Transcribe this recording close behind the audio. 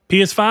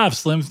PS5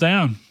 slims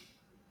down.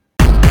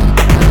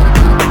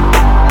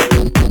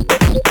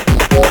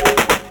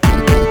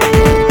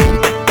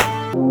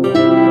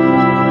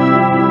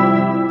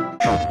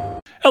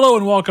 Hello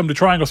and welcome to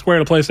Triangle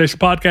Square, the PlayStation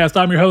Podcast.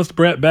 I'm your host,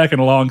 Brett Beck, and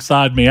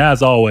alongside me,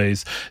 as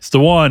always, it's the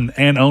one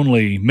and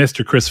only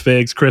Mr. Chris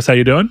Figs. Chris, how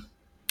you doing?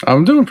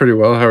 I'm doing pretty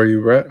well. How are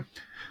you, Brett?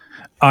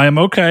 I am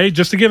okay.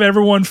 Just to give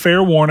everyone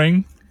fair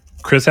warning,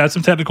 Chris had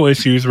some technical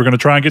issues. We're going to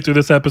try and get through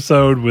this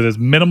episode with as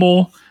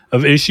minimal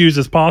of issues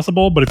as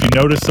possible, but if you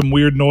notice some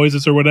weird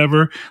noises or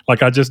whatever,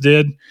 like I just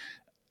did,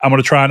 I'm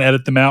going to try and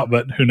edit them out,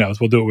 but who knows?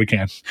 We'll do what we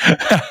can.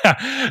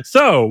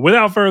 So,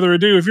 without further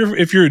ado,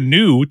 if you're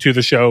new to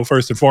the show,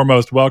 first and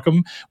foremost,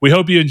 welcome. We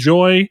hope you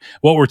enjoy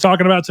what we're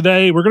talking about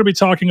today. We're going to be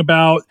talking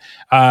about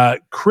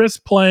Chris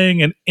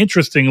playing an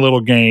interesting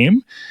little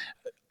game,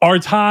 our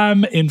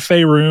time in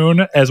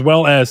Faerun, as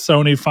well as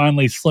Sony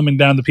finally slimming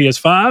down the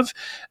PS5,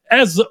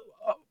 as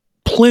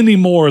plenty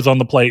more is on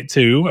the plate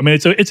too. I mean,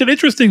 it's an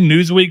interesting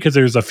news week because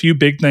there's a few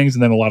big things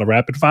and then a lot of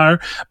rapid fire.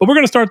 But we're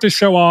going to start this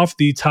show off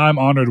the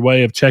time-honored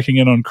way of checking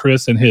in on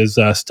Chris and his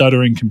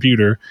stuttering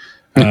computer.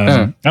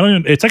 I don't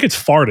even, it's like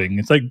it's farting.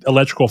 It's like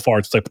electrical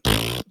farts. It's like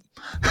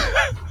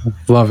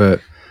love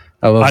it.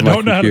 I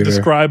don't know how to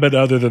describe it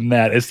other than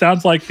that. It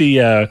sounds like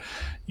the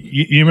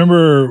you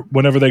remember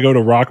whenever they go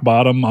to rock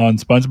bottom on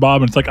SpongeBob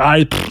and it's like,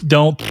 I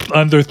don't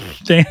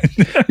understand.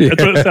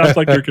 That's what it sounds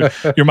like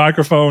your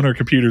microphone or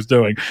computer's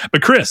doing.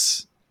 But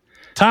Chris,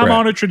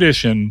 time-honored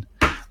tradition.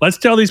 Let's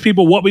tell these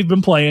people what we've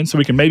been playing so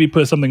we can maybe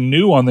put something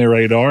new on their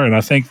radar. And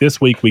I think this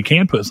week we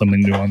can put something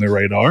new on their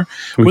radar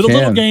with a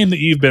little game that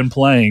you've been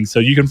playing. So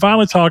you can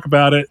finally talk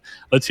about it.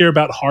 Let's hear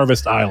about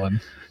Harvest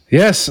Island.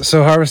 Yes.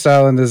 So Harvest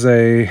Island is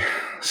a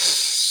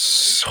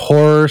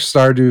horror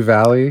Stardew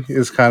Valley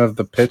is kind of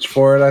the pitch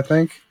for it, I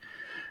think.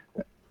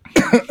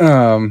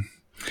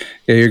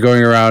 You're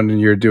going around and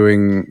you're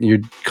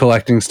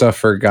collecting stuff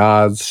for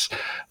gods.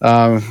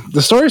 The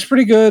story's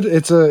pretty good.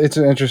 It's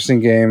an interesting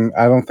game.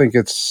 I don't think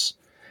it's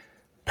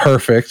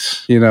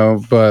perfect,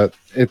 but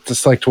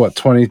it's like what,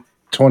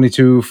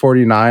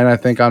 $22.49 I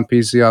think on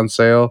PC on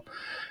sale,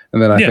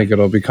 and then I think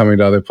it'll be coming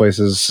to other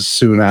places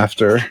soon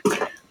after.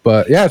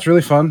 But yeah, it's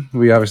really fun.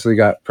 We obviously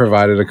got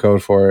provided a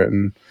code for it,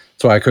 and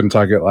that's why I couldn't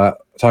talk about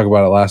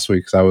it last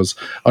week because I was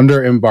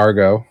under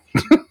embargo.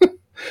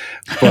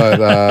 But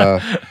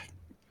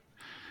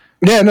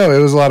yeah, no, it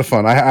was a lot of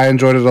fun. I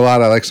enjoyed it a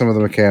lot. I like some of the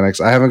mechanics.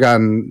 I haven't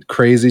gotten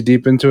crazy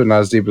deep into it,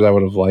 not as deep as I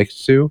would have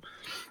liked to.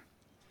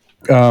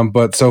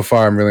 But so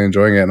far, I'm really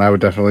enjoying it, and I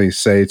would definitely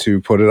say to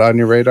put it on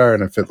your radar.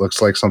 And if it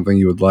looks like something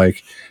you would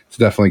like, to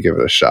definitely give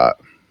it a shot.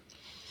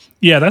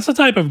 Yeah, that's the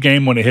type of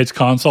game when it hits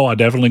console, I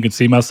definitely can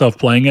see myself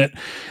playing it.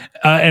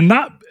 And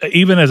not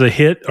even as a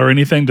hit or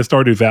anything to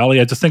Stardew Valley.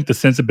 I just think the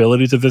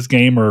sensibilities of this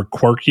game are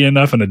quirky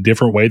enough in a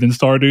different way than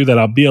Stardew that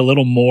I'll be a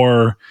little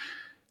more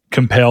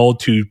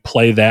compelled to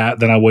play that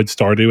than I would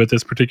Stardew at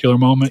this particular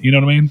moment. You know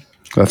what I mean?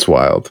 That's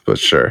wild, but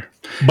sure.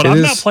 But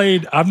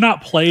I've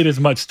not played as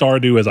much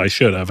Stardew as I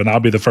should have, and I'll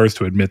be the first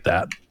to admit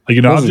that.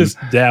 I'll just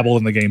dabble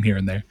in the game here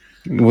and there.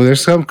 Well,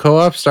 there's some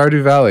co-op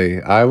Stardew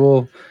Valley.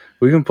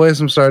 We can play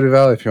some Stardew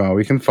Valley if you want.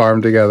 We can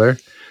farm together.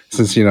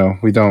 Since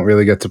we don't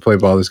really get to play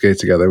Baldur's Gate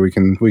together, we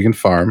can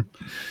farm.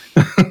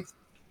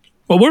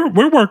 Well,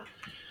 we're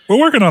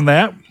working on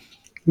that.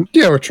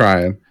 Yeah, we're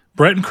trying.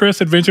 Brett and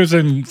Chris Adventures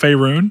in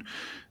Faerun.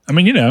 I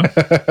mean,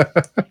 exactly.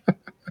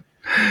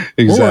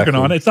 We're working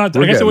on it. It's not.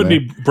 I guess it would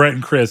be Brett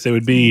and Chris.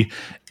 It'd be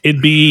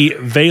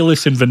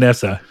Valish and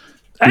Vanessa.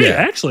 Hey,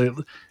 actually,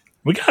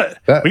 we got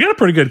a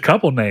pretty good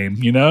couple name.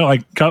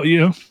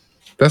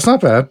 That's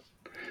not bad.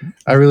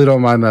 I really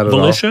don't mind that at all.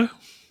 Valicia.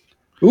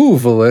 Ooh,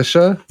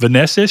 Valicia.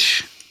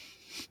 Vanessish.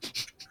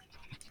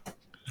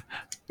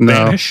 No,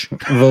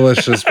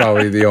 Valicia is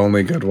probably the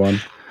only good one.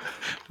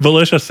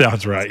 Valicia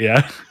sounds right.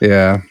 Yeah.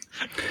 Yeah.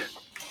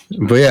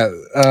 But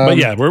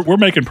yeah, we're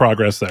making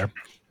progress there.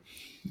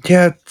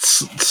 Yeah,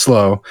 it's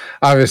slow.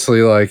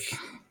 Obviously,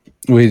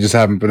 we just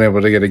haven't been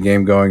able to get a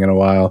game going in a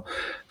while.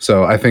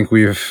 So I think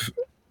we've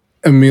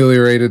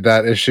ameliorated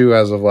that issue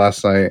as of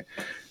last night.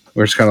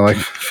 We're just kind of like,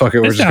 fuck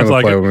it. We're just going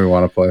to play when we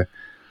want to play.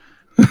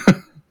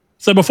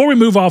 So before we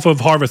move off of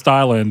Harvest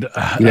Island,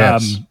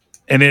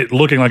 and it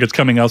looking like it's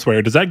coming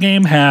elsewhere, does that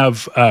game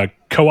have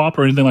co-op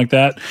or anything like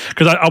that?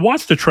 Because I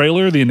watched the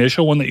trailer, the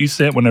initial one that you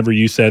sent whenever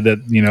you said that,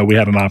 we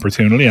had an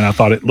opportunity, and I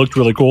thought it looked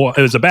really cool.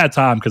 It was a bad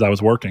time because I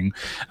was working.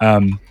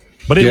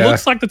 But it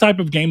looks like the type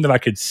of game that I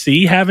could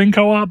see having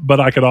co-op, but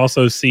I could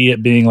also see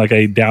it being like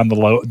a down the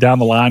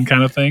line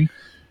kind of thing.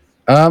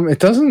 It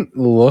doesn't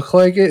look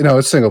like it. No,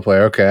 it's single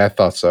player. Okay, I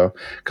thought so.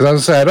 Because I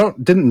was gonna say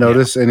didn't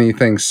notice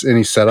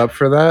any setup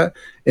for that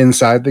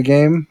inside the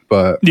game,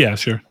 but yeah,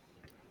 sure.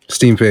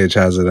 Steam page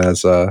has it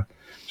as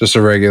just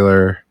a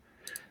regular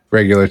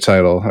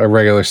title, a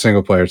regular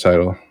single player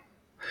title.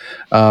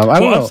 I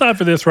don't know. Upside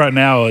for this right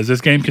now, is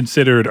this game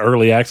considered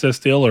early access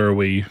still, or are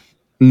we?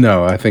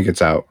 No, I think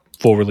it's out.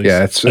 Full release.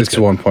 Yeah, it's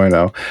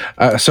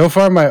 1.0. So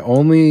far,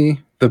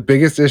 the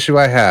biggest issue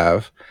I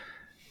have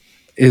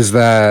is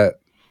that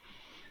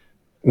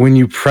when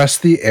you press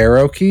the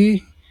arrow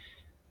key,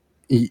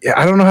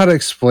 I don't know how to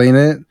explain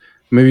it.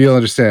 Maybe you'll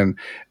understand.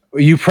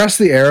 You press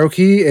the arrow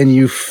key and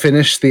you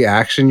finish the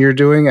action you're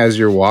doing as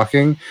you're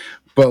walking,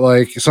 but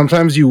like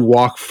sometimes you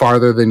walk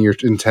farther than you're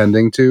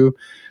intending to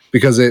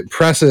because it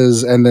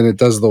presses and then it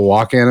does the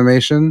walk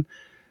animation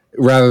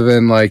rather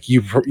than like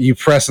you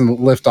press and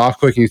lift off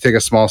quick and you take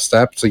a small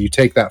step, so you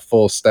take that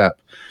full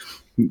step.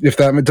 If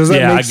that does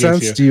that make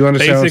sense? You. Do you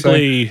understand?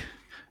 Basically,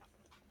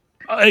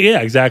 yeah,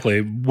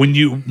 exactly.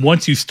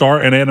 Once you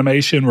start an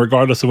animation,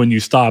 regardless of when you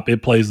stop,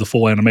 it plays the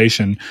full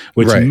animation,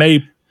 which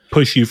may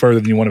push you further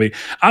than you want to be.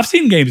 I've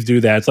seen games do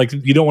that. It's like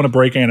you don't want to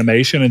break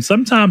animation, and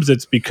sometimes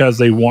it's because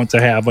they want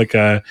to have like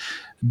a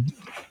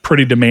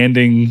pretty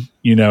demanding,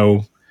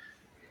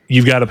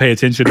 you've got to pay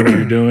attention to what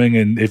you're doing,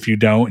 and if you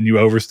don't and you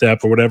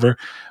overstep or whatever.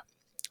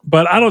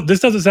 But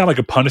this doesn't sound like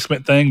a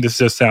punishment thing. This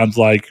just sounds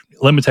like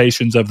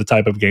limitations of the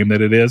type of game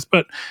that it is.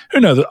 But who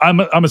knows?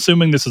 I'm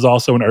assuming this is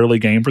also an early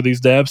game for these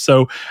devs.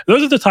 So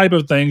those are the type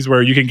of things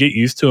where you can get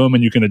used to them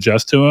and you can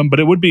adjust to them. But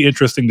it would be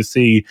interesting to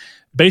see.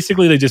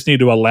 Basically, they just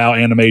need to allow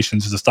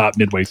animations to stop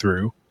midway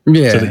through.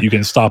 So that you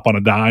can stop on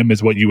a dime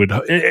is what you would.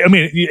 I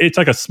mean, it's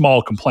like a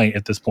small complaint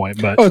at this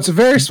point. But it's a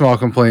very small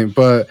complaint.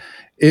 But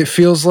it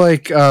feels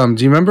like, do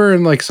you remember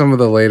in like some of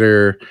the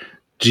later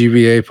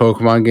GBA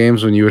Pokemon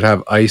games when you would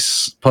have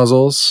ice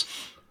puzzles?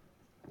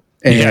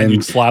 And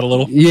you'd slide a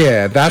little.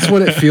 Yeah, that's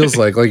what it feels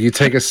like. Like you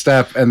take a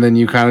step and then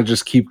you kind of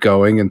just keep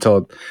going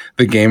until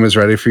the game is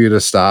ready for you to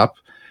stop.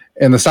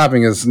 And the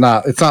stopping it's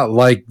not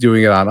like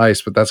doing it on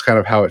ice, but that's kind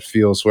of how it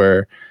feels,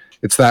 where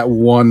it's that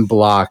one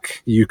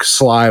block, you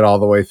slide all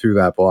the way through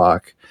that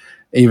block,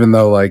 even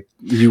though like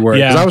you were,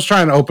 because I was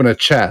trying to open a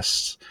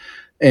chest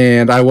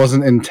and I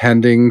wasn't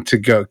intending to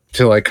go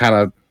to like kind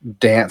of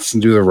dance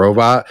and do the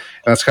robot,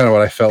 and that's kind of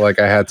what I felt like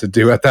I had to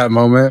do at that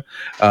moment.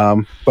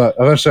 But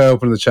eventually I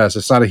opened the chest.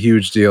 It's not a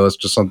huge deal. It's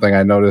just something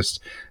I noticed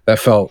that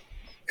felt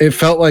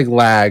like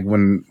lag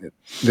when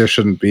there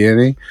shouldn't be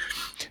any.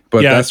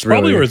 But that's it's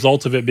probably a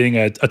result of it being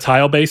a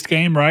tile-based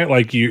game, right?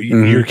 Like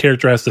your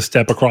character has to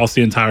step across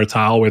the entire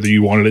tile whether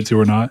you wanted it to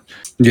or not.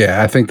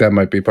 Yeah, I think that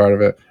might be part of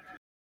it.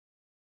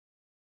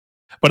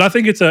 But I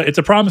think it's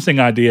a promising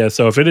idea.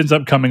 So if it ends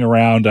up coming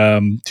around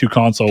to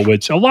console,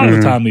 which a lot of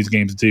the time these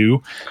games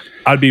do,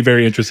 I'd be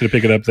very interested to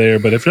pick it up there.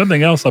 But if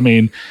nothing else, I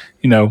mean,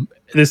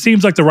 this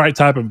seems like the right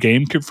type of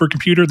game for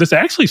computer. This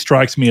actually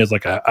strikes me as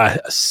like a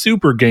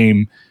super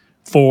game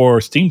for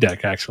Steam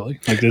Deck. Actually,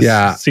 like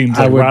this seems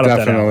like right up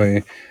that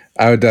alley.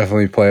 I would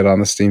definitely play it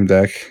on the Steam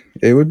Deck.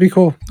 It would be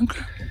cool.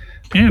 Okay.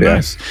 Yeah,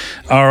 nice.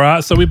 All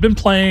right, so we've been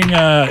playing.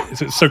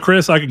 So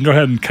Chris, I can go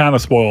ahead and kind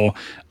of spoil.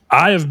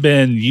 I have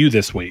been you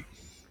this week.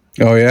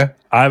 Oh yeah,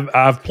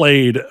 I've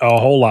played a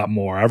whole lot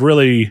more. I've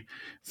really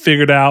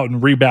figured out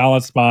and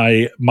rebalanced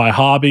my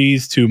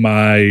hobbies to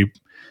my,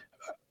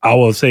 I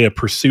will say, a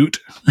pursuit,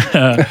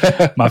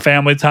 my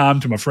family time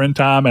to my friend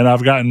time, and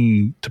I've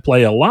gotten to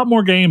play a lot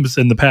more games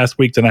in the past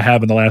week than I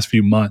have in the last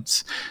few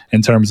months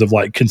in terms of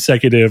like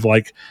consecutive,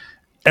 like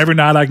every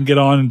night I can get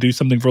on and do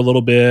something for a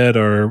little bit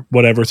or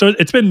whatever. So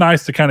it's been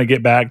nice to kind of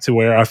get back to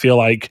where I feel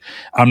like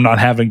I'm not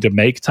having to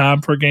make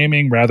time for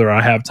gaming. Rather,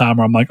 I have time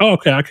where I'm like, oh,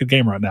 okay, I could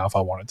game right now if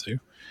I wanted to,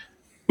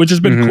 which has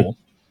been cool.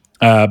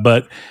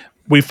 But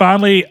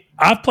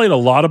I've played a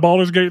lot of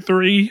Baldur's Gate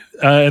 3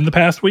 in the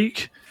past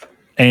week.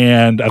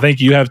 And I think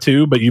you have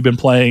too, but you've been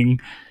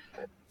playing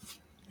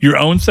your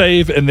own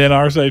save and then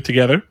our save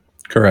together.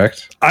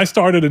 Correct. I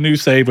started a new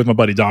save with my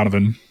buddy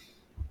Donovan.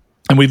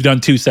 And we've done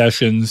 2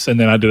 sessions, and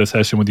then I did a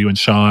session with you and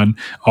Sean,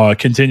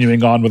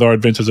 continuing on with our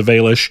Adventures of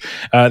Ailish.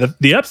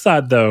 The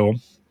upside, though,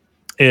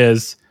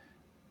 is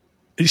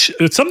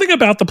it's something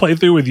about the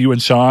playthrough with you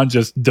and Sean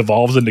just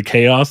devolves into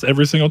chaos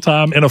every single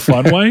time in a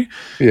fun way.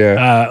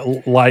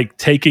 Like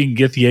taking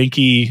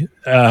Githyanki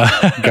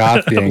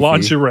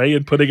lingerie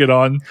and putting it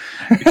on.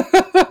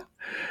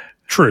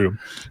 True.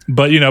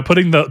 But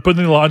putting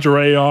the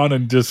lingerie on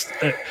and just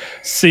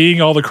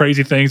seeing all the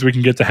crazy things we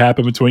can get to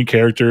happen between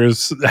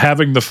characters,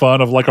 having the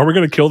fun of like, are we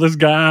going to kill this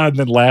guy? And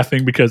then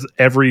laughing because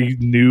every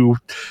new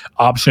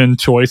option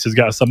choice has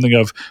got something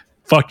of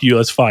fuck you,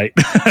 let's fight.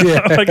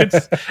 Like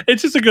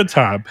it's just a good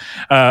time.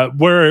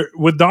 Where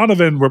with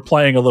Donovan, we're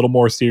playing a little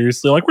more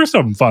seriously. Like we're still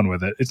having fun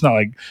with it. It's not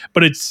like,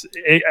 but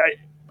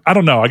I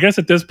don't know. I guess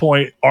at this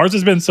point, ours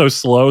has been so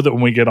slow that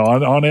when we get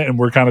on it and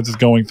we're kind of just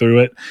going through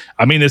it,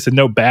 I mean this in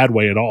no bad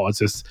way at all. It's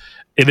just,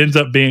 it ends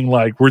up being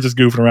like we're just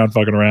goofing around,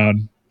 fucking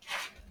around.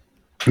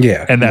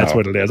 Yeah. And that's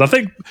what it is. I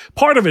think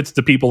part of it's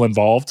the people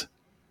involved.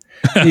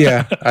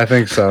 Yeah, I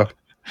think so.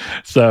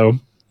 So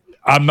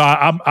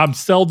I'm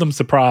seldom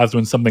surprised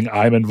when something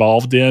I'm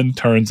involved in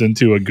turns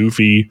into a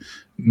goofy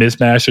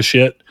mismatch of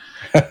shit.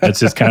 That's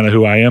just kind of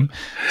who I am.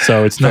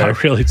 So it's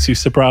not really too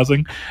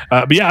surprising.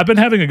 But yeah, I've been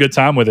having a good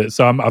time with it.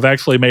 So I've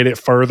actually made it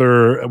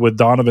further with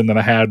Donovan than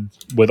I had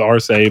with our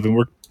save. And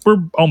we're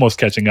almost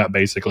catching up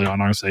basically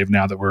on our save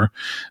now that we're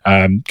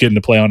getting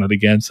to play on it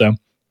again. So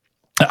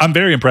I'm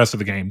very impressed with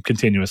the game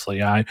continuously.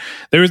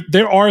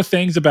 There are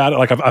things about it.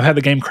 Like I've had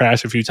the game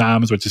crash a few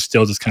times, which is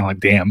still just kind of like,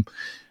 damn.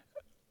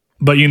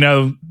 But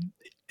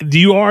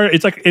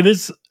it's like, it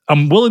is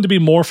I'm willing to be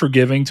more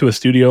forgiving to a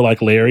studio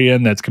like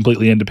Larian that's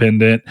completely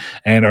independent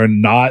and are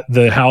not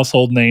the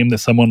household name that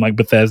someone like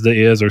Bethesda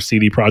is or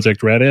CD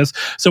Projekt Red is.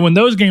 So when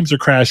those games are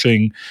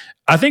crashing,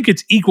 I think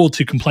it's equal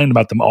to complain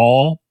about them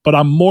all, but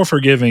I'm more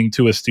forgiving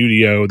to a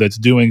studio that's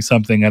doing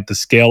something at the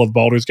scale of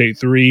Baldur's Gate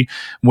 3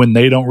 when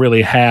they don't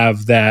really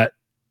have that.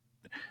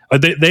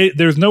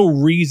 There's no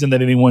reason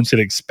that anyone should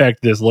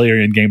expect this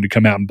Larian game to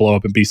come out and blow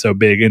up and be so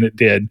big, and it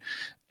did.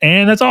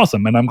 And that's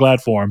awesome, and I'm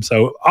glad for him.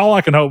 So all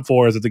I can hope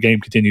for is that the game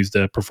continues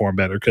to perform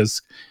better,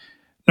 because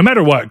no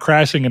matter what,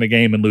 crashing in a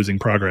game and losing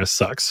progress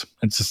sucks.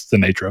 It's just the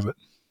nature of it.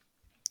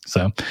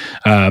 So,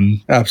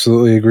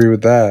 absolutely agree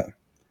with that.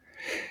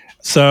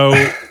 So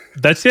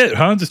that's it,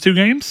 huh? Just 2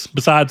 games?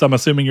 Besides, I'm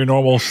assuming your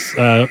normal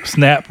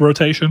Snap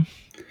rotation?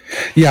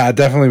 Yeah, I've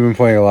definitely been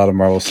playing a lot of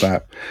Marvel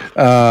Snap.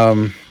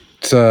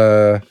 It's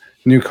a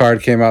new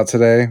card came out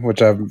today,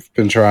 which I've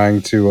been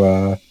trying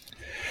to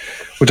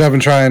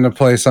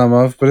play some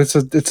of, but it's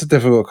a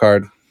difficult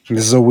card.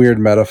 This is a weird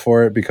meta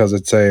for it because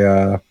it's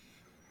a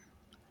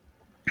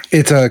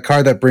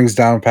card that brings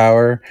down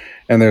power,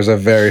 and there's a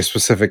very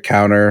specific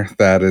counter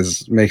that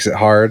makes it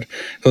hard.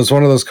 So it's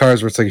one of those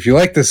cards where it's like, if you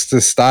like this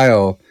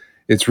style,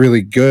 it's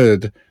really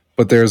good,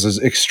 but there's this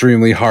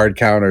extremely hard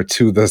counter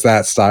to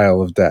that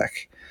style of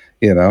deck,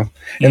 you know?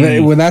 And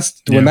then when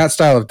that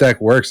style of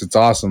deck works, it's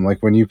awesome.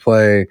 Like when you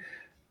play,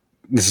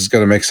 this is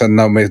going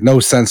to make no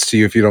sense to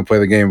you if you don't play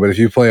the game, but if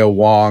you play a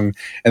Wong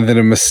and then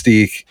a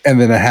Mystique and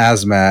then a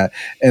Hazmat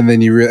and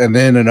then and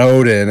then an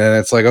Odin, and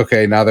it's like,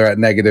 okay, now they're at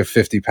negative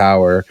 50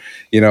 power.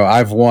 You know,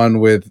 I've won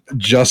with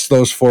just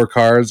those 4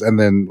 cards and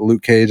then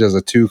Luke Cage as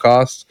a 2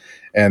 cost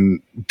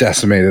and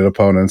decimated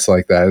opponents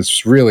like that.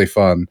 It's really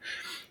fun.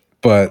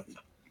 But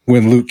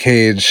when Luke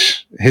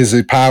Cage,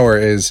 his power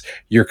is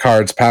your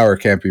card's power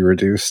can't be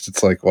reduced.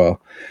 It's like,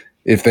 well,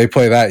 if they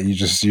play that, you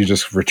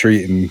just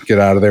retreat and get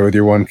out of there with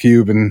your 1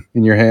 cube in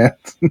your hand.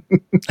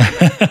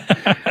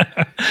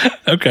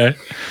 Okay.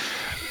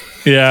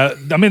 Yeah.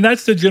 I mean,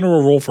 that's the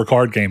general rule for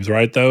card games,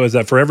 right, though, is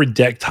that for every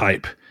deck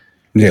type,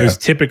 there's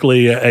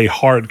typically a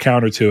hard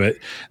counter to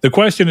it. The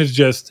question is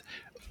just,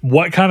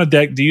 what kind of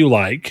deck do you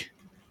like?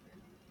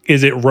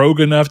 Is it rogue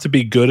enough to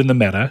be good in the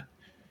meta,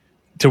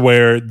 to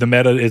where the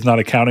meta is not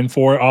accounting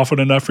for it often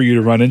enough for you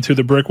to run into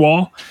the brick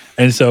wall?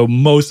 And so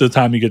most of the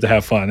time you get to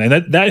have fun. And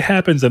that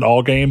happens in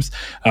all games.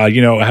 I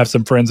have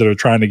some friends that are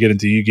trying to get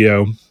into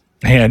Yu-Gi-Oh!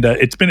 And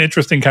it's been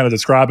interesting kind of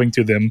describing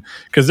to them,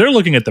 because they're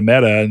looking at the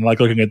meta and like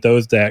looking at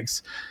those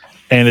decks.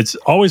 And it's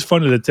always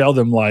fun to tell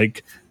them,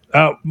 like,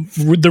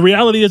 the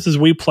reality is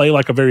we play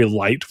like a very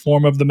light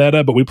form of the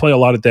meta, but we play a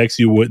lot of decks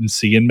you wouldn't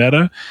see in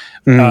meta.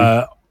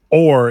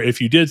 Or if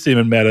you did see them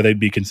in meta, they'd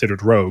be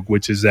considered rogue,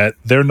 which is that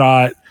they're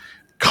not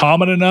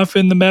common enough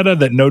in the meta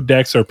that no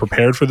decks are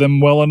prepared for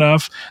them well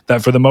enough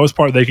that for the most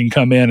part they can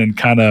come in and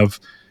kind of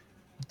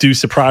do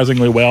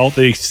surprisingly well.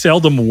 They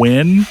seldom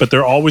win, but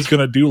they're always going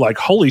to do like,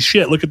 holy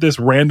shit, look at this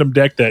random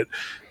deck that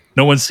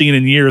no one's seen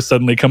in years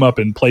suddenly come up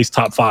and place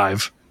top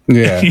 5.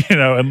 Yeah.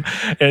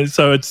 And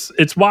so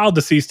it's wild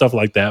to see stuff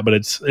like that, but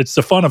it's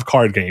the fun of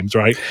card games,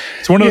 right?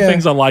 It's one of the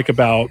things I like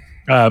about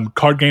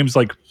card games.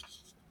 Like,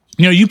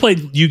 you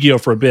played Yu-Gi-Oh!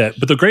 For a bit,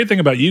 but the great thing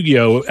about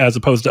Yu-Gi-Oh! As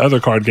opposed to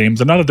other card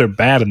games, and not that they're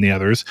bad in the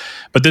others,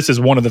 but this is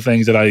one of the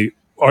things that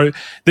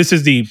this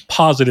is the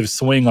positive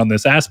swing on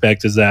this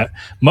aspect, is that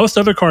most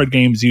other card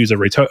games use a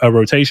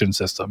rotation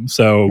system.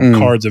 So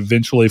cards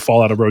eventually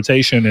fall out of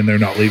rotation and they're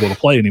not legal to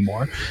play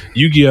anymore.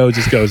 Yu-Gi-Oh!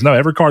 Just goes, no,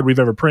 every card we've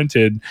ever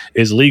printed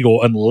is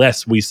legal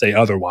unless we say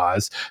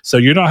otherwise. So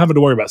you're not having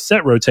to worry about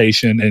set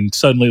rotation and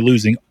suddenly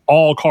losing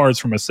all cards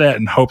from a set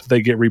and hope that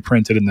they get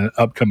reprinted in the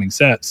upcoming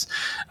sets.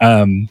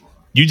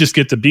 You just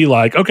get to be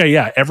like, okay,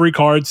 yeah, every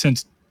card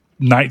since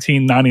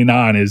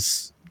 1999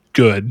 is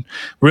good.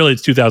 Really,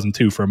 it's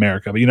 2002 for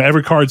America, but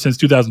every card since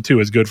 2002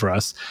 is good for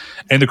us.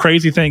 And the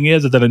crazy thing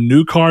is that a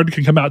new card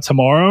can come out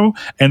tomorrow,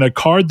 and a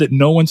card that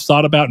no one's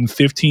thought about in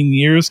 15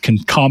 years can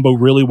combo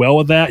really well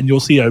with that, and you'll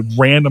see a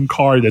random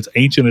card that's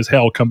ancient as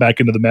hell come back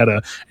into the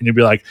meta, and you'll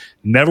be like,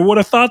 never would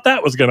have thought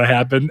that was going to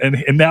happen,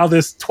 and now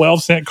this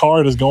 12-cent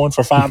card is going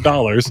for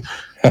 $5.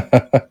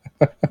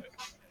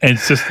 And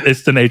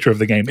it's the nature of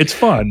the game. It's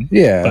fun.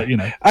 Yeah. But,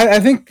 I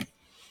think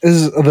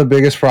is the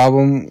biggest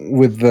problem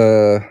with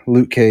the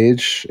Luke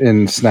Cage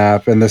in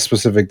Snap and this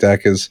specific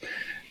deck is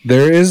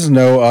there is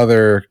no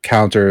other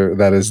counter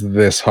that is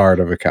this hard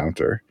of a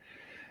counter.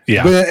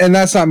 Yeah. And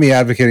that's not me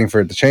advocating for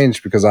it to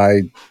change, because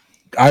I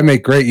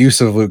make great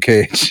use of Luke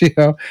Cage.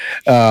 There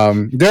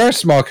are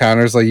small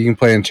counters, like you can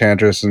play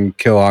Enchantress and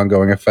kill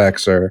ongoing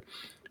effects, or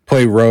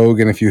play Rogue,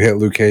 and if you hit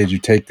Luke Cage, you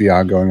take the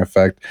ongoing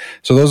effect.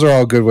 So those are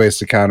all good ways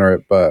to counter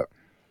it. But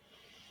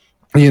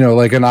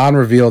like an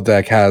on-reveal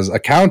deck has a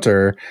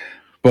counter,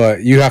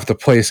 but you have to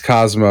place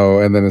Cosmo,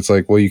 and then it's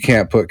like, well, you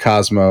can't put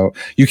Cosmo.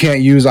 You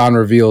can't use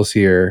on-reveals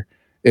here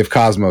if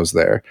Cosmo's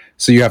there.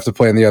 So you have to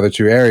play in the other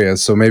 2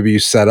 areas. So maybe you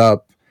set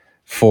up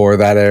for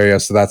that area,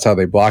 so that's how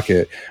they block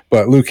it.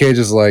 But Luke Cage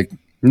is like,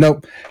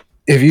 nope.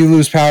 If you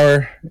lose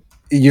power,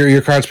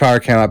 your card's power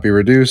cannot be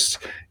reduced.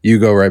 You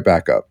go right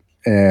back up.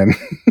 and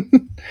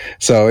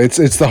so it's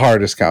the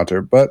hardest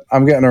counter. But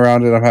I'm getting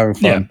around it. I'm having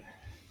fun. Yeah.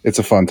 It's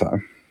a fun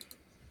time.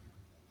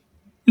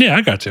 Yeah,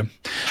 I got you.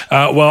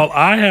 Well,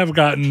 I have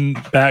gotten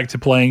back to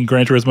playing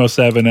Gran Turismo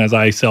 7 as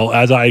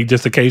I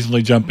just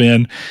occasionally jump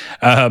in.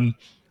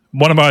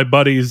 One of my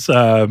buddies,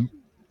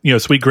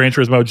 Sweet Gran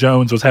Turismo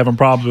Jones, was having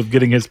problems with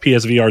getting his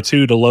PSVR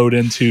 2 to load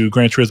into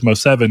Gran Turismo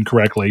 7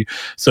 correctly.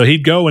 So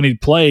he'd go and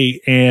he'd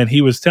play, and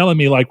he was telling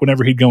me, like,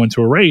 whenever he'd go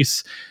into a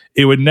race,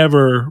 it would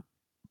never...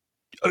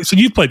 So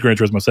you've played Gran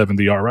Turismo 7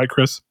 VR, right,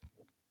 Chris?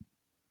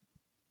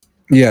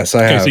 Yes,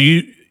 I have. So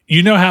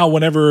you know how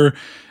whenever...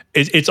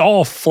 It's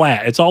all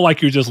flat. It's all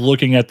like you're just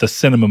looking at the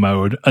cinema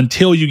mode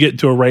until you get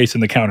into a race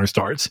and the counter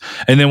starts.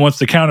 And then once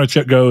the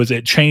counter goes,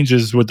 it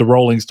changes with the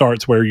rolling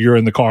starts where you're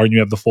in the car and you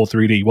have the full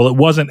 3D. Well, it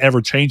wasn't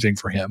ever changing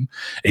for him.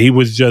 He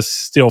was just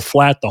still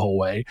flat the whole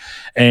way.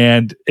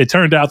 And it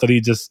turned out that he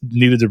just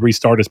needed to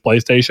restart his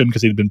PlayStation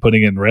because he'd been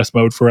putting it in rest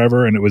mode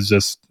forever and it was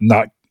just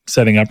not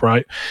setting up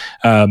right.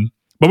 But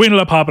we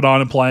ended up hopping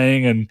on and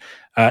playing. And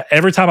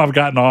every time I've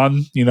gotten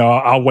on,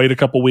 I'll wait a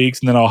couple weeks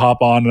and then I'll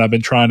hop on, and I've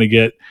been trying to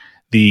get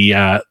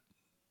the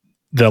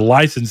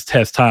license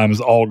test time is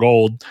all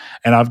gold,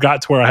 and I've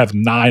got to where I have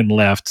 9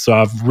 left. So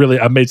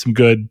I've made some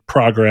good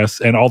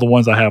progress, and all the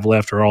ones I have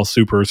left are all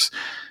supers.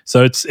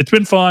 So it's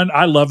been fun.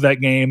 I love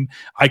that game.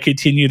 I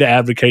continue to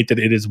advocate that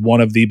it is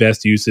one of the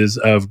best uses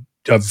of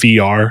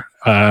VR.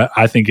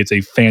 I think it's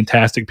a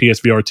fantastic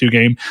PSVR 2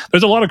 game.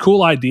 There's a lot of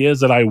cool ideas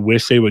that I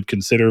wish they would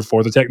consider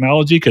for the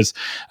technology, because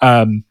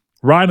Ryan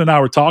and I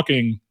were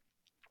talking.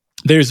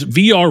 There's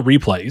VR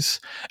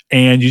replays,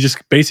 and you just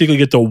basically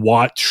get to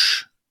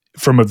watch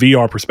from a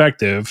VR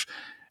perspective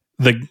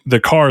the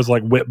cars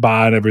like whip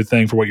by and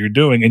everything for what you're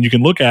doing, and you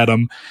can look at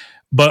them.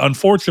 But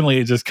unfortunately,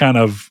 it just kind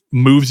of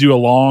moves you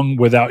along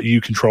without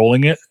you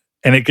controlling it,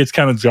 and it gets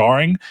kind of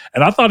jarring.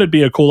 And I thought it'd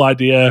be a cool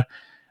idea,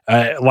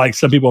 like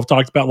some people have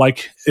talked about,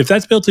 like if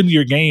that's built into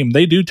your game,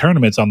 they do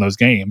tournaments on those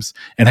games.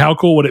 And how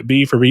cool would it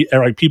be for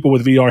like people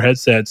with VR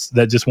headsets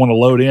that just want to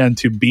load in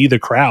to be the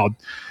crowd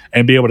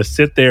and be able to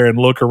sit there and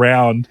look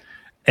around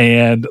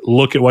and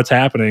look at what's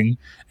happening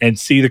and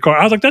see the car.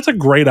 I was like, that's a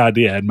great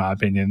idea, in my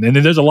opinion. And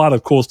then there's a lot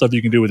of cool stuff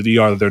you can do with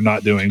VR that they're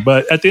not doing.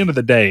 But at the end of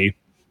the day,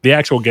 the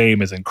actual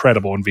game is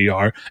incredible in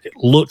VR. It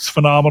looks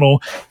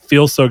phenomenal,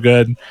 feels so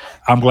good.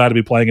 I'm glad to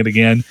be playing it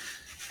again.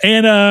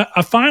 And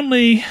I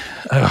finally,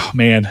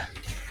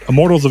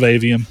 Immortals of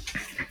Avium.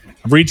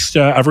 I've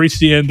reached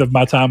the end of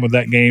my time with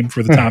that game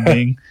for the time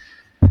being.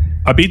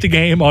 I beat the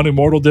game on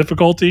Immortal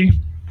difficulty.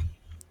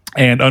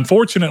 And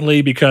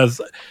unfortunately,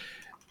 because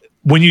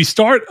when you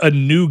start a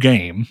new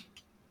game,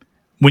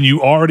 when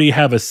you already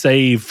have a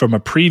save from a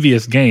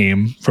previous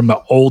game from the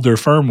older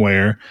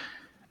firmware,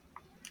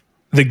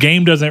 the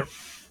game doesn't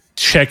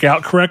check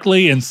out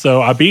correctly. And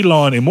so I beat it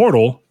on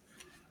Immortal,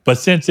 but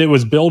since it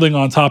was building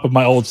on top of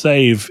my old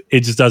save,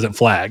 it just doesn't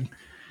flag.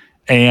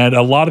 And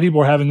a lot of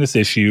people are having this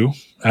issue.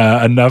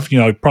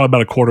 Probably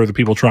about a quarter of the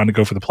people trying to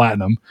go for the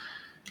platinum.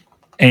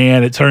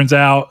 And it turns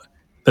out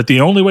that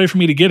the only way for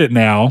me to get it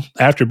now,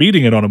 after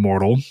beating it on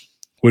Immortal,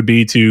 would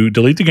be to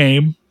delete the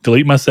game,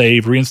 delete my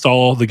save,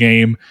 reinstall the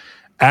game,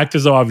 act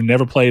as though I've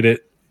never played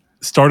it,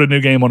 start a new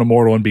game on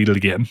Immortal, and beat it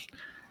again.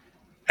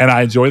 And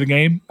I enjoy the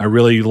game. I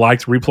really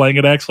liked replaying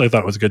it, actually. I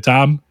thought it was a good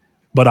time,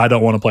 but I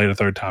don't want to play it a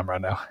third time right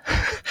now.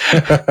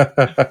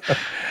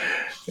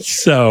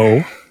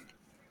 So,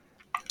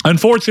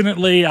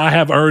 unfortunately, I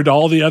have earned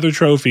all the other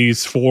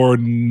trophies for,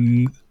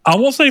 I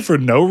won't say for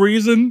no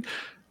reason,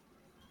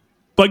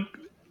 but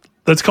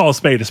let's call a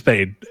spade a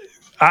spade.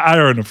 I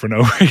earned them for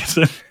no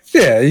reason.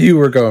 Yeah, you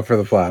were going for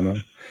the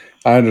platinum.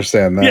 I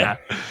understand that. Yeah.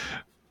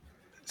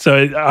 So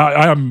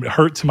I'm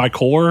hurt to my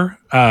core.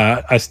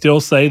 I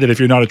still say that if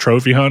you're not a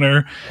trophy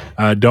hunter,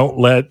 don't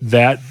let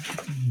that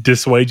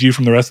dissuade you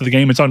from the rest of the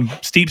game. It's on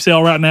steep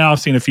sale right now. I've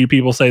seen a few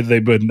people say that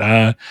they've been.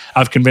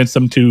 I've convinced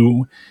them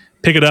to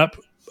pick it up.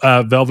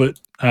 Velvet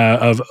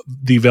of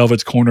the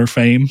Velvet's Corner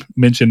fame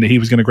mentioned that he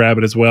was going to grab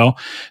it as well.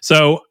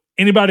 So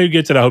anybody who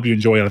gets it, I hope you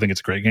enjoy it. I think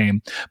it's a great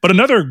game. But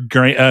another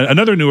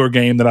newer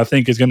game that I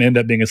think is going to end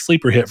up being a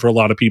sleeper hit for a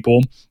lot of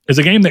people is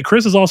a game that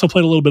Chris has also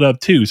played a little bit of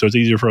too, so it's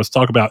easier for us to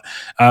talk about.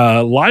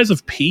 Lies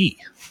of P.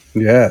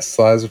 Yes,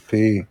 Lies of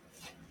P.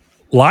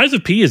 Lies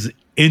of P is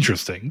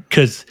interesting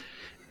because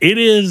it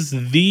is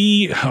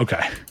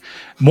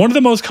one of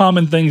the most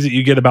common things that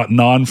you get about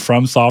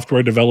non-From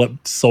Software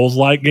developed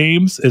Souls-like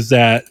games is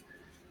that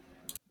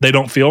they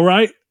don't feel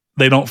right.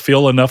 They don't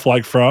feel enough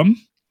like From.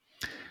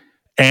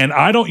 And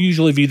I don't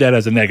usually view that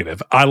as a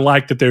negative. I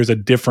like that there's a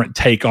different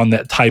take on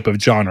that type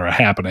of genre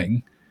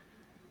happening.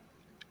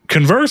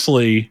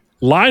 Conversely,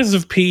 Lies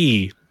of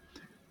P,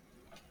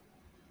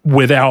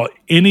 without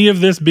any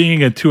of this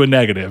being a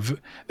negative,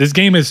 this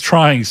game is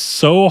trying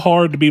so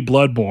hard to be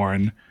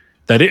Bloodborne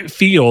that it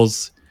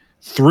feels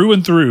through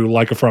and through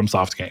like a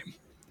FromSoft game.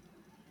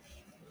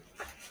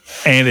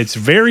 And it's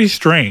very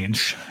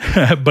strange,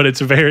 but it's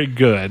very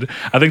good.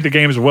 I think the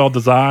game is well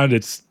designed.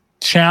 It's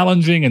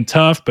challenging and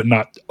tough, but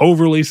not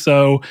overly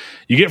so.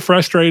 You get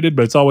frustrated,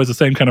 but it's always the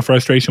same kind of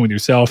frustration with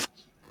yourself.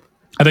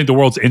 I think the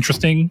world's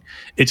interesting.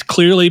 It's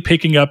clearly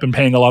picking up and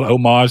paying a lot of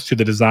homage to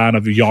the design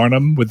of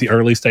Yarnum with the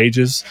early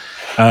stages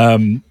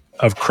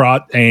of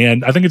Krot,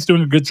 and I think it's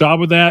doing a good job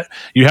with that.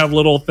 You have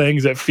little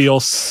things that feel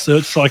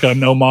such like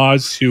an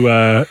homage to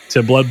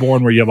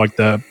Bloodborne, where you have like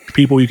the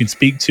people you can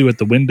speak to at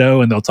the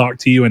window, and they'll talk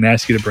to you and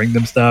ask you to bring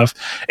them stuff.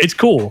 It's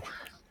cool.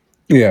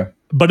 Yeah.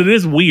 But it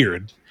is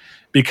weird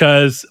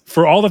because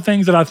for all the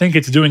things that I think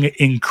it's doing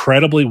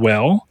incredibly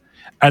well,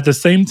 at the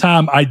same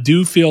time, I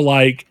do feel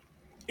like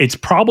it's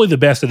probably the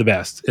best of the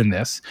best in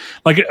this.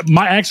 Like,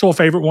 my actual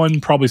favorite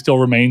one probably still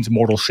remains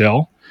Mortal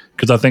Shell,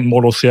 because I think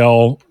Mortal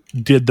Shell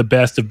did the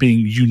best of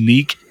being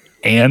unique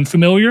and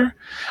familiar.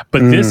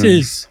 But this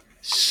is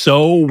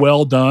so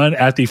well done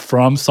at the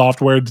From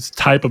Software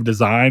type of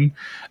design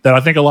that I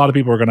think a lot of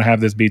people are going to have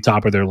this be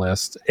top of their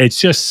list. It's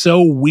just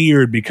so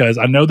weird because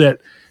I know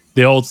that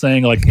the old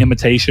saying, like,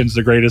 imitation's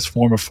the greatest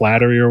form of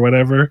flattery or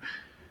whatever.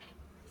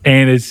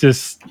 And it's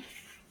just,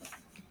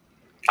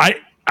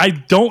 I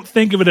don't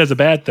think of it as a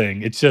bad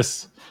thing. It's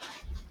just,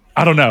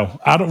 I don't know.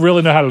 I don't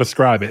really know how to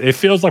describe it. It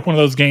feels like one of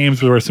those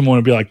games where someone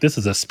would be like, this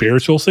is a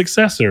spiritual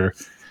successor.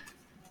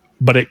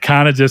 But it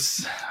kind of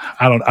just,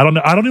 I don't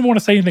know. I don't even want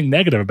to say anything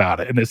negative about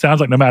it. And it sounds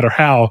like no matter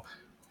how,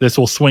 this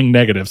will swing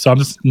negative. So I'm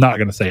just not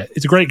going to say it.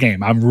 It's a great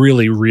game. I'm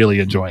really, really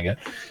enjoying it.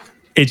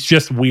 It's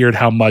just weird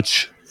how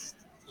much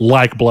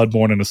like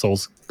Bloodborne and the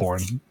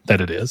Soulsborne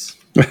that it is.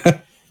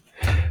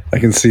 I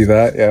can see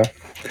that, yeah.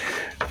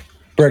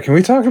 Brett, can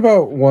we talk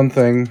about one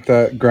thing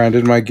that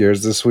grinded my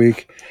gears this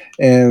week?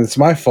 And it's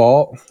my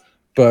fault,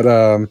 but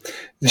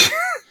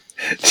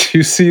did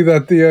you see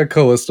that the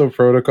Callisto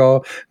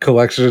Protocol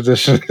Collection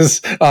Edition is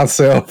on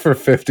sale for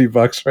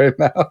 $50 right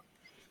now?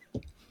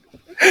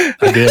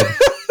 I did.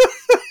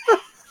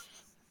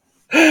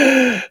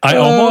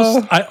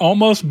 I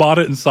almost bought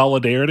it in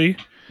solidarity.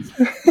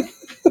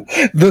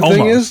 The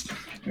thing is,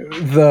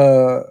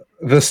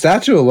 the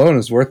statue alone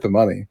is worth the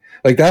money.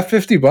 Like, that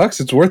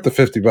 $50, it's worth the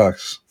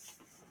 $50.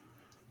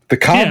 The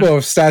combo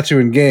of statue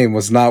and game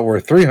was not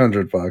worth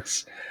 $300,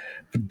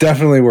 but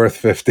definitely worth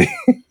 $50.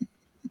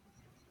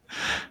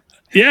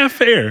 Yeah,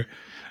 fair.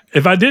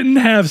 If I didn't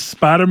have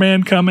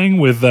Spider-Man coming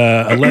with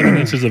 11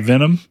 inches of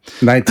Venom,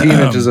 19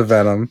 inches of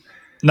Venom,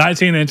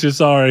 19 inches.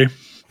 Sorry,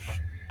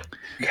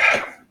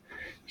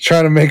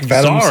 trying to make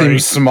Venom seem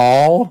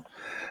small.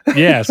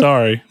 Yeah,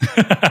 sorry.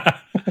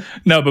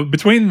 No, but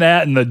between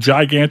that and the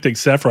gigantic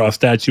Sephiroth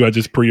statue I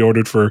just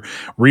pre-ordered for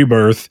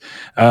Rebirth,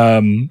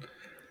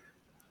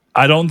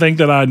 I don't think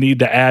that I need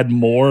to add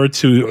more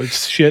to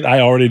shit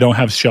I already don't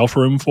have shelf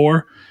room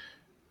for.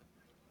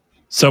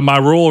 So my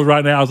rule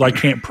right now is I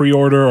can't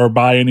pre-order or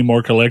buy any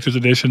more collector's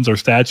editions or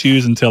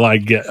statues until I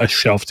get a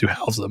shelf to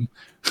house them.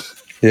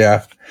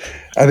 Yeah,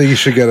 I think you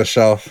should get a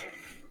shelf.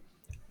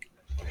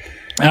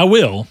 I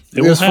will.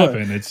 It will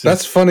happen.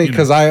 That's funny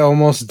because I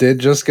almost did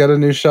just get a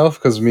new shelf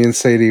because me and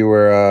Sadie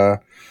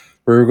were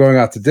going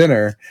out to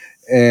dinner,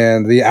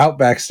 and the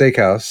Outback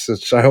Steakhouse,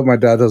 which I hope my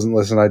dad doesn't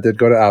listen. I did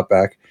go to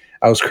Outback.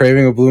 I was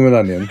craving a bloomin'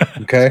 onion.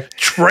 Okay,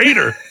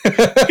 traitor!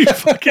 You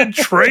fucking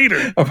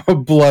traitor! I'm a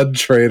blood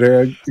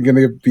traitor. I'm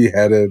gonna get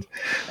beheaded.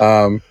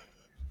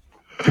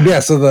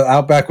 Yeah, so the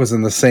Outback was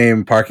in the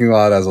same parking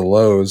lot as a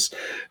Lowe's.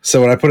 So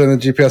when I put in the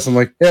GPS, I'm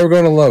like, "Yeah, we're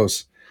going to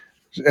Lowe's."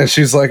 And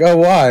she's like, "Oh,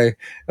 why?" And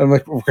I'm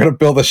like, "We're going to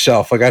build a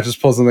shelf." Like, I just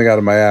pulled something out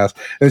of my ass.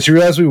 And she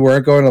realized we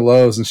weren't going to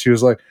Lowe's, and she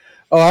was like,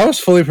 "Oh, I was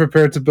fully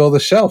prepared to build a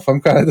shelf. I'm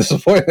kind of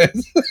disappointed."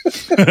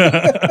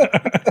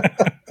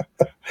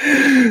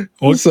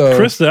 Well, so,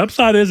 Chris, the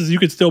upside is you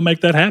could still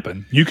make that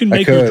happen. You can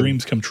make your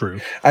dreams come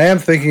true. I am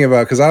thinking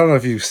about, because I don't know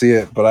if you see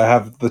it, but I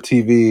have the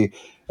TV,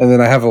 and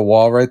then I have a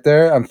wall right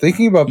there. I'm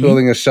thinking about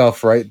building a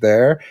shelf right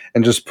there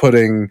and just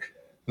putting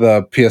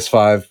the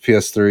PS5,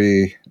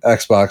 PS3,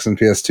 Xbox, and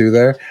PS2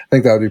 there. I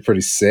think that would be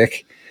pretty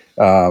sick.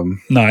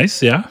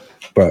 Nice, yeah.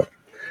 But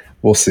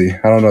we'll see.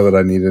 I don't know that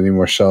I need any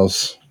more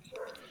shelves.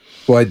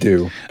 Well, I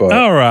do. But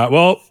all right.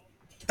 Well,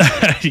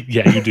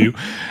 yeah, you do.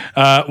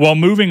 Well,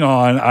 moving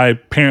on, I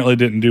apparently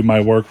didn't do my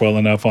work well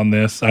enough on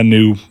this. I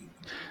knew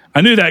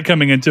that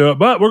coming into it,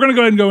 but we're going to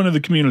go ahead and go into the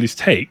community's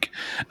take.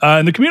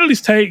 And the community's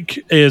take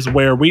is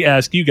where we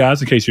ask you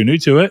guys, in case you're new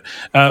to it,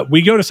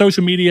 we go to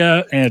social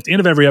media, and at the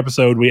end of every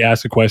episode, we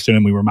ask a question,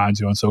 and we remind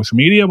you on social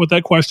media what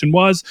that question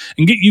was,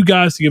 and get you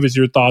guys to give us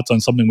your thoughts on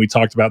something we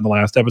talked about in the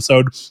last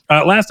episode.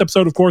 Last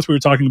episode, of course, we were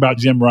talking about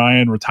Jim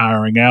Ryan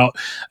retiring out,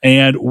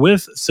 and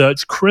with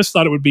such, Chris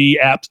thought it would be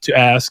apt to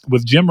ask,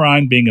 with Jim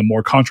Ryan being a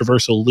more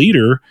controversial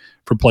leader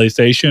for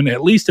PlayStation,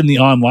 at least in the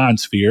online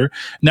sphere,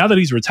 now that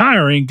he's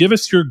retiring, give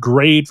us your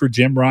grade for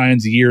Jim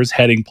Ryan's years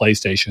heading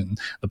PlayStation,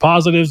 the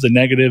positives, the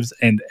negatives,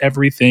 and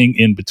everything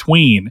in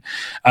between.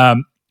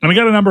 And we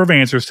got a number of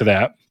answers to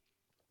that.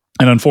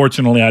 And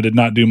unfortunately, I did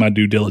not do my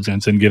due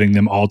diligence in getting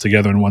them all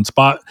together in one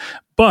spot,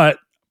 but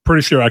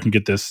pretty sure I can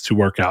get this to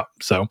work out.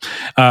 So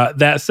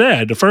that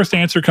said, the first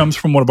answer comes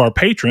from one of our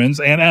patrons.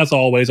 And as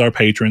always, our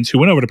patrons who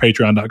went over to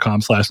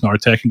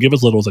patreon.com/Nartech and give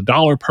as little as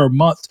 $1 per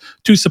month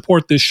to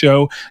support this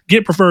show,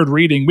 get preferred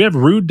reading. We have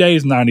Rude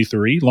Days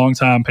 93,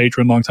 longtime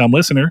patron, longtime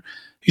listener.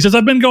 He says,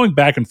 I've been going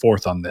back and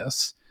forth on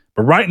this.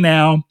 But right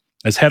now,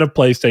 as head of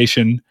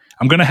PlayStation,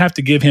 I'm going to have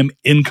to give him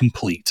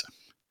incomplete.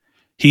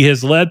 He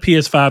has led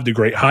PS5 to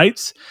great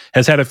heights,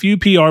 has had a few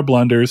PR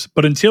blunders,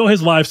 but until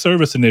his live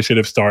service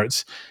initiative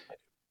starts,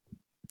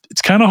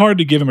 it's kind of hard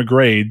to give him a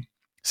grade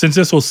since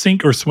this will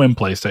sink or swim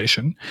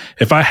PlayStation.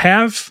 If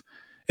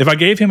I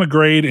gave him a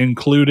grade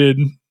included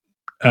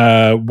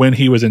when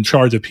he was in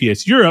charge of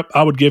PS Europe,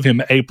 I would give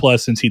him A+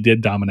 since he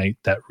did dominate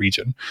that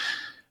region.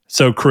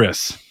 So,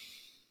 Chris,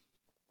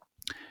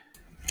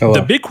 Hello.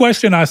 The big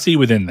question I see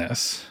within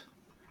this,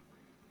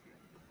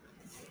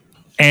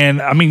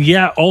 and I mean,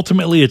 yeah,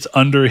 ultimately it's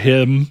under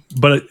him,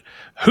 but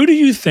who do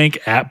you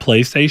think at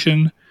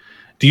PlayStation?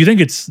 Do you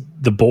think it's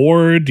the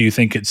board? Do you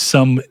think it's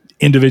some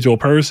individual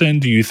person?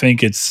 Do you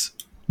think it's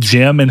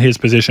Jim in his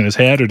position as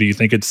head, or do you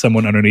think it's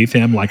someone underneath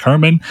him like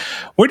Herman?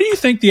 Where do you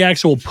think the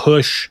actual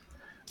push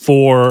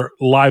for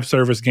live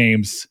service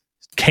games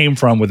came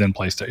from within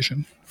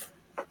PlayStation?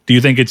 Do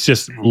you think it's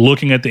just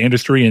looking at the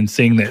industry and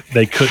seeing that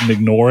they couldn't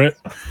ignore it?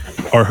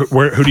 Or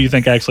who do you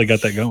think actually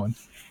got that going?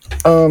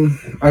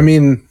 I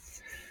mean,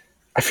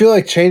 I feel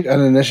like an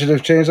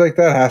initiative change like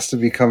that has to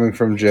be coming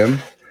from Jim,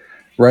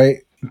 right?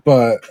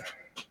 But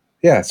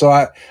yeah, so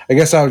I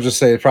guess I would just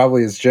say it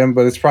probably is Jim,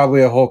 but it's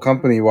probably a whole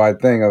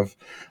company-wide thing of,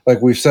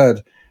 like we've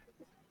said,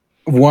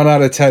 1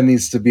 out of 10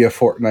 needs to be a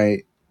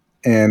Fortnite,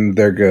 and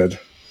they're good,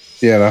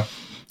 you know?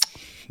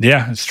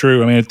 Yeah, it's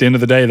true. I mean, at the end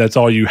of the day, that's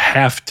all you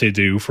have to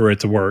do for it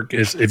to work.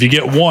 Is if you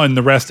get one,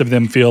 the rest of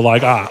them feel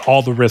like,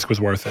 all the risk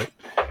was worth it.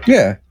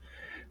 Yeah.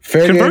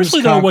 Fair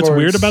Conversely, Games, though, what's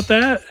Concord's, weird about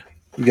that?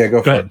 Yeah, go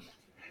ahead. it.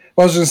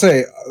 Well, I was going to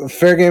say,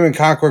 Fair Game and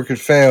Concord could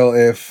fail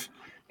if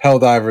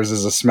Helldivers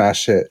is a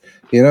smash hit.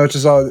 You know, it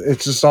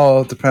just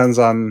all depends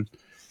on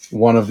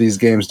one of these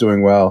games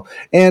doing well.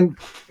 And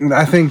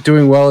I think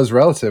doing well is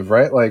relative,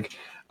 right? Like,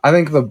 I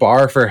think the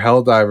bar for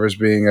Helldivers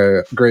being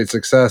a great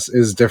success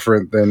is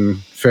different than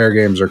Fair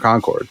Games or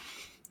Concord,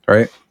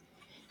 right?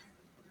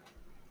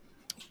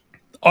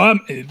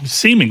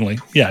 Seemingly,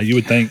 yeah, you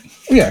would think.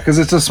 Yeah, because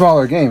it's a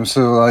smaller game.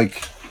 So,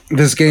 like,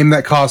 this game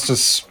that cost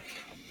us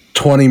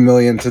 $20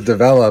 million to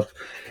develop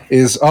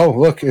is,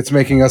 look, it's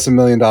making us $1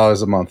 million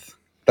a month.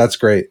 That's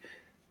great.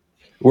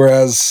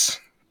 Whereas,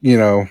 you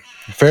know,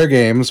 Fair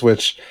Games,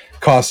 which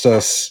cost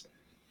us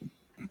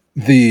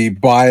the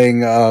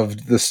buying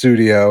of the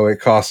studio, it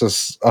cost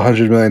us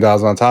 $100 million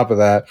on top of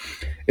that.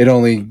 It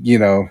only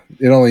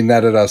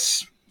netted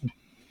us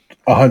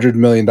 $100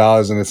 million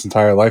in its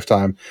entire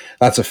lifetime.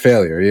 That's a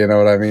failure. You know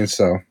what I mean?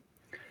 So.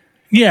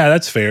 Yeah,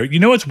 that's fair. You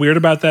know what's weird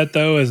about that,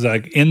 though, is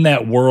like in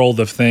that world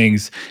of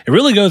things, it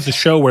really goes to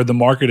show where the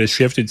market has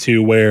shifted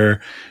to,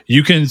 where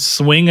you can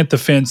swing at the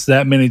fence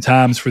that many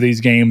times for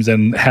these games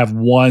and have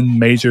one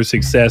major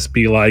success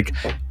be like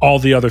all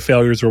the other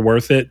failures were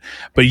worth it.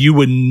 But you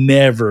would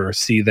never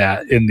see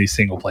that in the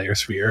single player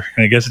sphere.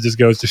 And I guess it just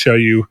goes to show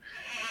you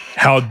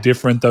how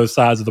different those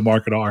sides of the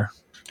market are.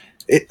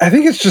 I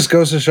think it just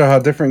goes to show how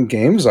different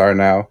games are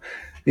now.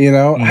 You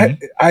know,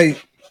 mm-hmm.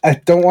 I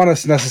don't want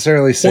to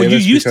necessarily say you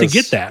used to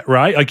get that,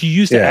 right? Like you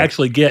used to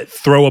actually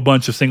throw a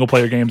bunch of single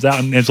player games out,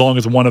 and as long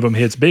as one of them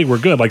hits big, we're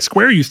good. Like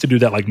Square used to do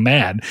that like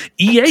mad.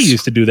 EA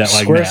used to do that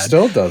like Square mad.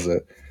 Still does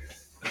it.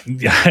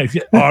 Yeah,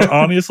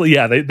 honestly,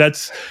 yeah.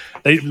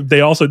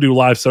 They also do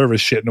live service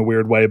shit in a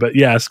weird way, but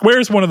yeah, Square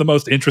is one of the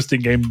most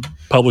interesting game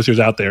publishers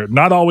out there.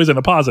 Not always in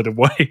a positive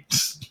way.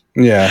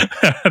 Yeah,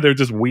 they're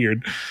just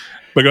weird.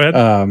 But go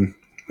ahead.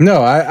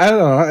 No, I don't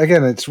know.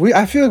 Again,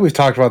 I feel like we've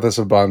talked about this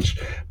a bunch,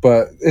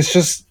 but it's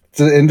just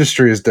the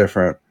industry is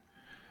different.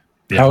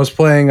 Yeah. I was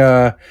playing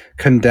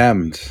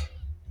Condemned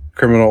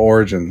Criminal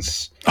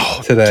Origins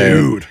today.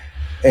 Dude.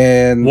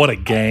 And what a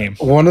game.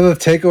 One of the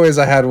takeaways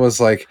I had was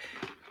like,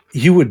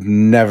 you would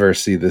never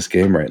see this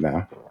game right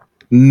now.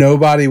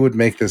 Nobody would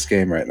make this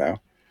game right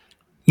now.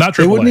 Not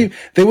true.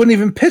 They wouldn't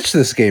even pitch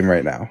this game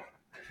right now.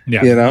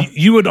 Yeah. You know?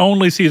 You would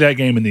only see that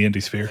game in the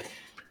indie sphere.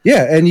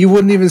 Yeah, and you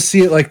wouldn't even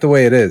see it like the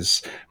way it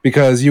is,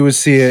 because you would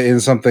see it in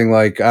something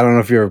like, I don't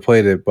know if you ever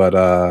played it, but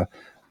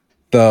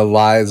The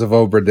Lies of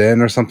Obra Dinn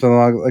or something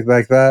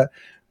like that.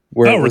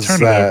 Return of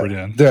the Obra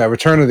Dinn. Yeah,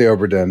 Return of the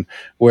Obra Dinn,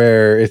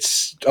 where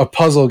it's a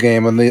puzzle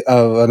game of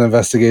an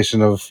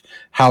investigation of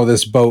how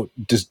this boat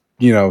just,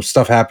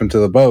 stuff happened to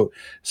the boat.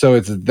 So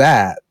it's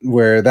that,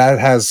 where that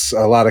has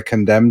a lot of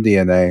Condemned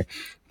DNA,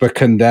 but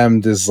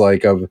Condemned is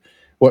like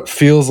what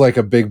feels like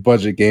a big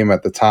budget game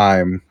at the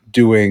time,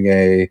 doing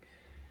a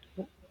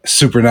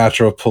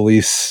supernatural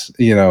police,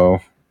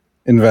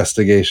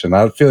 investigation.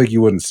 I feel like you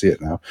wouldn't see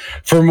it now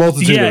for a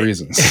multitude of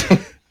reasons.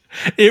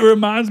 It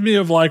reminds me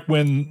of like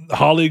when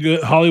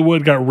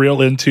Hollywood got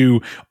real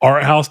into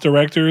art house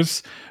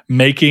directors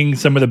making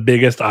some of the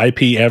biggest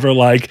IP ever.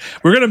 Like,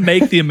 we're going to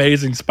make The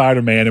Amazing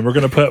Spider-Man and we're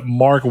going to put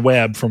Mark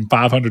Webb from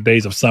 500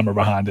 Days of Summer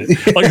behind it.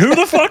 Like, who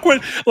the fuck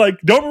would, like,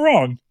 don't get me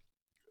wrong.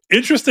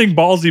 Interesting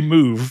ballsy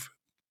move.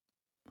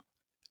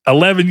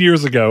 11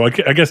 years ago, I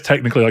guess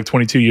technically like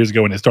 22 years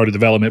ago when it started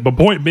development. But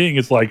point being,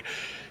 it's like,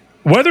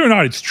 whether or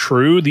not it's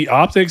true, the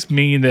optics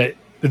make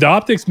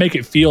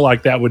it feel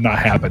like that would not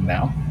happen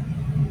now.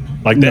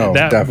 Like No,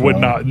 that would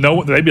definitely. not.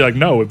 No, they'd be like,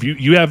 no. If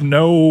you have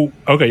no,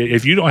 okay,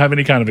 if you don't have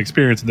any kind of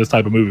experience in this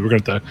type of movie, we're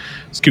going to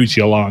scoot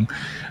you along.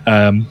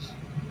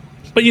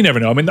 But you never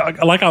know. I mean,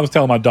 like I was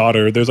telling my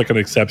daughter, there's like an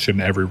exception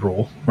to every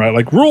rule, right?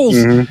 Like rules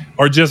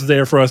are just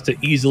there for us to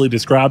easily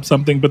describe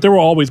something, but there will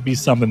always be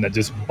something that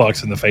just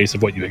bucks in the face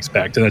of what you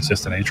expect, and that's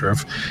just the nature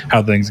of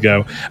how things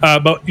go.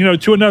 But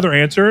to another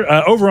answer,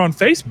 over on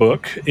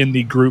Facebook in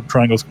the group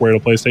Triangle Square to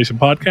PlayStation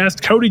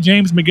podcast, Cody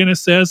James McGinnis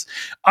says,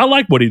 "I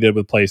like what he did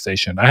with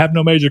PlayStation. I have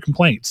no major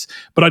complaints,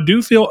 but I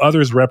do feel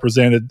others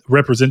represented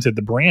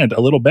the brand a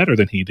little better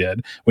than he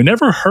did. We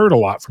never heard a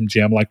lot from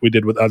Jim like we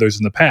did with others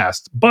in the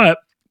past, but."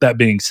 That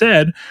being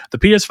said, the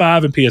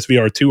PS5 and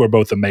PSVR 2 are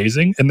both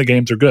amazing, and the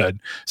games are good.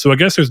 So I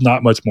guess there's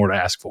not much more to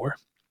ask for.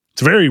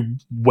 It's a very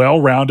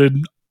well-rounded,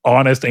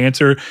 honest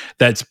answer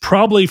that's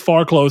probably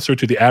far closer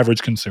to the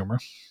average consumer.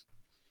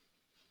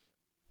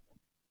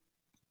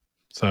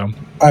 So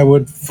I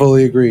would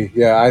fully agree.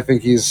 Yeah, I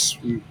think he's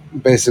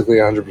basically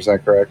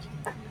 100% correct.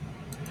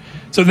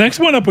 So the next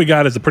one up we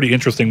got is a pretty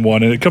interesting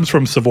one, and it comes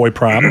from Savoy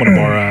Prime, one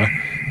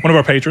of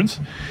our patrons.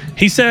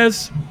 He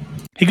says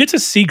he gets a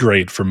C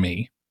grade from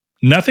me.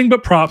 Nothing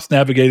but props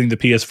navigating the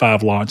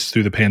PS5 launch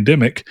through the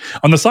pandemic.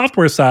 On the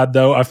software side,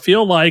 though, I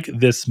feel like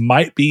this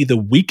might be the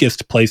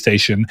weakest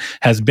PlayStation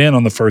has been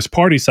on the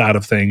first-party side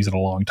of things in a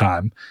long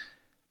time.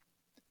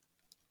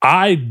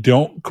 I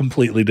don't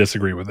completely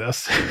disagree with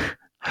this.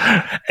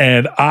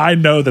 And I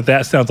know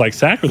that sounds like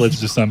sacrilege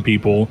to some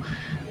people,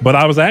 but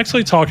I was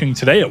actually talking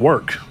today at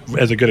work,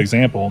 as a good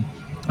example.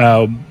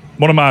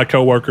 One of my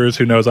coworkers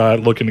who knows I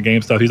look into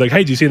game stuff, he's like, hey,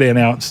 did you see they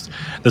announced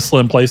the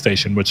Slim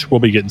PlayStation, which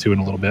we'll be getting to in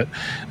a little bit.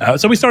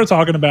 So we started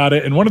talking about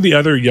it, and one of the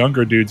other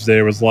younger dudes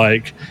there was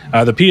like,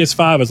 the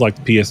PS5 is like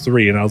the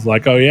PS3. And I was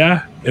like, oh,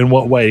 yeah? In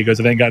what way? He goes,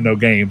 it ain't got no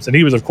games. And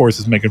he was, of course,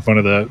 is making fun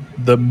of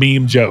the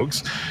meme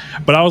jokes.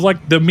 But I was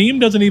like, the meme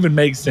doesn't even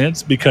make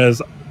sense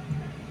because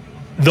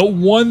the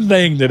one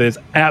thing that is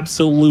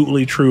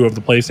absolutely true of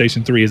the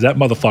PlayStation 3 is that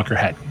motherfucker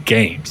had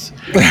games.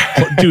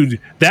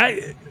 Dude, that...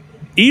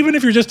 Even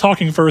if you're just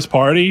talking first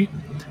party,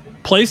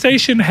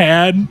 PlayStation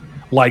had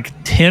like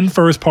 10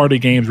 first party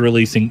games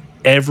releasing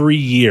every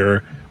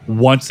year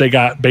once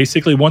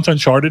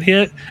Uncharted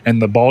hit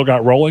and the ball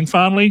got rolling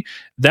finally.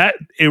 That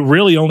it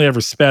really only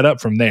ever sped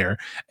up from there.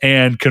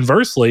 And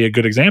conversely, a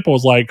good example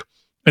is like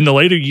in the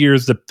later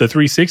years, the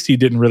 360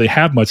 didn't really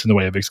have much in the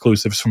way of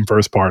exclusives from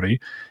first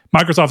party.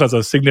 Microsoft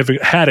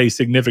had a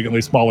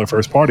significantly smaller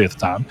first party at the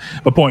time.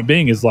 But point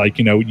being is like,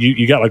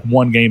 you got like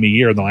one game a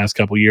year in the last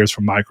couple of years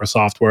from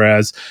Microsoft,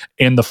 whereas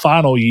in the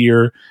final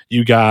year,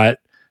 you got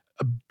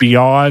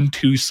Beyond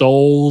Two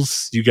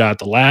Souls, you got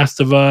The Last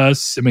of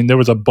Us. I mean, there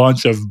was a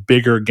bunch of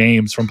bigger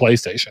games from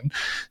PlayStation.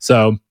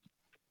 So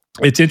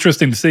it's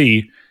interesting to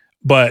see.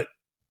 But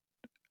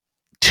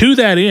to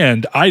that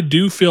end, I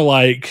do feel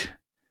like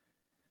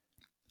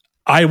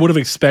I would have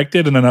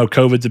expected, and I know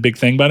COVID's a big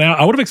thing by now,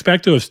 I would have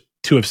expected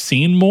to have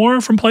seen more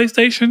from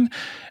PlayStation.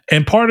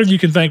 And part of you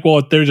can think,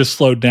 well, they're just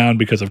slowed down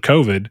because of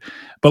COVID.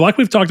 But like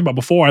we've talked about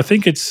before, I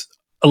think it's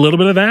a little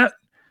bit of that.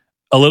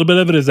 A little bit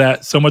of it is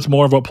that so much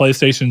more of what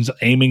PlayStation's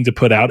aiming to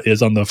put out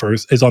is on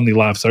the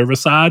live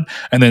service side.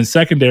 And then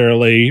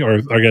secondarily,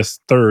 or I guess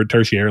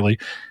tertiarily,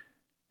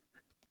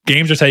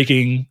 games are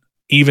taking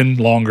even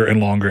longer and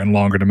longer and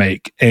longer to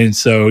make. And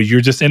so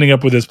you're just ending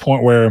up with this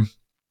point where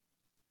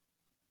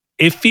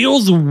it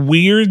feels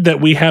weird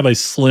that we have a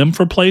Slim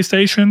for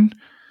PlayStation.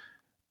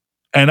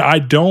 And I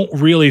don't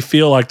really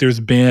feel like there's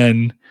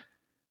been,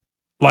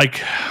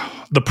 like,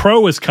 the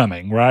Pro is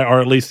coming, right?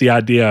 Or at least the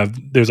idea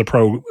of there's a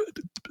Pro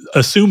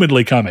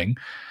assumedly coming.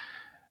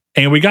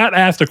 And we got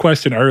asked a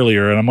question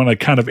earlier, and I'm going to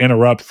kind of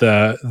interrupt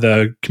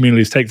the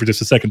community's take for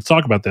just a second to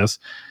talk about this.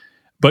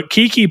 But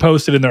Kiki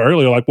posted in there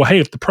earlier, like, well, hey,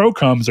 if the Pro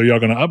comes, are y'all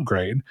going to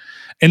upgrade?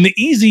 And the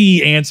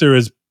easy answer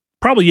is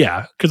probably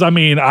yeah, because I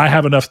mean, I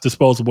have enough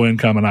disposable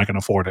income and I can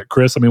afford it.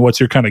 Chris, I mean, what's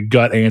your kind of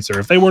gut answer?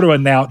 If they were to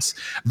announce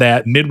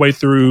that midway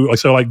through,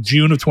 like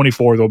June of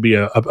 24, there'll be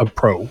a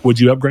Pro, would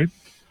you upgrade?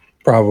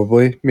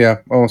 Probably, yeah,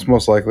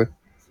 most likely.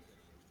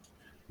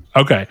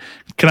 Okay.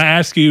 Can I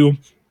ask you,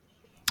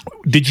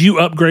 did you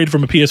upgrade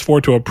from a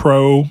PS4 to a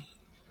Pro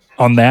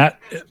on that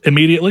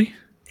immediately?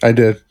 I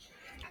did.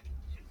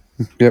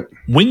 Yep.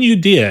 When you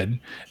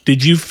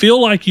did you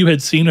feel like you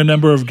had seen a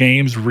number of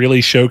games really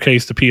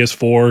showcase the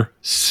PS4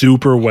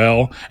 super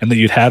well, and that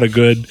you'd had a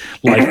good,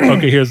 like,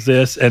 okay, here's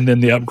this, and then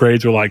the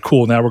upgrades were like,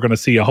 cool, now we're going to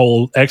see a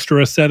whole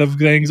extra set of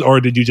things?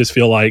 Or did you just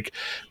feel like,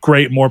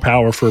 great, more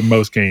power for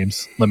most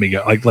games,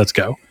 let's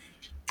go?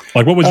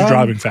 Like, what was your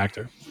driving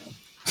factor?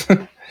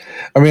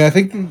 I mean, I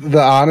think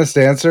the honest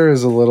answer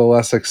is a little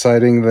less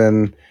exciting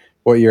than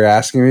what you're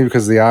asking me,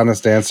 because the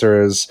honest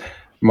answer is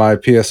my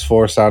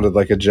PS4 sounded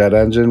like a jet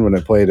engine when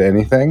it played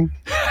anything.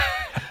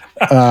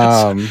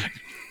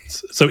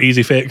 So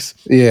easy fix.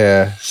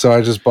 Yeah, so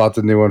I just bought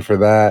the new one for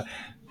that.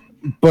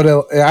 But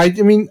I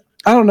mean,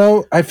 I don't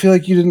know. I feel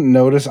like you didn't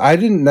notice. I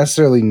didn't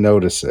necessarily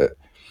notice it.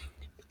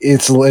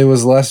 It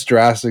was less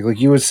drastic. Like,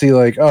 you would see,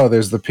 like, oh,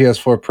 there's the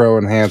PS4 Pro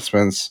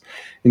enhancements,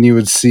 and you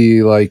would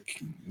see,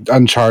 like,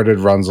 Uncharted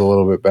runs a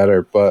little bit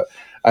better, but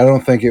I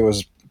don't think it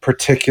was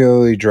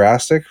particularly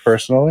drastic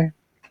personally.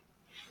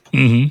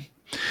 Mm-hmm.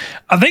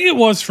 I think it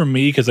was for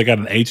me because I got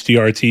an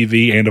HDR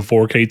TV and a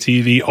 4K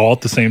TV all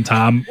at the same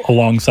time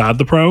alongside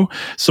the Pro.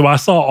 So I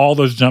saw all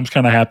those jumps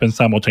kind of happen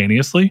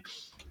simultaneously.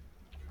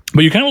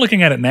 But you're kind of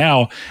looking at it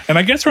now, and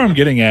I guess where I'm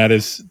getting at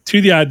is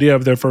to the idea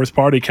of their first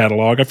party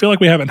catalog. I feel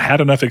like we haven't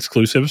had enough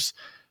exclusives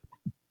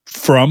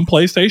from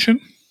PlayStation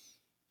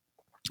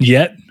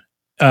yet.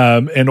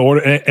 In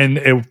order, and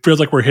it feels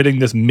like we're hitting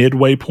this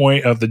midway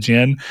point of the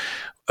gen.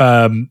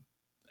 And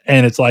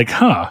it's like,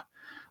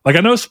 like I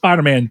know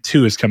Spider-Man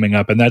 2 is coming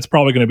up, and that's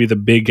probably going to be the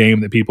big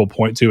game that people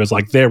point to as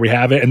like, there we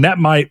have it. And that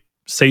might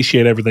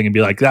satiate everything and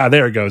be like,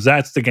 there it goes.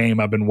 That's the game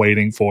I've been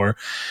waiting for.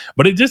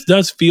 But it just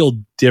does feel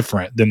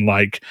different than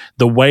like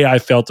the way I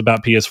felt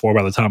about PS4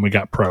 by the time we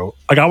got Pro.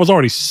 Like I was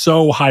already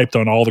so hyped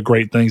on all the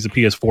great things the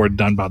PS4 had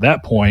done by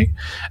that point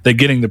that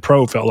getting the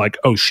Pro felt like,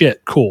 oh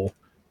shit, cool,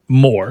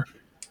 more.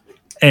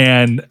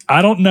 And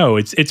I don't know.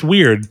 It's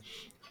weird.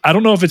 I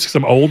don't know if it's because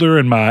I'm older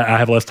and I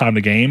have less time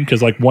to game.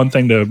 Because like one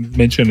thing to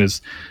mention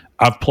is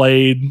I've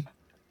played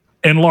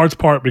in large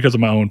part because of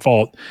my own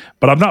fault,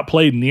 but I've not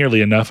played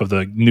nearly enough of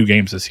the new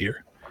games this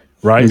year.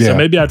 Right. Yeah. So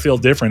maybe I'd feel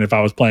different if I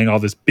was playing all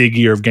this big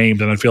year of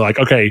games and I'd feel like,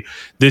 okay,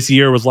 this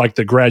year was like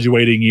the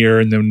graduating year.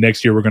 And then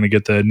next year we're going to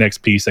get the next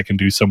piece that can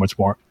do so much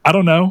more. I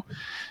don't know.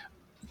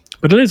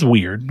 But it is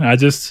weird. My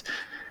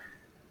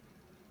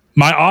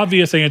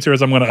obvious answer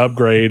is I'm going to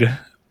upgrade.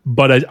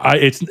 But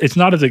it's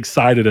not as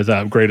excited as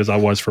I upgrade as I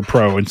was for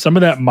Pro. And some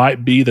of that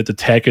might be that the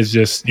tech is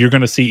just, you're going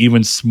to see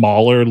even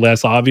smaller,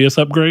 less obvious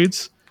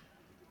upgrades.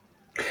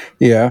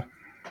 Yeah.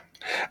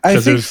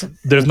 Because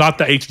there's not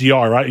the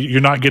HDR, right?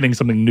 You're not getting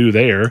something new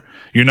there.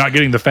 You're not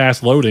getting the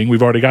fast loading.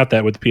 We've already got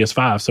that with the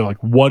PS5. So like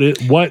what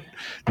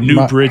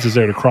new bridge is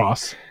there to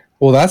cross?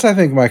 Well, that's, I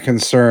think, my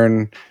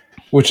concern,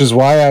 which is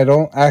why I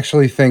don't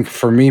actually think,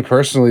 for me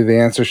personally, the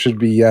answer should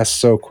be yes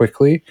so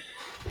quickly.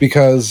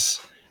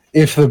 Because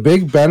if the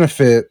big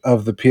benefit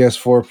of the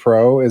PS4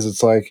 Pro is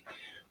it's like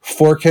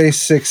 4K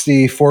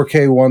 60,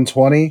 4K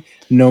 120,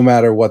 no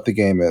matter what the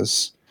game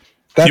is.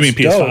 That's you mean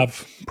PS5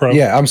 dope. Pro?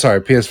 Yeah, I'm sorry,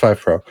 PS5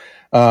 Pro.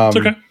 It's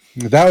okay.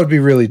 That would be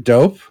really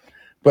dope,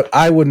 but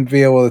I wouldn't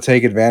be able to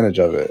take advantage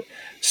of it.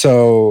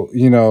 So,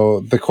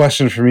 the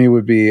question for me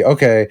would be,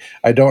 okay,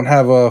 I don't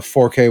have a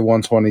 4K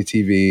 120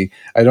 TV.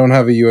 I don't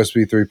have a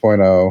USB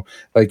 3.0.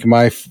 Like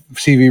my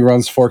TV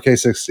runs 4K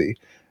 60.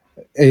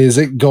 Is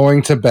it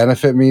going to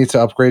benefit me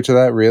to upgrade to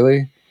that,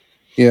 really?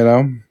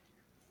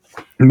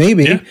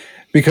 Maybe. Yeah.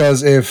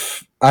 Because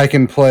if I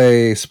can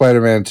play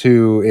Spider-Man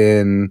 2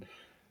 in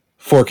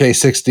 4K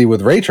 60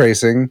 with ray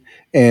tracing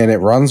and it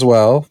runs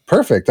well,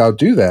 perfect, I'll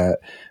do that.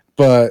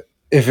 But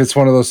if it's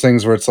one of those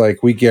things where it's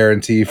like, we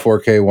guarantee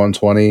 4K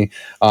 120,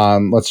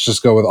 let's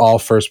just go with all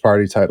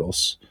first-party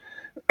titles.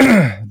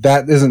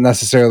 That isn't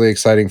necessarily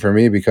exciting for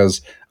me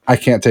because I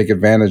can't take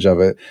advantage of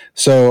it.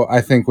 So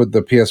I think with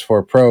the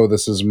PS4 Pro, or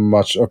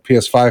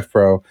PS5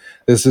 Pro,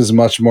 this is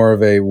much more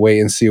of a wait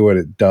and see what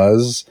it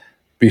does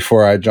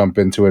before I jump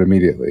into it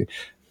immediately.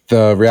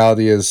 The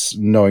reality is,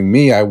 knowing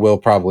me, I will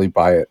probably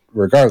buy it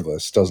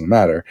regardless. Doesn't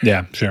matter.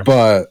 Yeah, sure.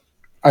 But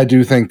I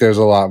do think there's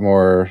a lot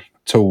more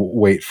to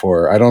wait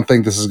for. I don't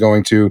think this is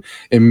going to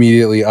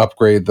immediately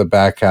upgrade the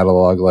back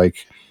catalog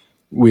like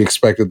we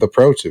expected the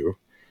Pro to.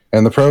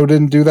 And the Pro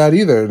didn't do that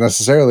either,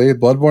 necessarily.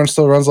 Bloodborne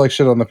still runs like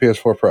shit on the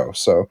PS4 Pro,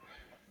 so.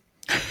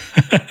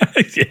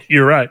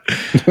 You're right.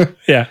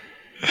 Yeah.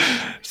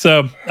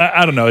 So,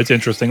 I don't know. It's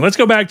interesting. Let's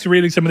go back to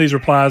reading some of these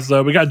replies,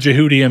 though. We got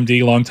Jehudi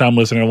MD, longtime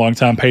listener,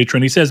 longtime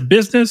patron. He says,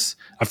 business,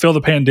 I feel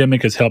the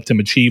pandemic has helped him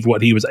achieve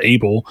what he was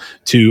able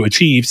to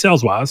achieve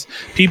sales-wise.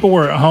 People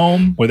were at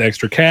home with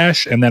extra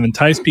cash, and that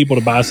enticed people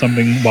to buy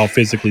something while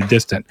physically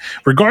distant.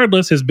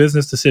 Regardless, his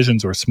business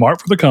decisions were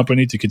smart for the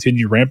company to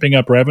continue ramping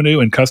up revenue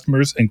and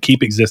customers and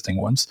keep existing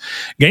ones.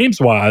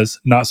 Games-wise,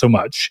 not so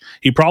much.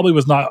 He probably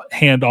was not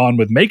hand-on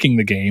with making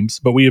the games,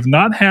 but we have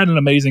not had an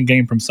amazing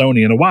game from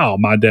Sony in a while.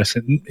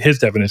 His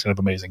definition of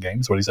amazing game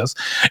is what he says.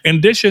 In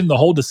addition, the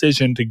whole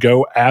decision to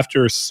go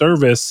after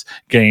service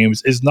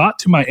games is not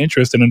to my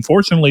interest and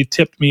unfortunately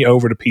tipped me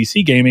over to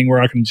PC gaming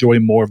where I can enjoy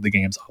more of the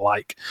games I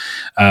like.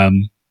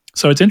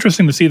 So it's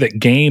interesting to see that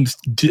games,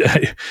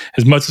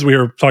 as much as we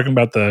were talking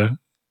about the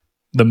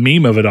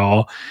meme of it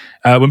all,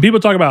 when people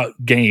talk about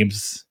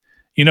games,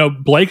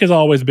 Blake has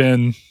always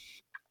been...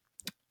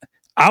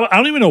 I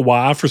don't even know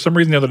why. For some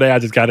reason, the other day, I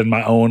just got in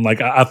my own.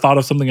 Like, I thought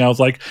of something. I was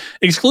like,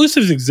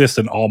 exclusives exist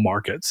in all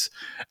markets.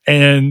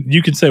 And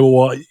you can say,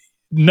 well,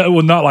 no,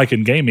 not like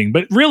in gaming.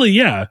 But really,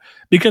 yeah.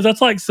 Because that's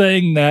like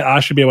saying that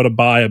I should be able to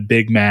buy a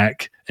Big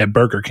Mac at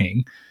Burger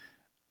King.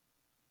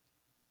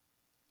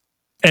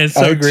 And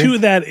so to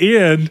that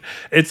end,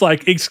 it's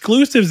like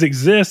exclusives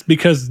exist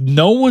because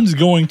no one's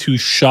going to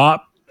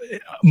shop.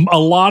 A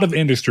lot of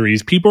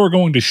industries, people are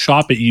going to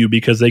shop at you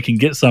because they can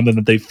get something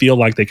that they feel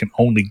like they can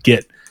only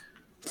get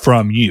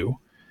from you.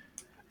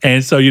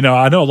 And so,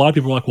 I know a lot of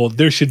people are like, well,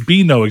 there should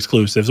be no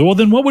exclusives. Well,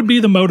 then what would be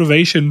the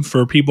motivation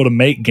for people to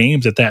make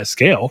games at that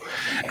scale?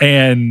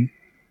 And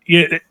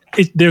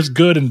there's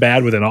good and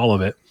bad within all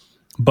of it,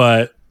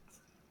 but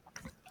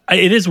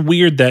it is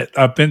weird that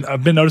I've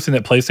been noticing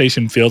that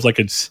PlayStation feels like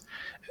it's,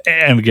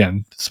 and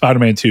again,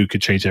 Spider-Man 2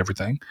 could change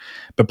everything,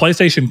 but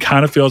PlayStation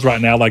kind of feels right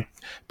now like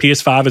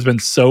PS5 has been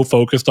so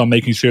focused on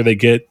making sure they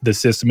get the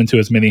system into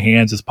as many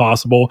hands as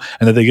possible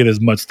and that they get as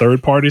much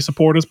third-party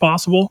support as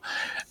possible,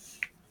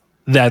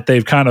 that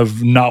they've kind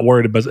of not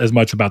worried as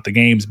much about the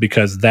games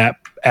because that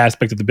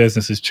aspect of the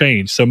business has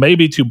changed. So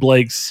maybe to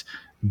Blake's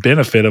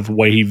benefit of the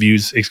way he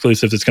views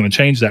exclusives, it's going to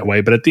change that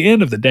way. But at the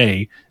end of the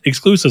day,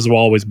 exclusives will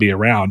always be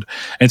around.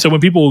 And so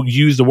when people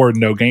use the word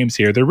no games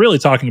here, they're really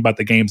talking about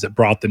the games that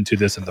brought them to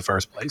this in the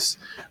first place,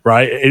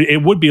 right?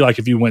 It would be like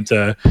if you went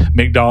to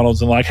McDonald's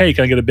and like, hey,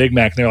 can I get a Big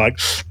Mac? And they're like,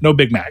 no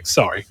Big Macs,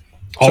 sorry.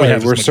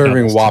 We're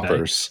serving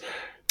Whoppers.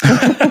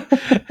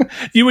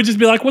 You would just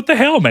be like, what the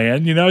hell,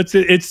 man? You know,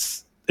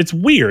 it's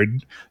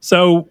weird.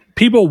 So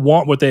people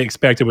want what they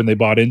expected when they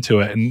bought into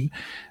it. And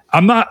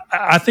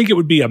I think it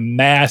would be a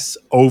mass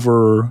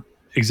over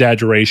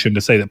exaggeration to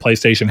say that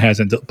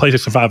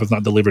PlayStation 5 has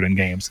not delivered in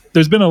games.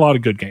 There's been a lot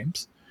of good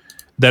games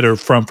that are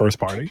from first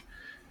party,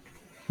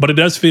 but it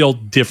does feel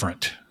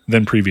different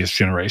than previous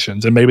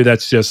generations. And maybe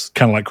that's just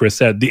kind of like Chris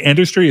said, the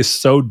industry is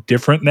so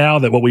different now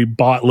that what we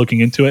bought looking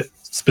into it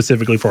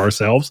specifically for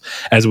ourselves,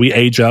 as we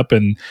age up,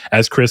 and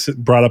as Chris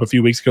brought up a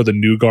few weeks ago, the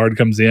new guard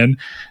comes in,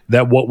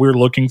 that what we're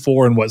looking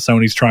for and what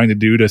Sony's trying to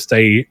do to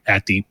stay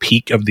at the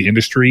peak of the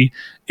industry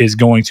is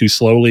going to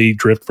slowly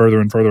drift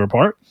further and further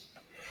apart.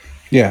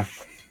 Yeah.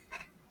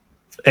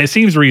 It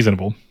seems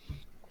reasonable.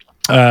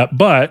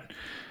 But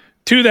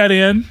to that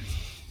end,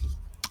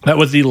 that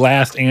was the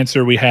last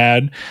answer we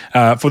had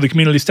for the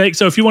community stake.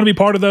 So if you want to be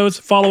part of those,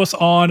 follow us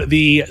on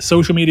the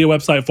social media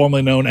website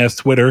formerly known as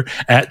Twitter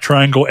at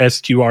Triangle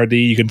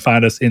SQRD. You can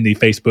find us in the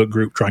Facebook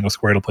group Triangle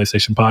Squared, a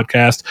PlayStation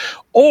Podcast,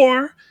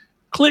 or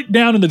click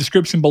down in the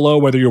description below,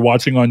 whether you're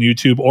watching on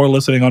YouTube or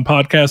listening on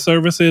podcast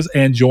services,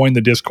 and join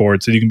the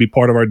Discord so you can be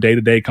part of our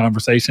day-to-day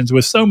conversations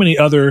with so many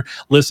other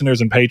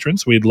listeners and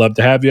patrons. We'd love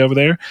to have you over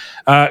there.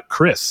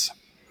 Chris.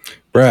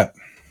 Brett.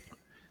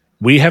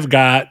 We have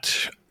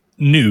got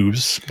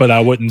news, but I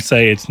wouldn't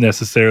say it's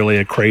necessarily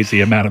a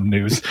crazy amount of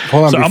news.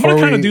 Hold on, so I'm going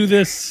to kind of do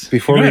this.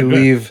 Before we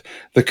leave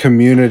the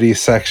community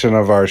section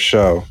of our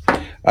show,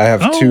 I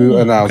have two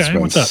announcements. Okay.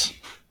 What's up?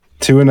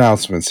 Two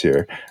announcements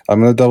here. I'm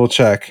going to double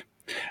check.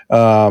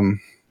 In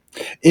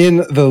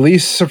the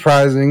least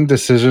surprising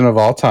decision of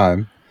all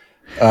time,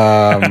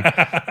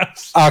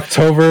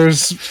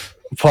 October's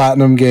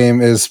platinum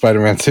game is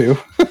Spider-Man 2.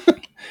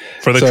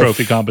 For the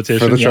trophy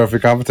competition. For the trophy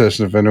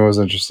competition, if anyone was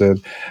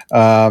interested.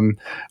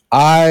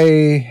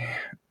 I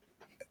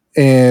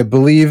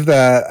believe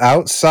that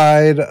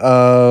outside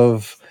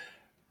of...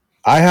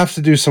 I have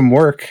to do some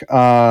work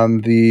on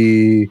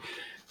the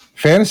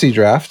fantasy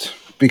draft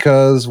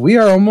because we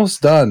are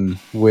almost done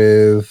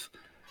with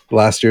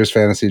last year's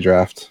fantasy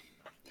draft.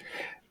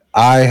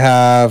 I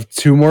have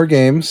 2 more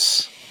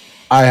games.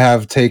 I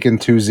have taken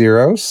 2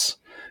 zeros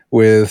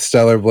with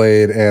Stellar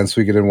Blade and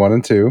Suikoden 1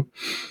 and 2.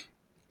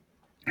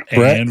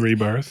 And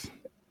Rebirth.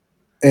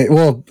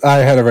 Well, I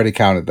had already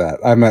counted that.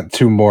 I meant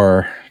 2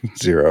 more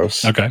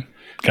zeros. Okay.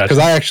 Gotcha. Because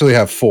I actually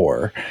have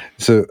 4.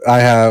 So I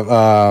have,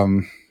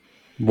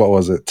 what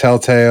was it?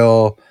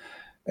 Telltale,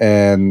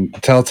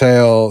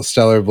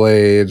 Stellar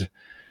Blade,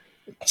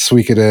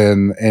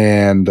 Suikoden,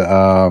 and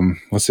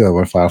what's the other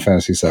one? Final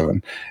Fantasy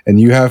 7. And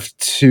you have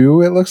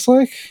 2, it looks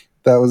like?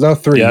 That was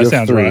 3. Yeah, that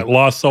sounds 3. Right.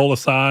 Lost Soul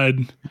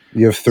aside.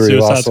 You have 3.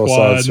 Lost Soul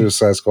aside,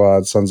 Suicide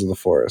Squad, Sons of the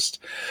Forest.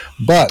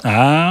 But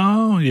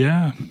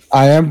yeah,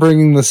 I am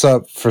bringing this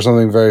up for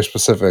something very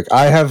specific.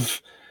 I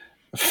have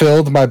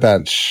filled my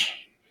bench.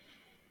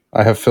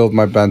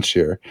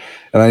 Here,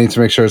 and I need to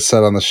make sure it's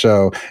set on the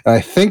show. And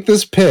I think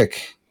this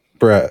pick,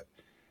 Brett,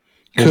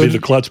 could be the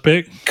clutch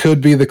pick.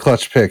 Could be the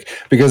clutch pick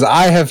because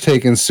I have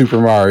taken Super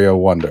Mario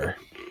Wonder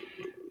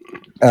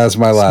as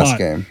my last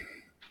game.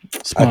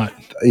 Smart.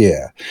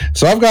 Yeah.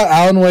 So I've got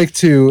Alan Wake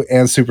 2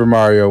 and Super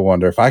Mario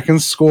Wonder. If I can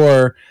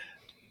score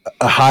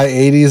a high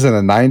 80s and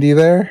a 90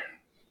 there,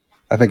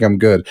 I think I'm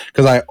good.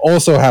 Because I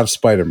also have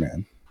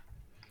Spider-Man.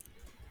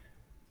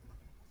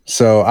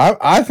 So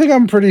I think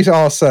I'm pretty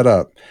all set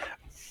up.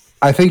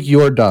 I think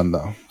you're done,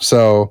 though.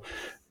 So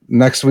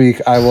next week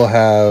I will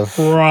have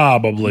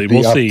probably the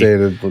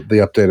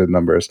updated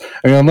numbers.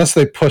 I mean, unless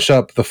they push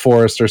up the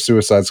Forest or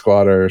Suicide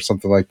Squad or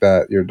something like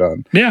that, you're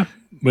done. Yeah,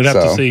 we'd have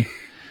to see.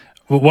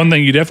 Well, one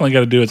thing you definitely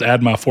got to do is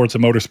add my Forza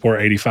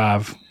Motorsport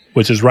 85,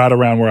 which is right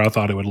around where I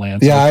thought it would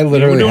land. Yeah, so, I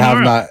literally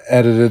have not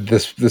edited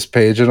this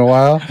page in a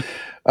while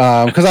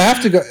because I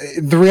have to go.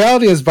 The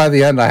reality is, by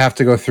the end, I have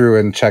to go through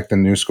and check the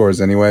new scores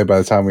anyway. By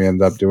the time we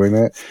end up doing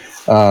it,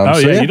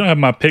 you don't have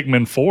my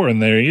Pikmin 4 in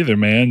there either,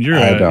 man.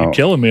 You're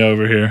killing me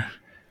over here.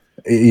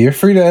 You're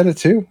free to edit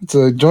too. It's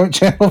a joint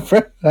channel,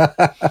 friend.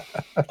 That's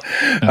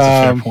a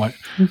fair point.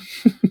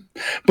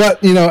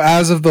 But,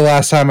 as of the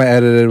last time I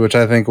edited, which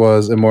I think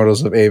was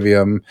Immortals of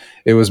Avium,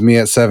 it was me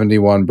at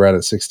 71, Brett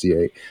at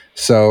 68.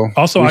 So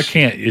also, I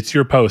can't. It's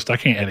your post. I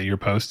can't edit your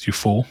post, you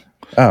fool.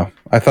 Oh,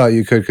 I thought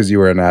you could because you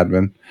were an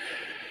admin.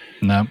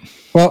 No.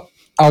 Well,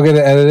 I'll get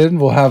it edited.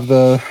 We'll have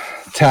the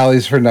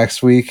tallies for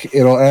next week.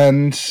 It'll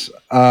end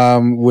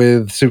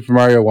with Super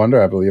Mario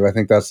Wonder, I believe. I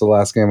think that's the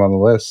last game on the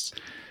list.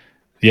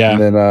 Yeah.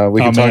 And then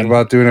we can talk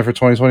about doing it for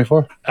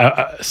 2024.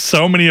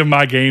 So many of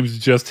my games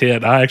just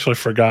hit. I actually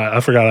forgot. I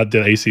forgot I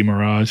did AC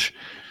Mirage.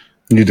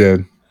 You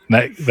did.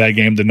 That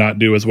game did not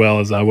do as well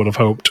as I would have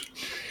hoped.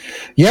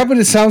 Yeah, but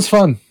it sounds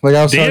fun. Like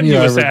I was telling you,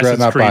 I regret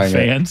not buying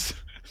fans.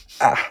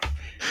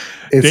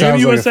 It. Damn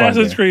you, like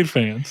Assassin's Creed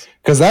fans.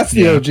 Because that's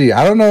the OG.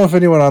 I don't know if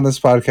anyone on this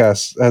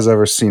podcast has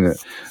ever seen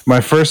it.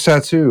 My first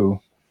tattoo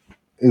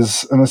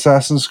is an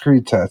Assassin's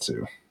Creed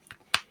tattoo.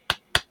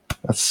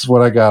 That's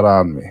what I got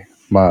on me.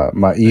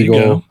 My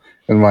eagle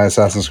and my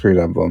Assassin's Creed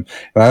emblem.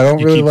 And I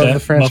don't really love the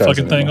franchise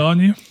motherfucking thing on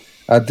you?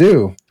 I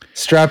do.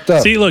 Strapped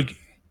up. See, look,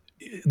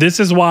 this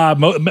is why I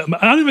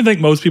don't even think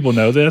most people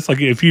know this. Like,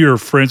 if you're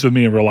friends with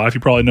me in real life,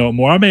 you probably know it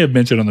more. I may have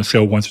mentioned on the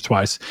show once or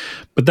twice.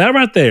 But that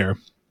right there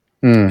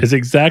is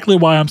exactly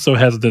why I'm so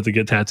hesitant to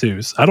get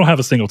tattoos. I don't have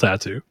a single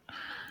tattoo.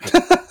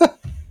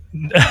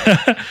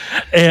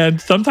 And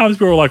sometimes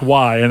people are like,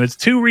 why? And it's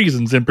two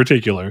reasons in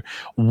particular.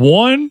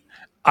 One,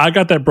 I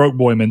got that broke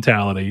boy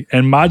mentality.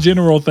 And my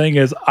general thing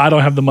is I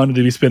don't have the money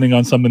to be spending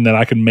on something that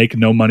I can make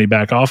no money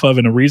back off of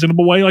in a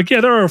reasonable way. Like, yeah,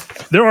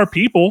 there are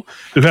people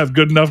who have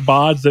good enough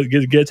bods that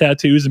get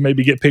tattoos and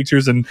maybe get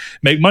pictures and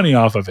make money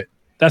off of it.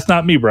 That's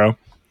not me, bro.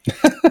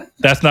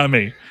 That's not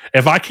me.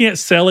 If I can't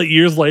sell it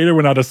years later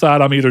when I decide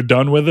I'm either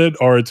done with it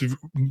or it's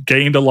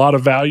gained a lot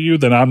of value,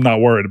 then I'm not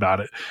worried about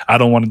it. I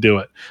don't want to do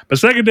it. But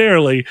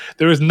secondarily,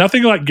 there is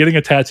nothing like getting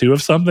a tattoo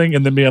of something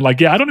and then being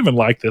like, yeah, I don't even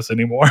like this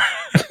anymore.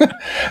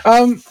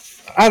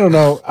 I don't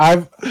know.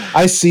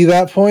 I see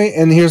that point,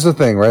 and here's the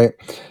thing, right?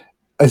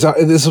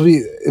 This will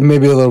be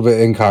maybe a little bit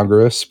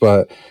incongruous,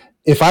 but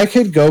if I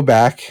could go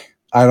back,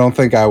 I don't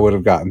think I would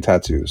have gotten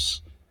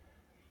tattoos.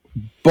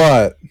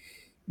 But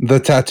the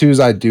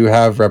tattoos I do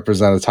have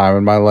represent a time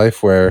in my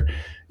life where,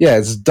 yeah,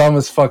 it's dumb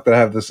as fuck that I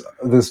have this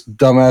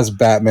dumbass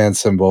Batman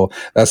symbol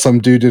that some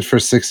dude did for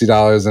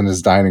 $60 in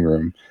his dining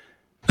room.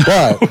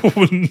 But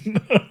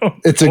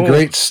it's a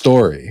great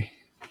story.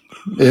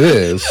 It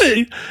is.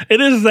 It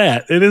is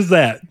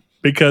that.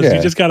 Because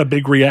you just got a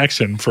big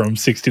reaction from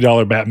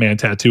 $60 Batman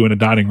tattoo in a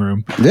dining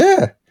room.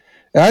 Yeah.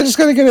 I just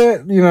got to get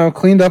it,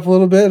 cleaned up a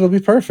little bit. It'll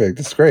be perfect.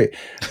 It's great.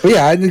 But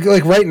yeah,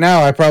 like right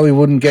now, I probably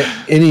wouldn't get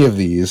any of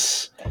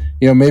these.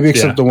 Maybe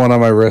except the one on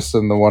my wrist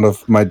and the one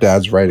of my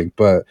dad's writing.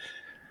 But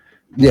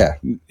yeah,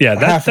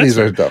 half of these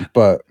are dumb.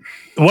 But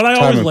what I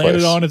always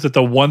landed on is that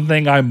the one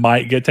thing I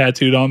might get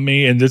tattooed on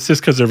me, and it's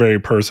just because they're very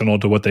personal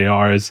to what they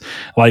are, is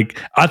like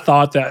I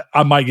thought that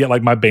I might get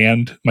like my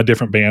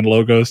different band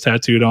logos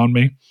tattooed on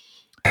me,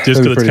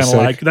 just because it's kind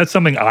of like that's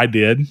something I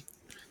did.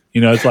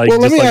 It's like. Well,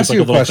 let me like, ask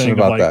you a question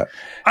about that.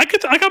 I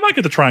might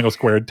get the triangle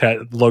square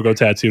logo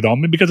tattooed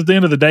on me because at the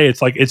end of the day,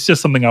 it's like it's just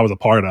something I was a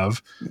part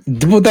of.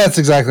 Well, that's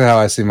exactly how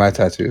I see my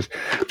tattoos.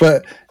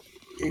 But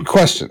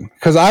question,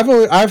 because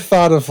I've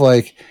thought of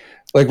like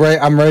right,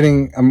 I'm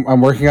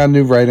working on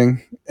new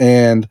writing,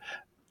 and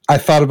I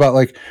thought about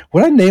like,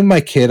 would I name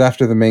my kid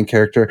after the main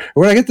character,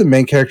 or would I get the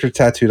main character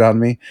tattooed on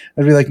me?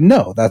 I'd be like,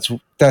 no,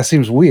 that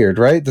seems weird,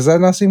 right? Does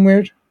that not seem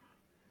weird?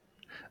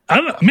 I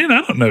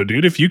don't know,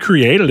 dude. If you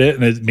created it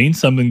and it means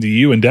something to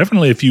you, and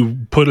definitely if you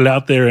put it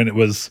out there and it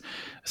was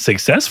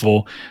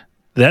successful,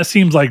 that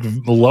seems like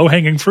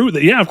low-hanging fruit.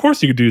 That, yeah, of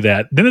course you could do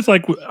that. Then it's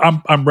like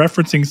I'm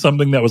referencing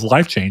something that was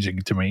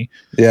life-changing to me.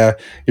 Yeah,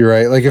 you're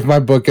right. Like if my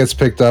book gets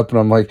picked up and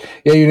I'm like,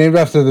 yeah, you're named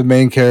after the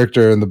main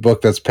character in the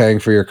book that's paying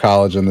for your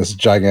college in this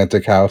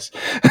gigantic house.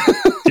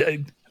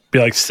 Be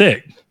like,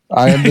 sick.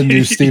 I am the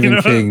new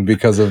Stephen King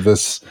because of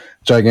this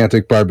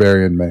gigantic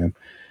barbarian man.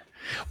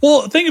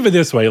 Well, think of it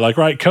this way, like,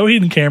 right,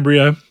 Coheed and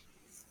Cambria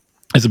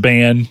is a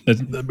band,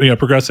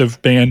 progressive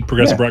rock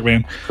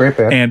band. Great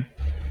band. And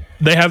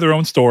they have their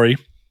own story.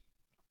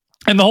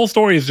 And the whole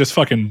story is just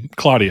fucking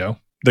Claudio.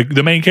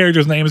 The main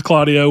character's name is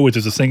Claudio, which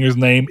is a singer's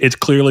name. It's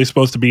clearly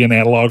supposed to be an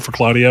analog for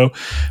Claudio.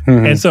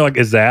 Mm-hmm. And so, like,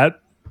 is that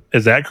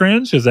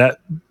cringe? Is that,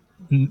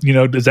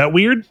 is that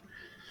weird?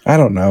 I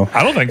don't know.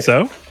 I don't think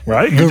so,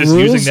 right? You're just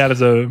using that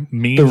as a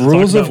means. The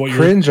rules of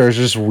cringe are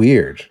just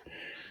weird.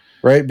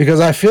 Right, because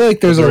I feel like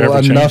there's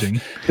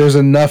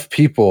enough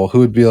people who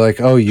would be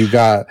like, "Oh, you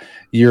got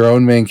your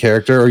own main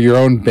character or your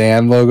own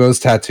band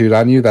logos tattooed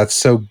on you." That's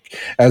so,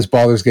 as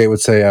Baldur's Gate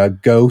would say,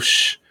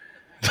 gauche.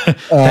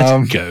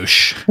 That's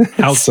gauche.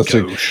 How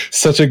gauche?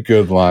 Such a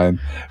good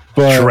line.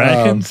 But,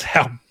 Dragons,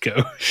 how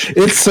gauche.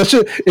 It's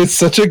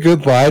such a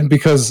good line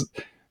because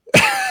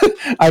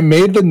I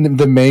made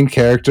the main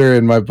character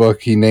in my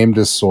book. He named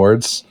his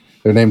swords.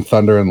 They're named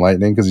Thunder and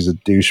Lightning because he's a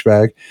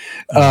douchebag.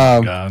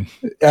 Oh, God.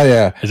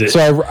 Yeah. So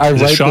I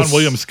write Sean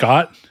William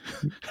Scott?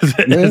 Is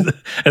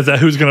that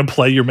who's going to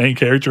play your main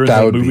character in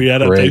the movie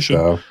adaptation?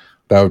 Great, though.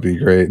 That would be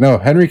great. No,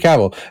 Henry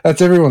Cavill. That's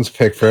everyone's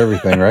pick for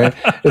everything, right?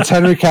 It's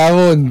Henry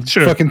Cavill and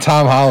fucking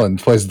Tom Holland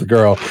plays the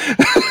girl.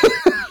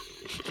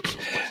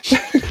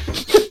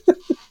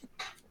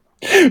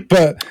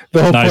 But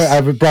the whole point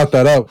I brought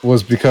that up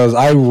was because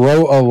I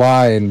wrote a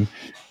line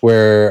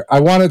where I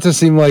want it to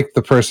seem like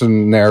the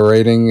person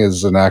narrating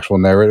is an actual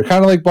narrator,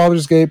 kind of like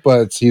Baldur's Gate,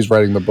 but he's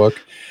writing the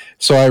book.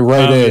 So I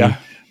write in. Yeah.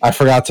 I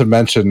forgot to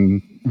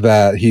mention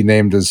that he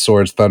named his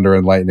swords Thunder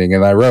and Lightning,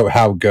 and I wrote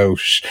how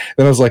gauche.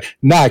 Then I was like,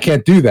 nah, I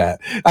can't do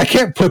that. I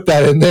can't put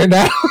that in there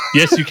now.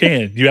 Yes, you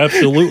can. You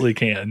absolutely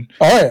can.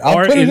 All right,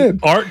 I'll put it in.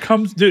 Art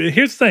comes. Dude,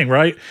 here's the thing,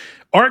 right?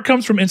 Art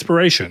comes from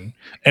inspiration,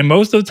 and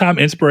most of the time,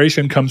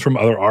 inspiration comes from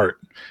other art.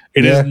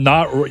 It is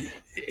not.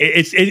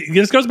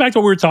 This goes back to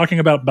what we were talking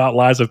about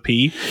Lies of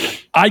P.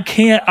 I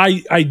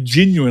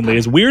genuinely,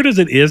 as weird as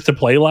it is to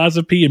play Lies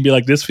of P and be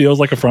like, this feels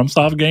like a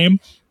FromSoft game,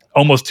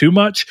 almost too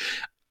much.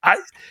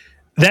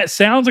 That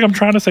sounds like I'm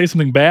trying to say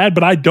something bad,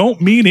 but I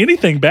don't mean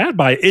anything bad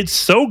by it. It's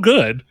so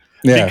good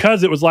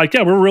because it was like,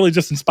 we're really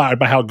just inspired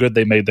by how good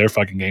they made their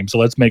fucking game. So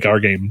let's make our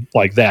game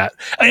like that.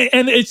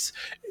 And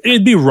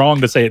it'd be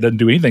wrong to say it doesn't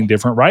do anything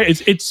different, right?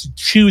 It's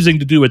choosing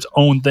to do its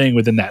own thing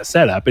within that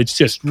setup. It's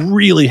just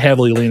really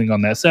heavily leaning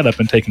on that setup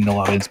and taking a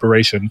lot of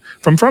inspiration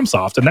from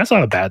FromSoft, and that's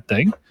not a bad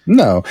thing.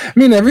 No, I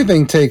mean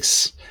everything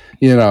takes,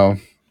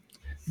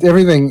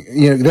 everything.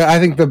 I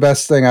think the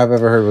best thing I've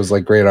ever heard was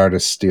like great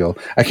artists steal.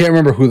 I can't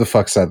remember who the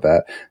fuck said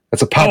that.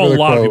 That's a popular. A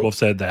lot quote. of people have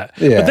said that.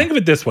 Yeah. But think of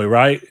it this way,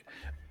 right?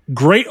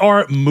 Great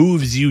art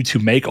moves you to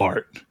make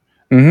art.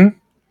 Mm-hmm.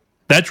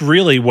 That's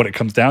really what it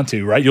comes down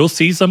to, right? You'll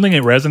see something,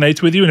 it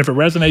resonates with you, and if it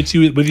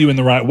resonates with you in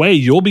the right way,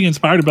 you'll be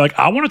inspired to be like,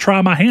 I want to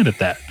try my hand at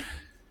that.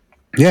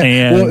 Yeah,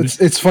 and well,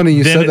 it's funny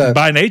you said that.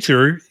 By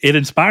nature, it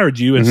inspired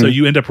you, and so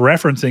you end up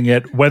referencing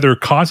it, whether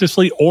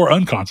consciously or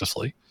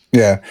unconsciously.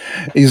 Yeah,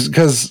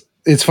 because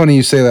it's funny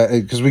you say that,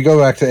 because we go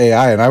back to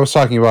AI, and I was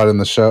talking about it in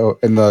the show,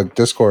 in the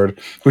Discord,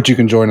 which you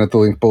can join at the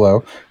link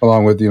below,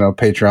 along with,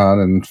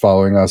 Patreon and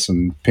following us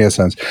and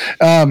PSNs.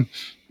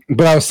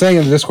 But I was saying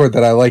in the Discord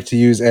that I like to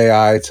use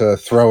AI to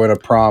throw in a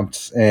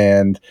prompt,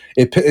 and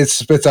it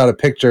spits out a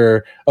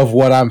picture of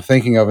what I'm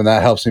thinking of, and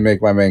that helps me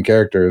make my main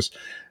characters.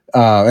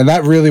 And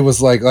that really was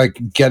like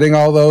getting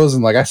all those,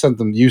 and like I sent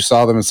them, you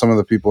saw them, and some of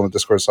the people in the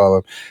Discord saw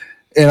them.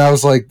 And I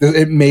was like,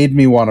 it made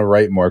me want to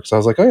write more, because I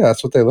was like, oh yeah,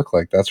 that's what they look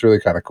like. That's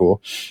really kind of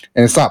cool.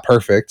 And it's not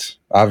perfect,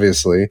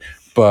 obviously,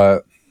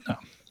 but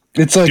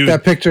it's like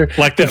that picture,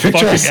 like that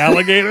fucking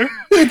alligator.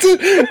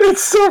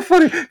 It's so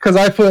funny because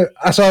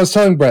I was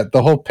telling Brett,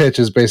 the whole pitch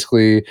is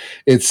basically,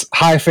 it's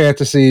high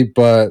fantasy,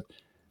 but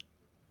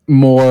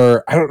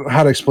more, I don't know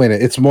how to explain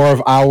it. It's more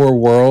of our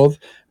world,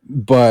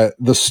 but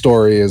the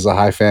story is a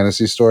high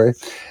fantasy story.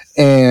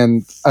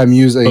 And I'm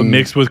using, but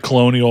mixed with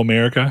colonial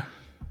America.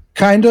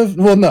 Kind of.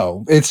 Well,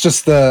 no, it's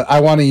just I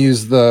want to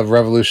use the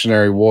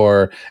Revolutionary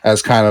War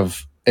as kind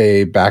of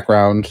a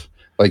background,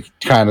 like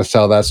kind of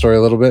tell that story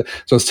a little bit.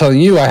 So it's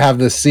telling you, I have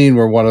this scene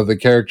where one of the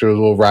characters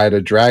will ride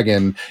a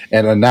dragon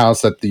and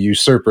announce that the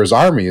usurper's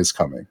army is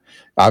coming.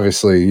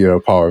 Obviously,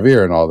 Paul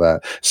Revere and all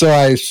that. So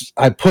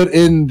I put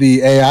in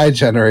the AI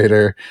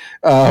generator,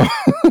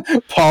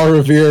 Paul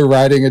Revere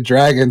riding a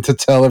dragon to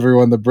tell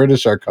everyone the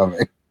British are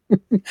coming.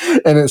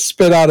 And it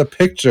spit out a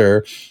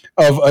picture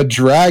of a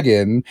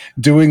dragon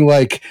doing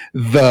like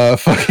the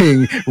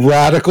fucking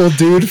radical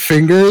dude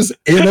fingers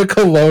in a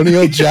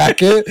colonial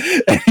jacket,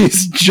 and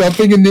he's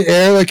jumping in the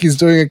air like he's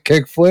doing a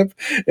kickflip,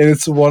 and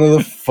it's one of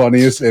the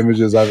funniest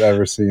images I've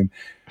ever seen.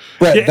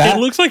 Brett, it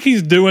looks like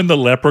he's doing the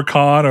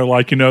leprechaun, or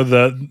like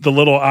the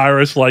little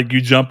Irish, like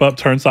you jump up,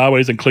 turn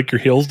sideways, and click your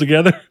heels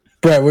together.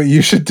 Brett, what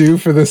you should do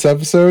for this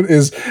episode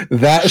is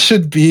that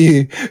should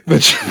be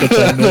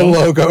the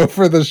logo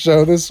for the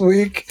show this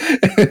week.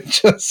 It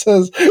just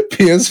says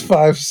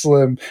PS5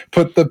 Slim.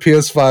 Put the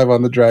PS5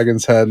 on the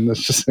dragon's head, and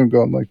it's just him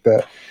going like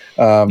that.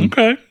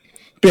 Okay.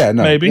 Yeah,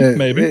 no.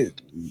 Maybe.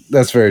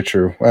 That's very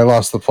true. I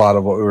lost the plot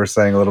of what we were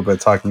saying a little bit,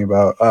 talking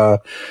about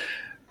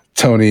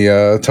Tony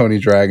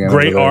Dragon.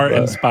 Great art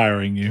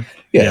inspiring you.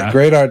 Yeah,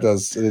 great art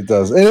does. And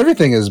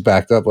everything is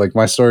backed up. Like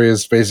my story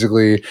is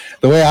basically,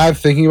 the way I'm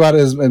thinking about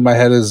it is in my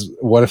head is,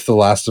 what if The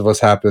Last of Us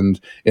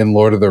happened in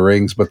Lord of the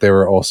Rings, but they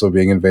were also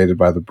being invaded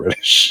by the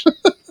British?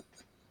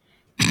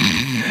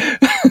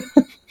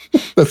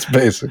 That's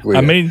basically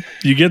I mean,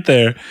 you get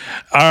there.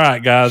 All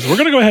right, guys, we're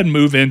going to go ahead and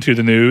move into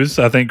the news.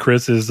 I think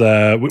Chris is,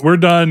 we're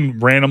done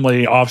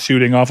randomly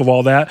offshooting off of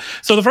all that.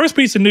 So the first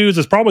piece of news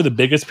is probably the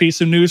biggest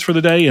piece of news for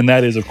the day, and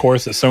that is, of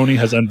course, that Sony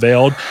has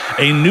unveiled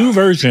a new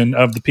version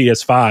of the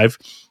PS5.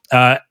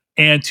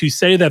 And to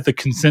say that the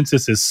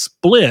consensus is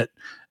split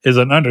is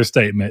an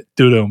understatement.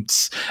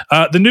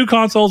 The new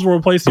consoles will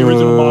replace the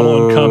original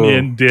model and come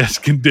in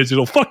disc and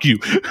digital. Fuck you.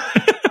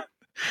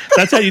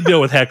 That's how you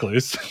deal with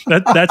hecklers.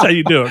 That's how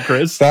you do it,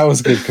 Chris. That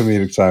was good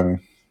comedic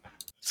timing.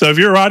 So if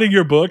you're writing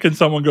your book and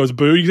someone goes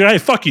boo, you say, hey,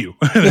 fuck you.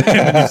 And you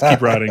just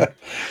keep writing.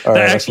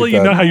 Actually,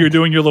 you know how you're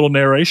doing your little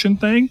narration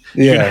thing?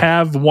 Yeah. You can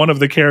have one of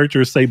the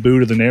characters say boo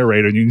to the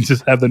narrator, and you can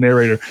just have the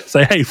narrator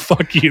say, hey,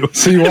 fuck you.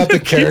 So you want the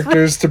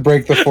characters to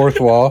break the fourth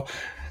wall?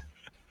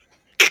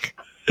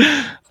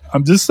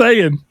 I'm just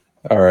saying.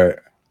 All right.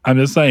 I'm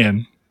just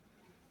saying.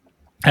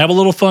 Have a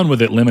little fun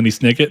with it, Lemony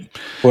Snicket.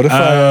 What if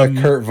I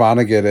Kurt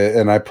Vonnegut it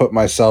and I put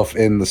myself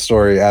in the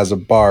story as a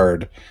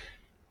bard,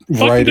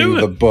 writing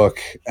the book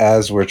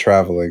as we're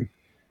traveling?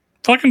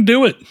 Fucking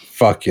do it.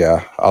 Fuck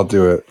yeah, I'll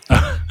do it.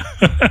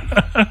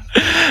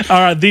 All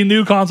right, the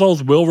new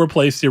consoles will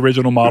replace the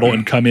original model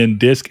and come in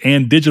disc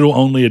and digital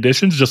only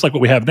editions, just like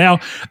what we have now.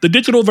 The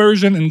digital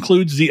version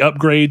includes the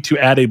upgrade to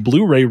add a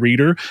Blu-ray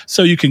reader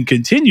so you can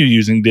continue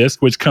using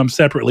disc, which comes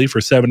separately for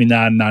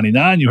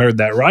 $79.99. You heard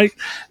that right.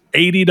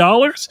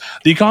 $80.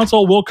 The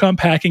console will come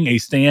packing a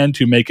stand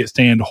to make it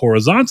stand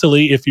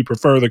horizontally. If you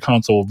prefer the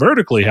console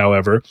vertically,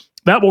 however,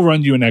 that will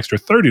run you an extra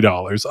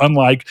 $30,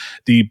 unlike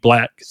the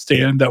black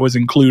stand that was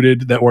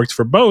included that works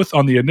for both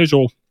on the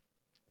initial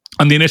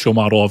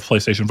model of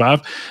PlayStation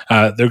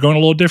 5. They're going a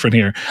little different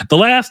here. The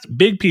last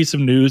big piece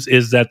of news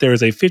is that there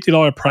is a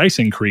 $50 price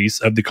increase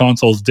of the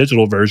console's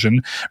digital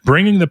version,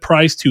 bringing the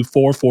price to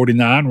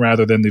 $449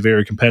 rather than the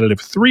very competitive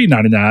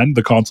 $399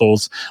 the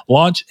consoles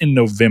launch in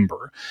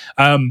November.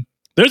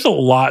 There's a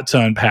lot to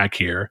unpack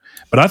here,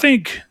 but I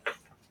think,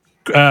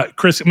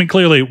 Chris, I mean,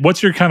 clearly,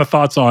 what's your kind of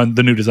thoughts on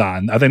the new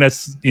design? I think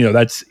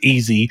that's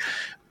easy.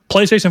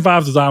 PlayStation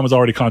 5's design was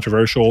already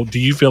controversial. Do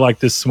you feel like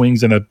this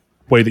swings in a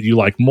way that you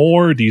like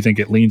more? Do you think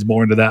it leans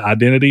more into that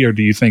identity, or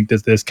do you think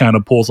that this kind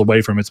of pulls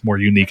away from its more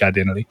unique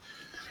identity?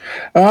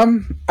 I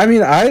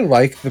mean, I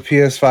like the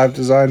PS5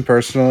 design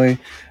personally.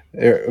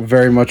 It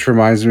very much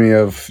reminds me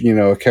of,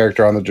 a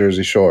character on the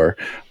Jersey Shore,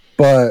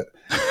 but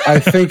I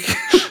think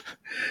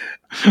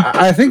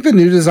I think the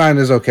new design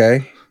is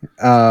okay.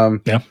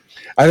 Yeah.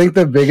 I think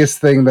the biggest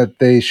thing that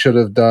they should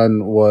have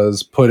done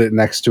was put it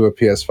next to a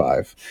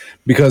PS5,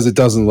 because it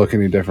doesn't look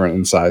any different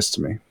in size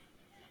to me.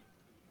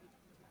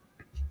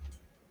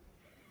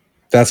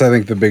 That's, I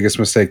think, the biggest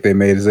mistake they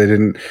made is they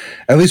didn't,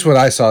 at least what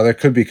I saw, there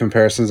could be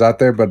comparisons out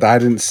there, but I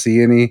didn't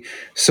see any.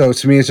 So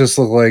to me, it just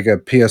looked like a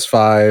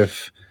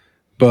PS5,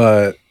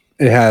 but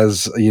it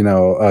has,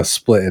 a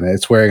split in it.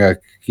 It's wearing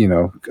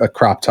a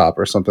crop top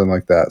or something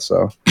like that.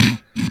 So.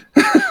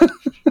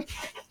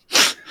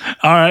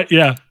 All right.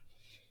 Yeah.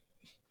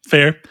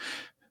 Fair.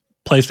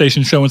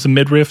 PlayStation showing some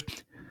midriff.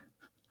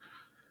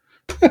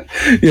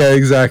 Yeah,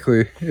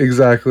 exactly.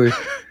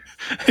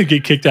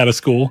 Get kicked out of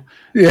school.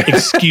 Yeah.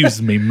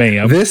 Excuse me,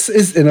 ma'am. This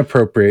is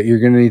inappropriate. You're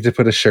going to need to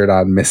put a shirt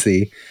on,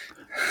 Missy.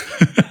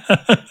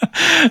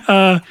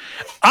 I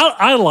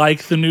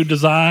like the new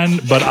design,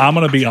 but I'm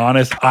going to be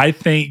honest. I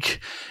think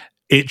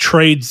it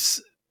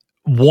trades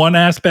one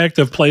aspect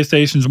of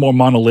PlayStation's more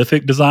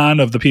monolithic design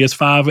of the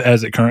PS5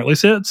 as it currently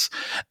sits,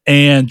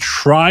 and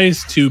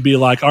tries to be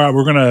like, all right,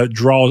 we're going to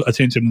draw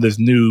attention to this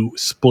new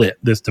split,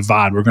 this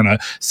divide. We're going to,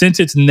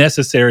 since it's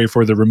necessary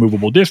for the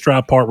removable disk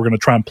drive part, we're going to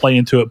try and play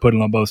into it, put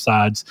it on both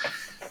sides.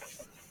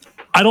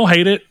 I don't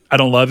hate it. I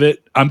don't love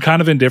it. I'm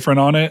kind of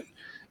indifferent on it.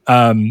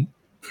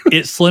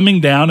 It's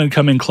slimming down and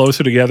coming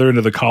closer together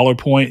into the collar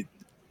point.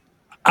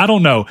 I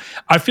don't know.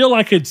 I feel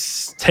like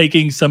it's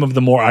taking some of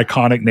the more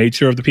iconic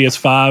nature of the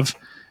PS5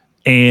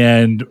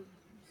 and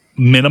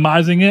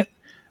minimizing it.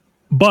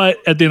 But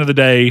at the end of the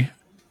day,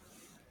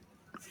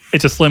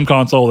 it's a slim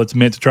console that's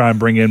meant to try and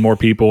bring in more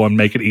people and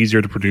make it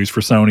easier to produce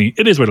for Sony.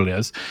 It is what it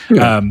is.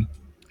 Yeah.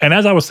 And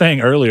as I was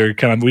saying earlier,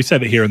 kind of, we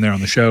said it here and there on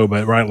the show,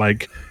 but right,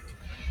 like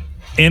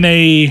in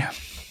a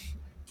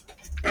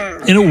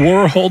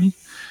world,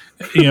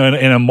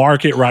 in a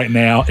market right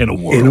now, in a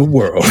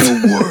world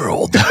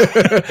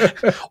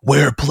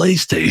where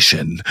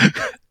PlayStation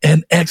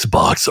and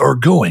Xbox are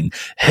going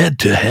head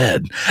to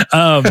head.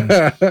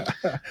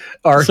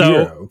 Our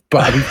hero,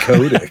 Bobby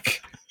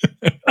Kotick.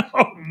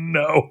 Oh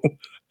no.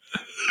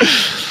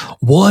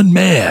 One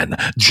man,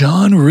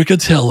 John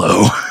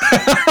Riccatello.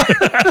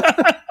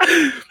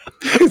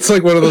 It's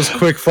like one of those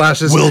quick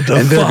flashes, and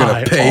they're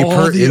going to pay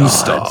per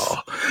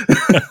install.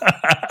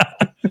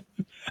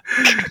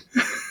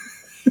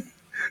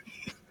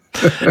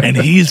 And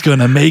he's going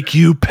to make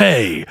you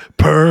pay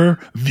per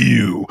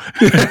view.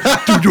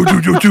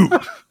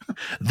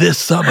 This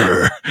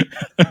summer.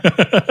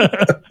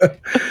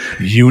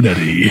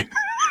 Unity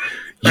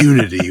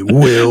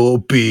will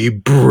be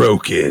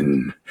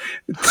broken.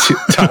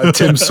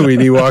 Tim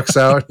Sweeney walks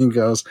out and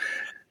goes,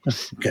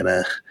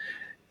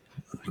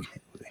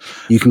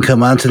 you can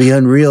come onto the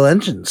Unreal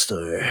Engine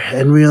store.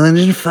 Unreal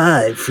Engine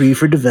 5, free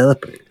for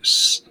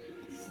developers.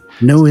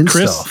 No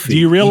install Chris, fee. do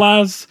you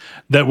realize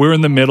that we're in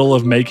the middle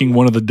of making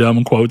one of the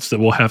dumb quotes that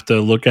we'll have to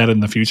look at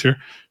in the future?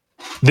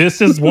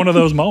 This is one of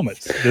those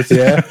moments.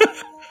 Yeah.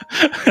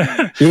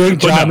 You think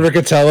John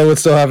Riccatello would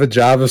still have a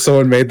job if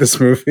someone made this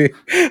movie?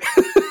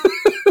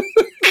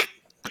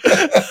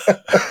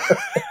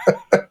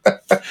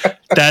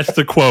 That's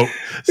the quote.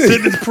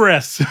 Sentence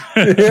press.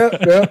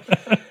 Yeah.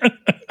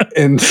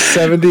 In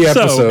 70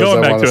 episodes,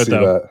 going back I want to see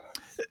that.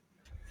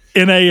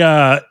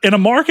 In a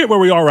market where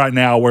we are right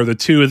now, where the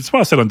two, it's what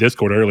I said on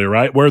Discord earlier,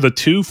 right? Where the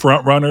two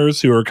front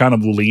runners who are kind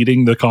of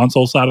leading the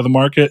console side of the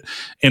market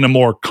in a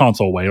more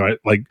console way, right?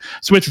 Like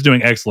Switch is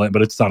doing excellent,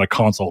 but it's not a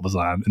console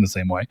design in the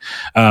same way.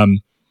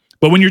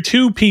 But when your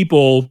two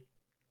people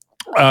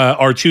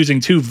are choosing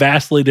two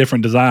vastly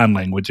different design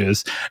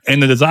languages,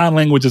 and the design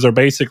languages are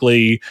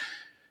basically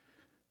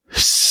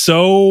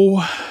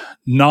so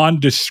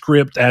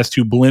nondescript as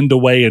to blend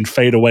away and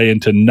fade away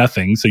into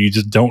nothing, so you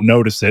just don't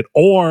notice it,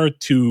 or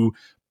to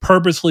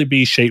purposely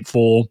be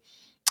shapeful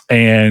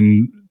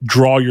and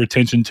draw your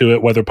attention to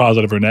it, whether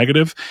positive or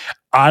negative.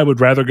 I would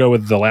rather go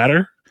with the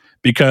latter,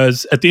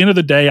 because at the end of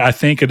the day, I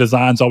think a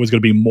design is always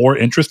going to be more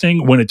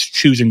interesting when it's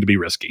choosing to be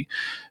risky.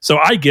 So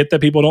I get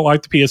that people don't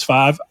like the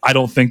PS5. I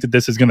don't think that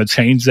this is going to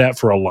change that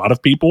for a lot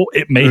of people.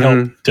 It may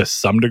help to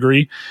some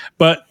degree,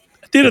 but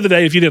at the end of the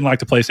day, if you didn't like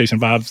the PlayStation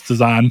 5's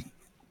design,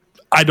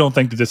 I don't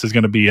think that this is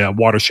going to be a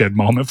watershed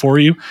moment for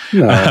you.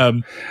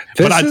 No.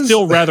 But I'd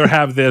still rather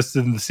have this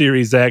than the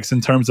Series X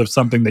in terms of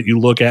something that you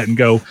look at and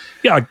go,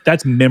 yeah, like,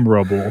 that's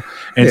memorable.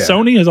 And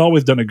Sony has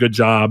always done a good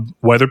job,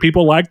 whether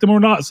people like them or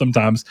not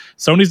sometimes.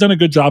 Sony's done a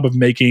good job of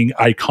making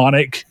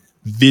iconic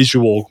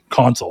visual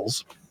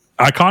consoles.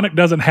 Iconic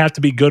doesn't have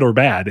to be good or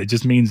bad. It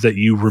just means that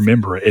you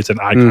remember it. It's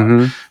an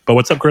icon. But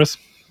what's up, Chris?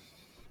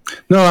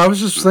 No, I was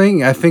just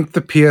saying, I think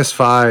the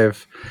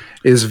PS5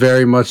 is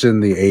very much in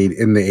the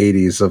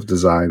 80s of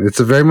design. It's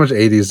a very much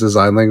 80s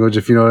design language,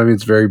 if you know what I mean.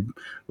 It's very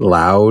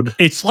loud.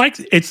 It's like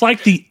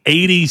the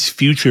 80s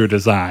future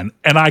design,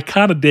 and I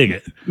kind of dig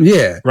it.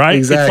 Yeah, right?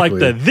 Exactly.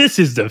 It's like this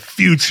is the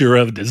future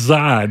of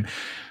design.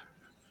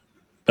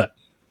 But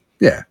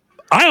yeah.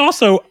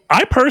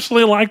 I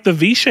personally like the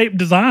V-shaped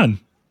design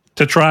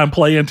to try and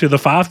play into the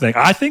 5 thing.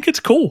 I think it's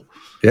cool.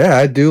 Yeah,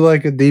 I do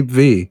like a deep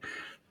V.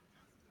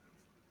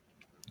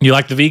 You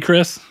like the V,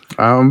 Chris?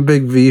 I'm a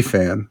big V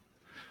fan.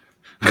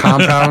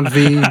 Compound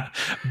V,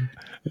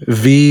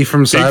 V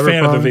from Cyberpunk. Big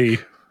fan of the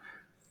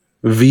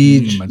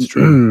V. That's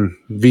true.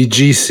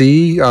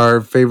 VGC,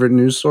 our favorite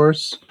news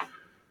source.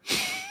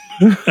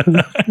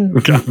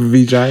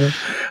 Vagina.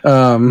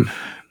 All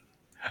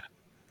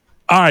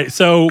right,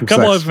 so a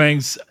couple of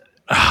things.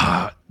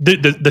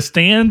 The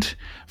stand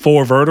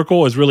for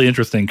vertical is really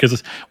interesting,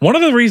 because one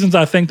of the reasons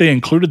I think they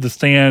included the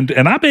stand,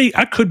 and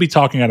I could be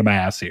talking out of my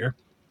ass here.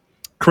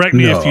 Correct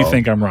me if you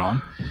think I'm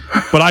wrong,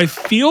 but I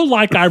feel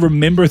like I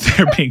remember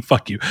there being,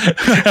 fuck you.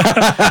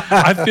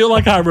 I feel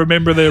like I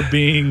remember there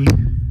being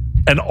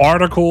an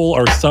article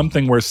or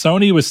something where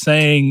Sony was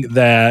saying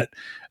that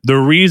the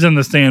reason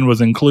the stand was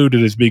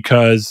included is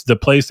because the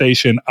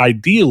PlayStation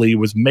ideally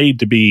was made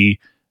to be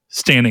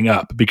standing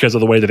up because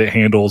of the way that it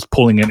handles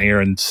pulling in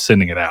air and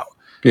sending it out.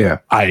 Yeah.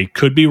 I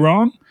could be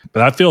wrong, but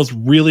that feels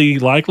really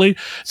likely.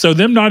 So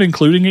them not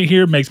including it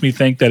here makes me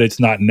think that it's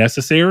not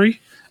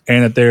necessary.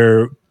 And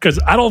that because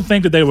I don't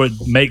think that they would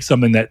make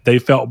something that they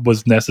felt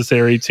was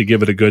necessary to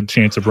give it a good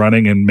chance of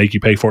running and make you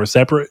pay for it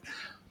separate.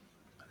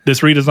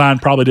 This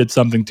redesign probably did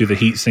something to the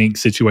heatsink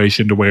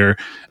situation to where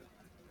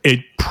it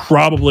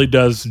probably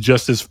does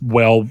just as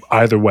well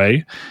either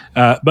way.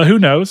 But who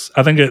knows?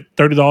 I think at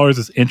 $30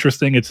 is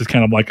interesting. It's just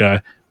kind of like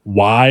a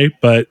why,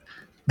 but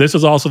this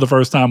was also the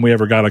first time we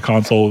ever got a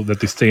console that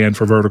the stand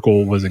for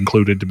vertical was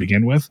included to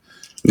begin with.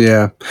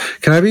 Yeah.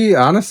 Can I be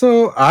honest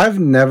though? I've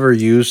never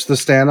used the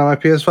stand on my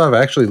PS5.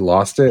 I actually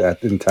lost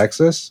it in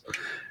Texas.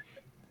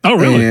 Oh,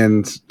 really?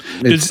 And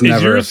it's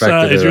never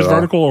affected it Is yours at all.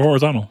 vertical or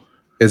horizontal?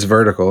 It's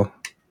vertical.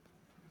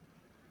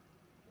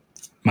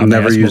 I've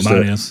never used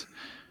it. Is.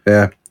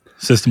 Yeah.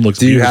 System looks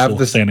beautiful.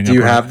 Do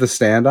you have the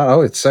stand on?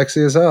 Oh, it's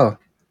sexy as hell.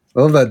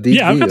 I love that deep.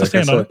 Yeah, I've got the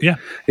stand on it. Yeah.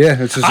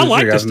 Yeah. It's just I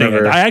like the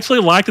stand. I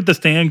actually like that the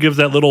stand gives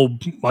that little,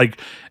 like,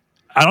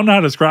 I don't know how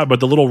to describe it, but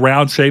the little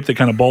round shape that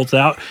kind of bolts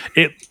out,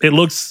 it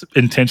looks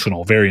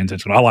intentional, very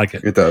intentional. I like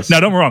it. It does.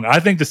 Now, don't get me wrong. I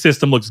think the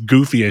system looks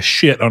goofy as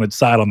shit on its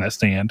side on that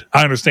stand.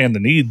 I understand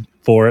the need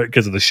for it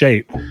because of the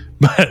shape.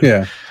 But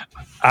yeah,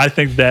 I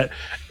think that,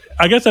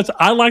 I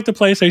like the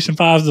PlayStation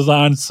 5's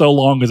design so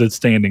long as it's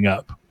standing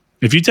up.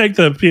 If you take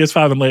the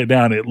PS5 and lay it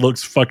down, it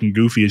looks fucking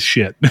goofy as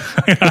shit.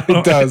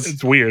 It does.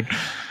 It's weird.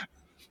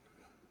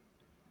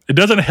 It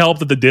doesn't help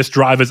that the disk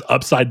drive is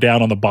upside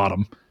down on the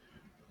bottom.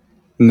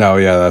 No,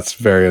 yeah, that's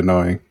very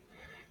annoying.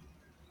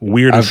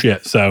 Weird as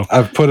shit. So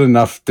I've put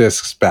enough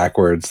discs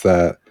backwards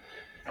that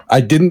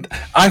I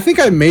think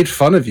I made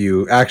fun of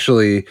you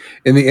actually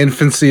in the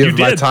infancy of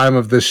my time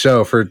of this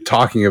show for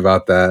talking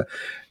about that.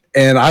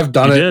 And I've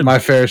done it my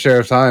fair share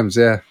of times.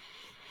 Yeah.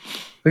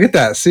 Look at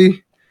that.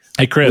 See?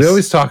 Hey, Chris. We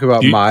always talk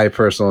about my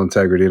personal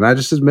integrity, and I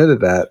just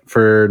admitted that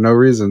for no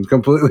reason,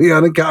 completely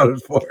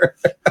unaccounted for.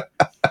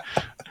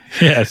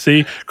 Yeah,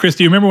 see? Chris,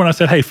 do you remember when I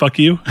said, hey, fuck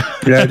you?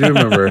 Yeah, I do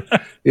remember.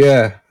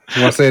 Yeah.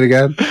 You want to say it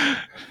again?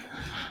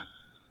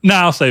 No,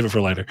 I'll save it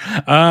for later.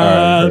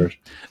 Right,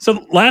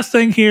 so last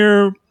thing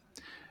here,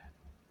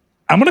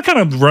 I'm going to kind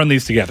of run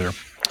these together.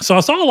 So I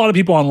saw a lot of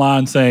people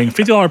online saying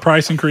 $50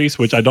 price increase,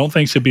 which I don't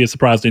think should be a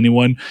surprise to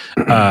anyone.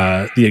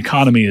 The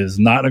economy is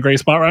not in a great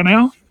spot right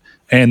now.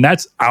 And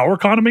that's our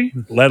economy,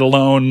 let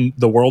alone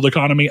the world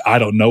economy. I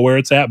don't know where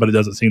it's at, but it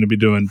doesn't seem to be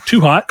doing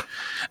too hot.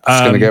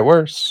 It's going to get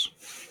worse.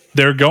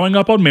 They're going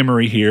up on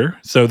memory here,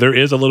 so there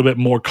is a little bit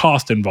more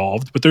cost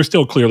involved, but they're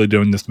still clearly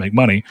doing this to make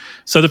money.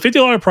 So the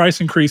 $50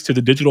 price increase to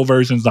the digital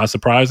version is not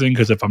surprising,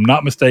 because if I'm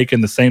not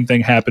mistaken, the same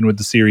thing happened with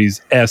the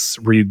Series S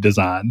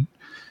redesign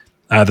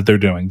that they're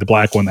doing, the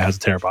black one that has a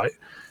terabyte.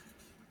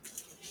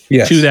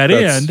 Yes, to that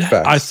end,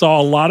 facts. I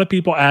saw a lot of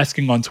people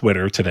asking on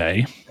Twitter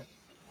today,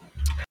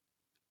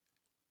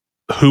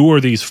 who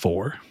are these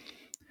for?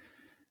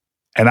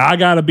 And I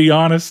got to be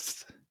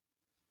honest,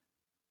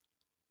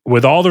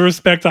 with all the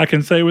respect I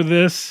can say with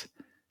this,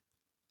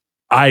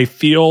 I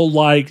feel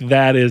like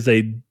that is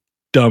a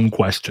dumb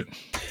question.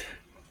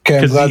 Okay,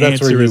 I'm glad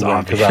that's where you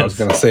went, because I was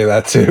going to say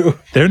that too.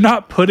 They're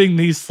not putting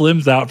these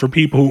Slims out for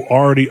people who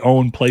already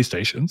own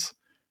PlayStations.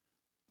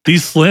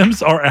 These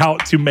Slims are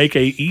out to make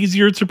a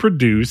easier to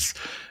produce,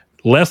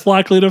 less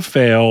likely to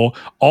fail,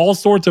 all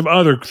sorts of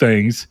other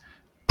things,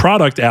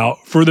 product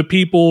out for the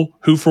people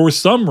who, for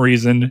some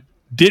reason,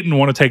 didn't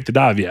want to take the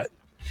dive yet.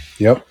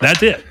 Yep.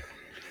 That's it.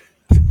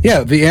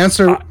 Yeah, the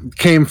answer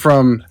came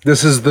from,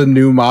 this is the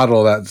new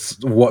model. This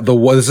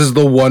is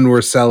the one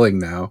we're selling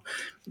now.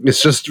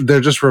 It's just, they're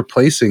just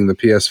replacing the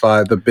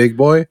PS5, the big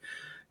boy,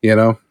 you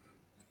know?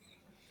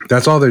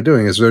 That's all they're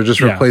doing, is they're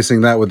just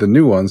replacing that with the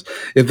new ones.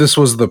 If this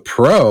was the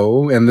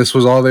Pro and this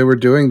was all they were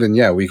doing, then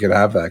yeah, we could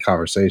have that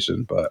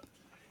conversation. But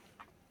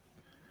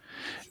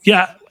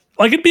yeah,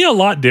 like it'd be a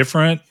lot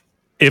different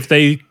if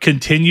they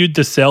continued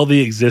to sell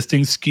the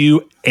existing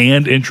SKU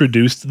and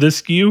introduced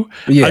this SKU.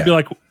 Yeah. I'd be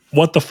like,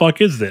 what the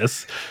fuck is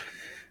this?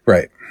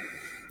 Right.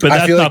 But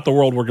that's not the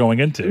world we're going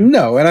into.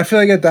 No, and I feel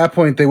like at that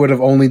point they would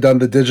have only done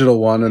the digital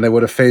one, and they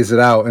would have phased it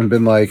out and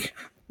been like,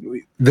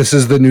 this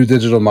is the new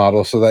digital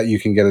model so that you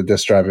can get a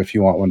disc drive if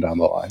you want one down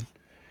the line.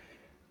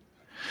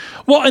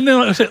 Well, and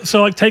then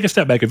so like take a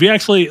step back. If you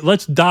actually,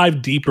 let's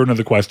dive deeper into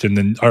the question,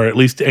 then, or at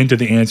least into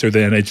the answer,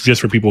 then it's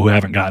just for people who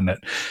haven't gotten it.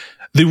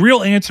 The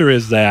real answer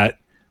is that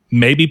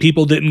maybe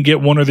people didn't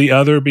get one or the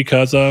other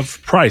because of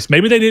price.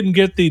 Maybe they didn't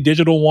get the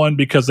digital one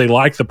because they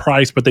liked the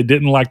price, but they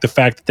didn't like the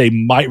fact that they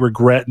might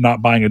regret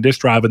not buying a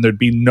disc drive, and there'd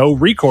be no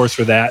recourse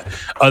for that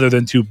other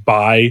than to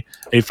buy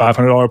a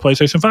 $500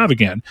 PlayStation 5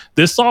 again.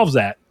 This solves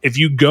that. If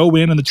you go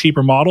in the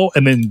cheaper model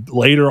and then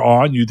later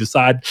on you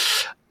decide,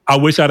 I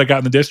wish I'd have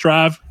gotten the disc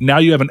drive, now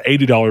you have an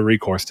 $80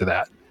 recourse to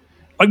that.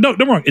 Like, no,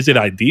 don't wrong. Is it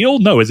ideal?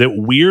 No. Is it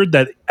weird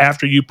that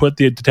after you put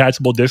the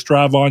detachable disc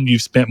drive on,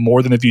 you've spent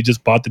more than if you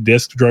just bought the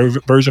disc drive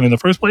version in the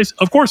first place?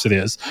 Of course it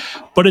is.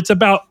 But it's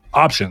about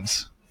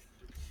options.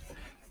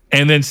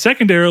 And then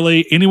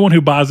secondarily, anyone who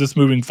buys this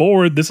moving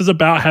forward, this is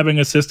about having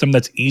a system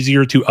that's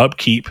easier to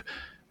upkeep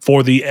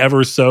for the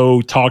ever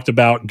so talked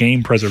about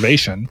game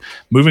preservation.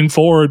 Moving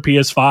forward,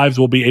 PS5s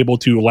will be able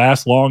to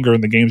last longer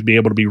and the games be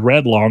able to be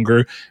read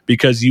longer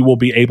because you will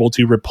be able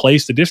to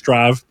replace the disc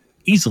drive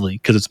easily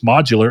because it's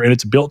modular and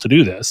it's built to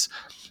do this.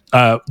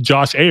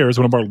 Josh Ayers,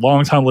 one of our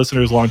longtime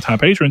listeners, longtime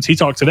patrons, he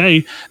talked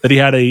today that he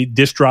had a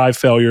disc drive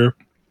failure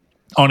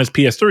on his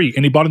PS3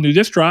 and he bought a new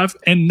disc drive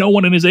and no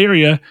one in his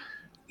area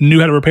knew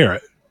how to repair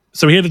it.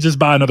 So he had to just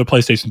buy another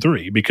PlayStation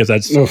 3 because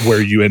that's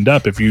where you end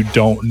up if you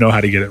don't know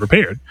how to get it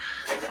repaired.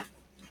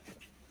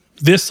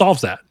 This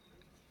solves that.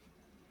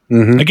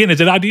 Mm-hmm. Again, is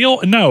it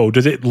ideal? No.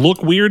 Does it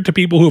look weird to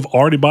people who have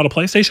already bought a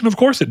PlayStation? Of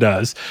course it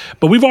does.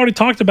 But we've already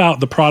talked about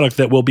the product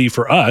that will be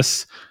for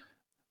us,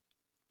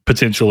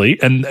 potentially.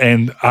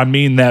 And I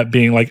mean that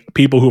being like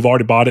people who've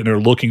already bought it and are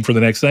looking for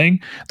the next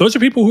thing. Those are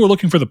people who are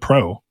looking for the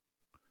Pro.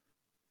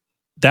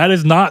 That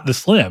is not the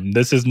Slim.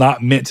 This is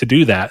not meant to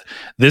do that.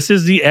 This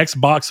is the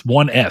Xbox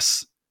One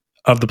S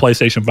of the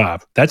PlayStation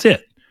 5. That's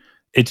it.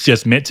 It's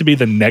just meant to be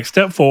the next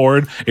step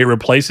forward. It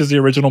replaces the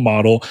original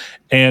model.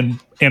 And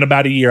in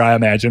about a year, I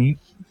imagine,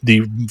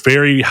 the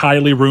very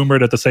highly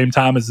rumored at the same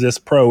time as this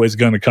Pro is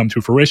going to come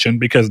to fruition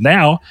because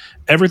now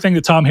everything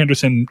that Tom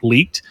Henderson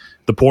leaked,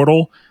 the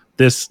Portal,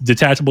 this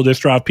detachable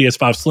disc drive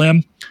PS5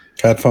 Slim,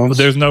 headphones,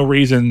 there's no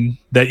reason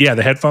that,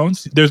 the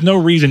headphones, there's no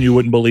reason you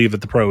wouldn't believe that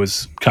the Pro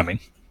is coming.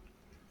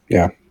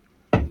 Yeah.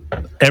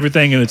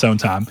 Everything in its own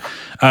time.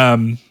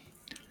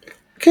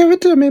 Give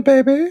it to me,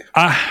 baby.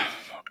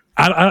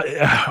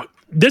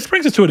 This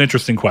brings us to an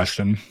interesting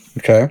question.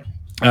 Okay.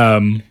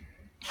 I'm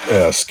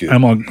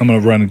gonna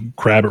run and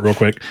grab it real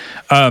quick.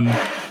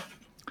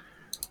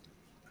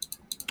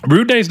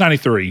 Rude Days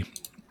 93.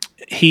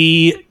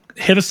 He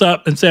hit us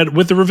up and said,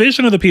 with the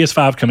revision of the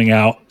PS5 coming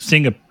out,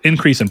 seeing an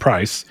increase in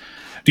price,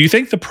 do you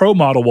think the Pro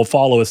model will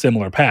follow a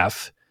similar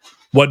path?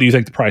 What do you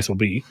think the price will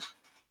be?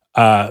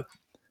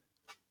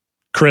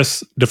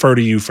 Chris, defer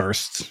to you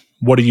first.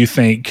 What do you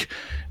think?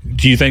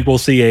 Do you think we'll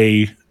see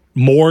a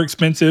more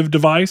expensive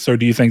device, or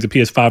do you think the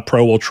PS5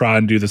 Pro will try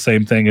and do the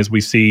same thing as we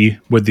see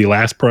with the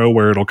last Pro,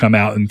 where it'll come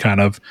out and kind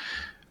of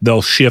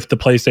they'll shift the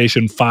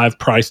PlayStation 5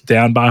 price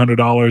down by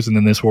 $100 and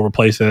then this will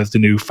replace it as the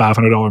new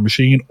 $500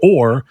 machine?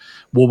 Or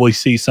will we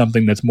see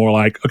something that's more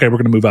like, okay, we're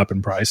going to move up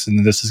in price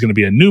and this is going to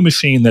be a new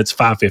machine that's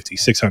 $550,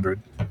 $600?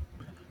 What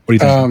do you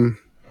think?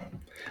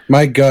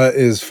 My gut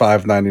is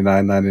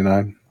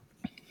 $599.99.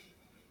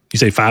 You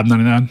say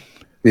 $599?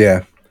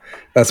 Yeah,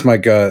 that's my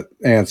gut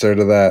answer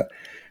to that.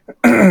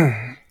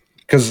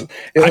 Because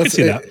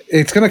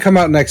it's going to come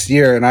out next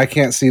year, and I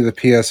can't see the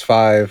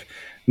PS5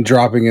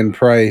 dropping in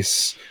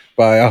price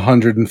by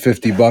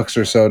 $150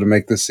 or so to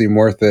make this seem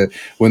worth it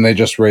when they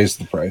just raised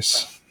the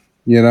price.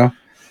 You know?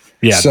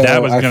 Yeah, so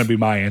that was going to be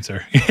my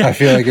answer. I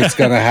feel like it's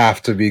going to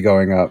have to be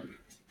going up.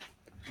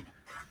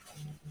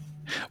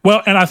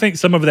 Well, and I think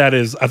some of that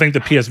is, I think the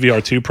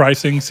PSVR 2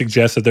 pricing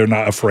suggests that they're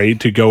not afraid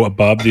to go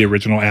above the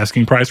original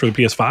asking price for the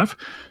PS5.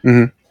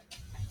 Mm-hmm.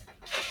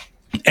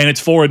 And it's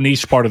for a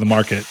niche part of the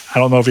market. I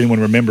don't know if anyone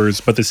remembers,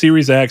 but the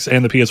Series X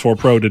and the PS4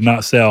 Pro did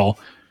not sell,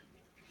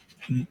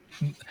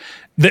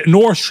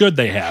 nor should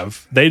they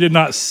have. They did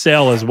not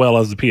sell as well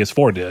as the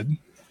PS4 did.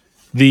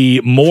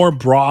 The more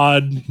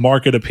broad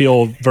market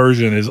appeal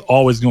version is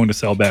always going to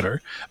sell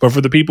better. But for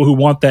the people who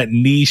want that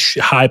niche,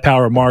 high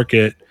power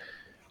market,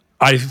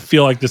 I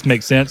feel like this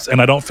makes sense.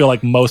 And I don't feel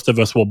like most of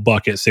us will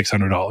buck at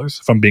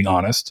 $600, if I'm being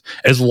honest.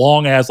 As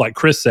long as, like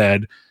Chris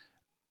said,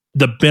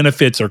 the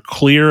benefits are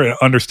clear and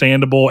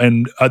understandable,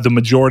 and the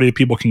majority of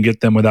people can get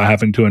them without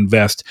having to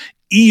invest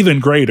even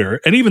greater.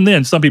 And even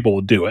then, some people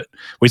will do it.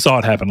 We saw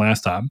it happen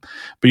last time.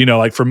 But,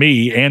 like for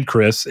me and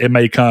Chris, it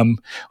may come,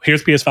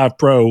 here's PS5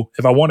 Pro.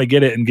 If I want to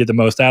get it and get the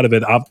most out of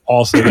it, I've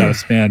also got to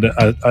spend,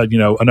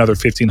 another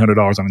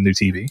 $1,500 on a new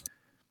TV.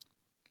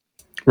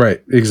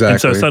 Right, exactly.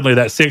 And so suddenly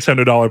that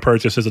 $600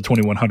 purchase is a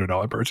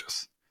 $2,100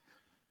 purchase.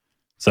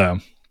 So...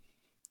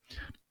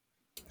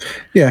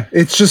 yeah,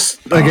 it's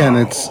just, again,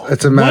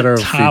 it's a matter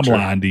of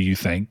timeline. Do you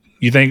think?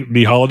 You think it'll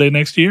be holiday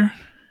next year?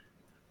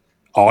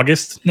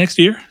 August next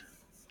year?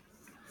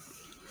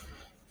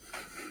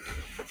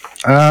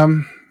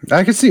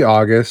 I could see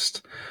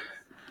August.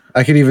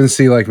 I could even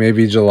see like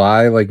maybe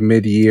July, like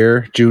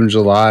mid-year, June,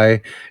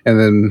 July, and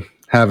then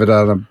have it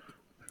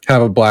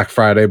have a Black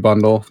Friday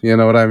bundle. You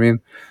know what I mean?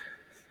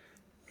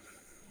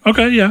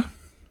 Okay, yeah.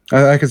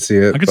 I could see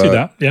it. I could see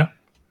that, yeah.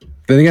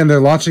 Then again, they're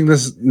launching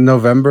this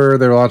November.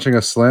 They're launching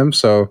a Slim,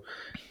 so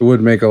it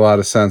would make a lot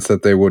of sense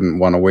that they wouldn't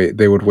want to wait.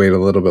 They would wait a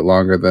little bit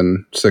longer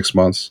than 6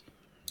 months.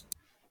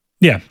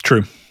 Yeah,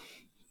 true.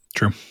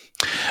 All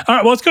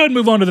right, well, let's go ahead and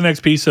move on to the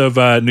next piece of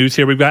news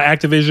here. We've got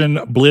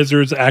Activision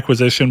Blizzard's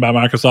acquisition by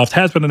Microsoft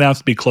has been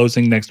announced to be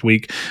closing next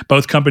week.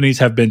 Both companies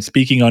have been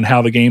speaking on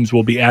how the games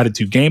will be added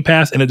to Game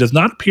Pass, and it does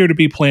not appear to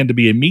be planned to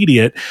be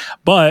immediate,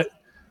 but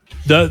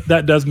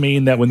that does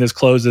mean that when this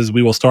closes,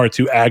 we will start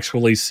to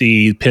actually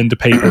see pen to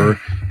paper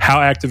how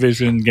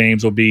Activision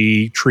games will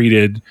be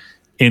treated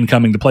in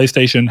coming to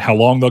PlayStation, how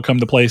long they'll come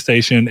to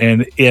PlayStation,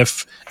 and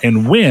if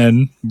and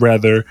when,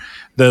 rather,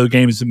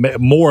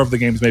 more of the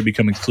games may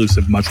become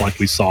exclusive, much like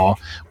we saw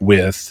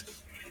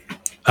with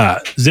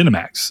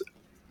ZeniMax.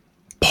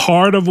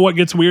 Part of what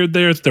gets weird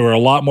there is there were a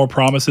lot more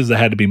promises that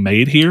had to be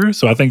made here.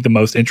 So I think the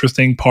most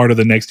interesting part of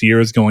the next year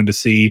is going to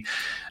see,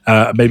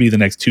 maybe the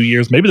next 2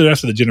 years, maybe the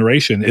rest of the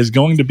generation, is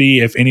going to be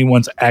if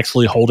anyone's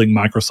actually holding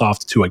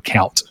Microsoft to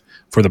account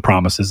for the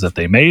promises that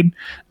they made,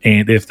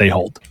 and if they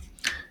hold.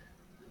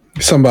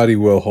 Somebody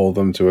will hold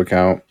them to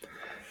account.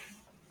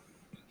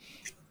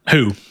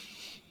 Who?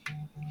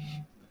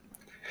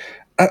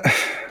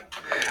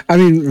 I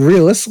mean,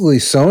 realistically,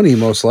 Sony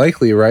most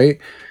likely, right?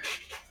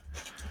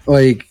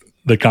 Like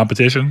the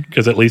competition,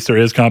 because at least there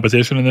is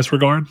competition in this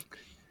regard.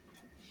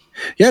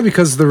 Yeah,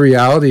 because the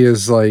reality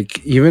is,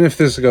 like, even if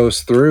this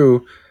goes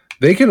through,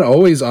 they can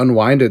always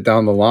unwind it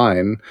down the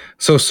line.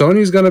 So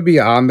Sony's going to be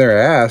on their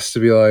ass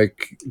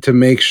to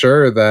make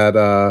sure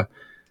that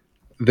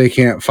they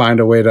can't find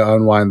a way to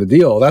unwind the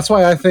deal. That's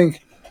why I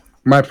think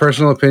my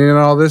personal opinion on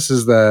all this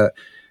is that,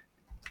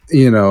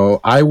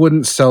 I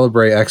wouldn't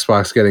celebrate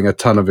Xbox getting a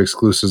ton of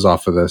exclusives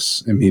off of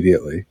this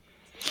immediately.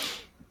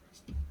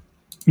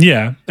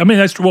 Yeah. I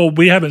mean,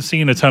 we haven't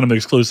seen a ton of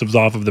exclusives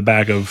off of the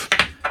back of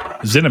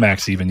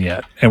ZeniMax even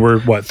yet. And we're,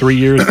 4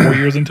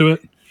 years into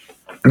it?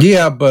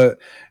 Yeah, but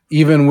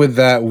even with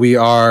that,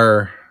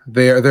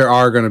 there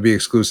are going to be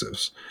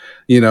exclusives.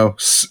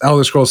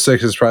 Elder Scrolls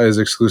 6 is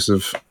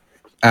exclusive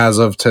as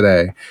of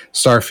today.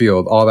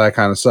 Starfield, all that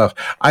kind of stuff.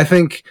 I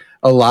think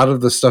a lot of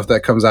the stuff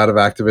that comes out of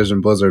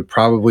Activision Blizzard,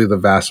 probably the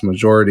vast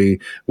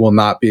majority, will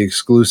not be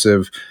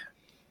exclusive,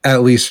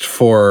 at least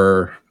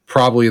for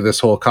probably this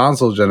whole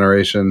console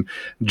generation,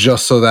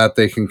 just so that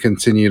they can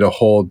continue to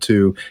hold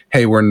to,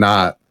 hey, we're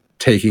not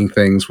taking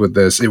things with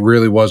this. It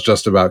really was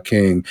just about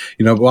King.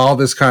 All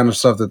this kind of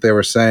stuff that they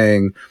were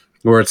saying,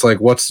 where it's like,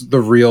 what's the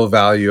real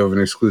value of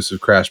an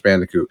exclusive Crash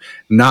Bandicoot?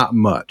 Not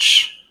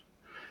much.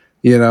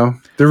 There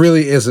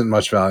really isn't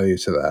much value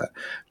to that,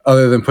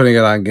 other than putting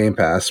it on Game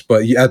Pass.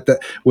 But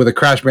with a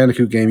Crash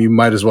Bandicoot game, you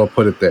might as well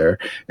put it there.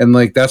 And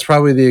that's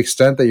probably the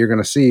extent that you're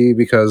going to see,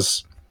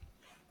 because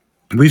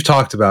we've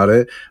talked about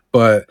it,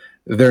 but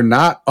they're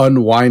not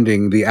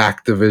unwinding the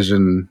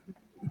Activision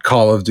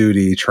Call of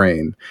Duty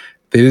train.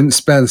 They didn't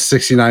spend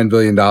 $69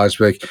 billion to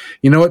be like,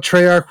 you know what,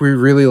 Treyarch, we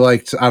really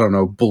liked, I don't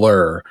know,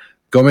 Blur.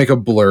 Go make a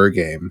Blur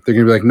game. They're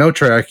going to be like, no,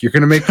 Treyarch, you're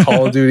going to make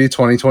Call of Duty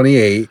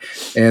 2028,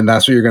 and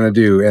that's what you're going to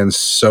do. And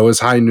so is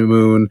High New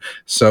Moon,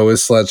 so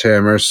is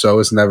Sledgehammer, so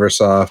is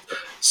Neversoft,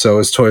 so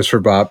is Toys for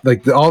Bob.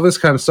 All this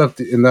kind of stuff,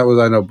 and that was,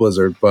 I know,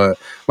 Blizzard. But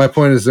my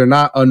point is, they're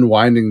not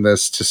unwinding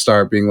this to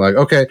start being like,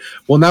 okay,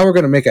 well, now we're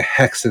going to make a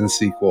Hexen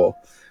sequel.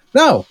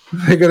 No,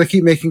 they're going to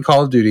keep making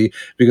Call of Duty,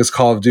 because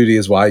Call of Duty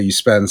is why you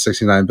spend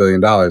 $69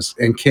 billion.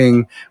 And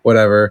King,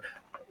 whatever.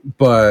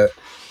 But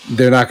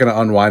they're not going to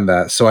unwind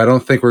that. So I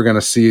don't think we're going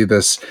to see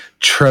this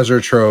treasure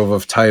trove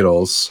of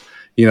titles.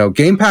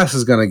 Game Pass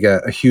is going to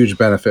get a huge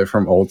benefit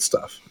from old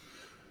stuff.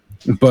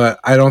 But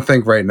I don't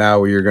think right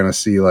now you're going to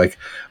see like,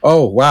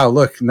 oh, wow,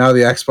 look, now the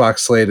Xbox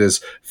slate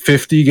is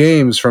 50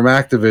 games from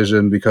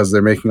Activision because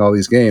they're making all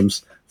these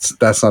games.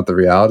 That's not the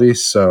reality.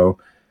 So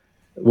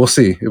we'll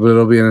see.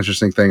 It'll be an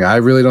interesting thing. I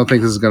really don't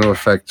think this is going to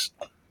affect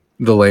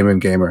the layman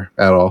gamer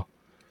at all.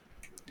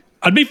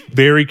 I'd be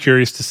very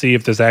curious to see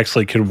if this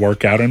actually could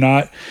work out or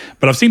not.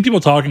 But I've seen people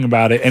talking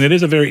about it, and it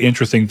is a very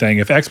interesting thing.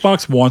 If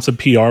Xbox wants a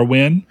PR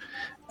win,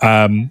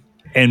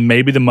 and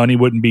maybe the money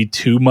wouldn't be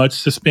too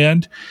much to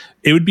spend,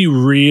 it would be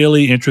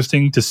really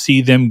interesting to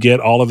see them get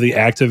all of the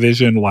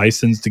Activision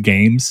licensed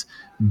games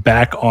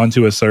back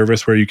onto a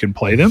service where you can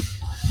play them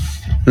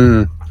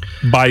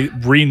by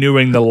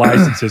renewing the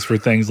licenses for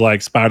things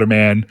like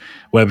Spider-Man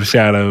Web of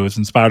Shadows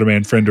and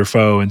Spider-Man Friend or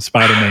Foe and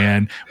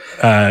Spider-Man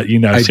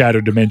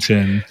Shattered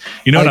Dimension.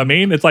 You know what I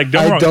mean? It's like,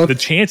 the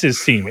chances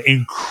seem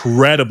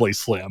incredibly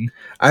slim.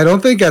 I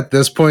don't think at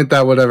this point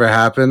that would ever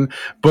happen,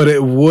 but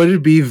it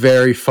would be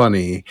very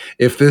funny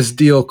if this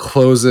deal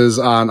closes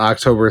on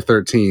October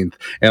 13th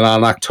and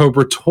on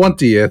October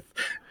 20th,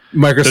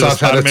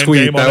 Microsoft had a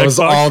tweet that was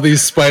all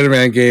these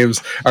Spider-Man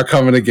games are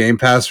coming to Game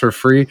Pass for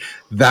free.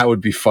 That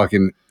would be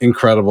fucking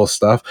incredible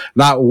stuff.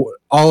 Not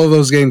all of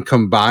those games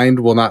combined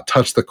will not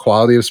touch the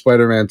quality of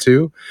Spider-Man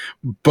 2,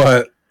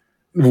 but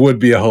would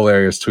be a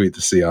hilarious tweet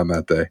to see on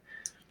that day.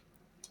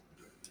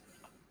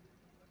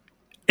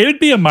 It would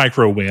be a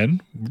micro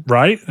win,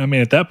 right? I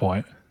mean, at that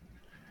point.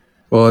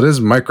 Well, it is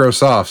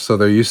Microsoft, so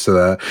they're used to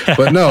that.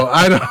 But no,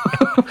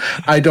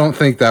 I don't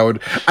think that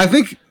would. I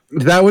think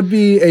that would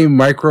be a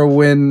micro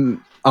win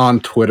on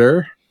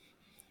Twitter,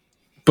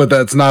 but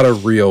that's not a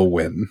real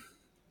win.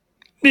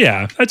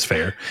 Yeah, that's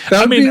fair.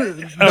 What I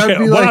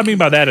mean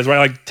by that is, right,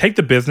 like, take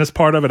the business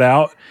part of it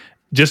out.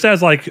 Just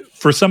as, like,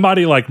 for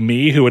somebody like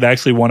me who would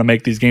actually want to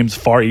make these games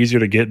far easier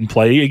to get and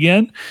play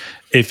again,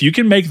 if you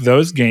can make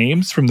those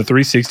games from the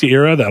 360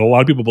 era that a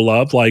lot of people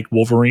love, like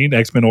Wolverine,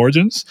 X-Men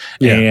Origins,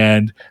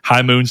 and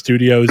High Moon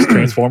Studios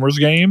Transformers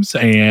games,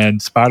 and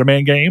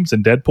Spider-Man games,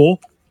 and Deadpool,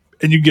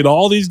 and you get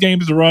all these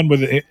games to run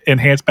with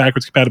enhanced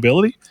backwards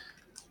compatibility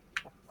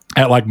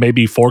at, like,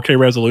 maybe 4K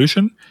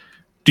resolution,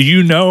 do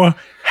you know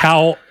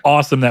how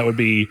awesome that would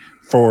be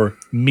for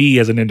me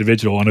as an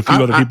individual and a few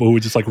other people who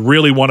would just, like,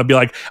 really want to be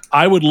like,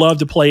 I would love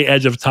to play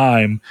Edge of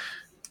Time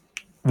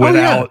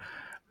without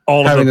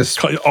all of the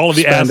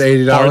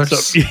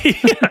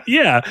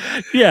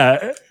 $80.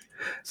 Yeah.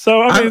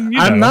 So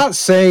I'm not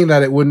saying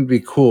that it wouldn't be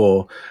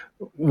cool.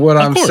 What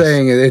I'm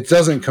saying is it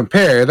doesn't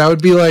compare. That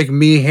would be like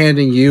me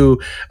handing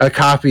you a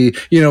copy.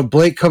 You know,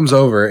 Blake comes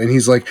over and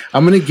he's like,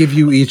 I'm going to give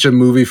you each a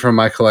movie from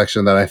my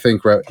collection that I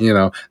think,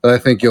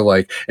 you'll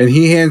like. And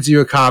he hands you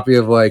a copy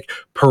of, like,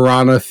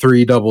 Piranha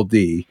 3 Double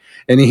D.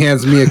 And he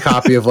hands me a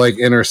copy of, like,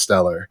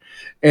 Interstellar.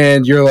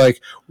 And you're like,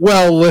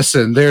 well,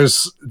 listen,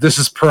 this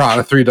is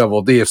Piranha 3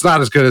 Double D. It's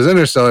not as good as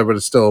Interstellar, but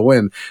it's still a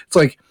win. It's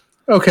like,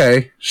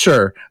 okay,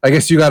 sure. I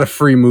guess you got a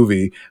free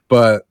movie,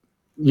 but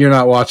you're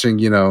not watching,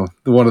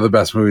 one of the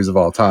best movies of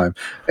all time.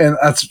 And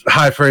that's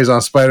high praise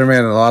on Spider-Man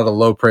and a lot of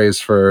low praise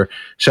for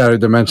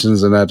Shattered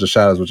Dimensions and Edge of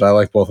Shadows, which I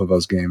like both of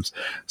those games.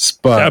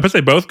 But I would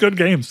say both good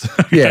games.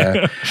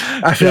 Yeah.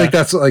 I feel like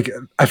that's like,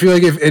 I feel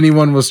like if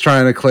anyone was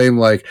trying to claim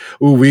like,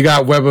 ooh, we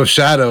got Web of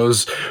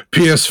Shadows,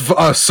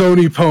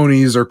 Sony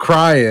ponies are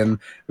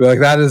crying, like,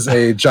 that is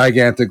a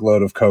gigantic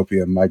load of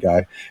copium, my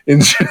guy.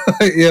 And,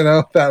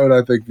 that would,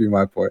 I think, be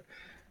my point.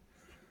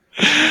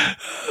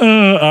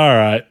 All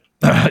right.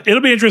 It'll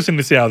be interesting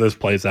to see how this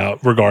plays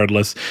out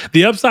regardless.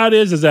 The upside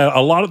is that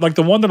a lot of, like,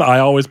 the one that I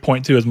always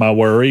point to as my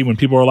worry when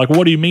people are like,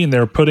 what do you mean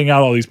they're putting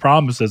out all these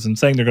promises and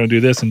saying they're going to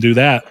do this and do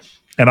that?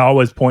 And I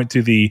always point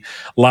to the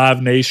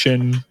Live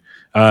Nation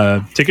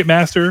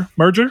Ticketmaster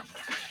merger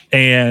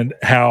and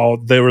how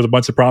there was a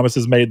bunch of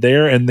promises made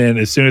there. And then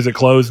as soon as it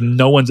closed,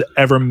 no one's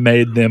ever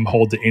made them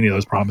hold to any of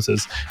those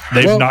promises.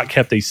 They've not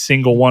kept a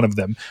single one of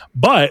them.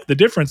 But the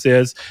difference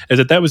is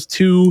that was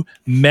two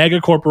mega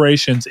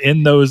corporations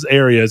in those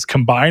areas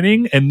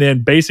combining and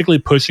then basically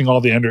pushing all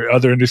the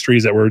other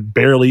industries that were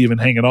barely even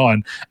hanging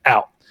on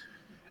out.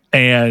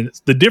 And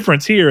the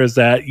difference here is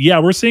that,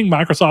 we're seeing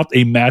Microsoft,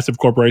 a massive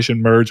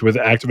corporation, merge with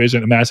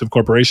Activision, a massive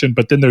corporation,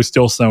 but then there's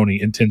still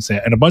Sony and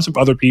Tencent and a bunch of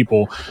other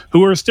people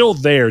who are still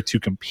there to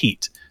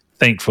compete,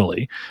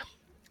 thankfully.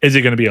 Is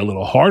it going to be a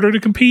little harder to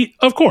compete?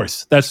 Of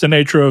course. That's the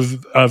nature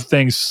of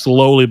things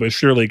slowly but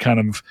surely kind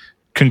of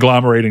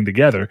conglomerating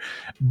together.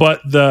 But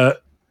the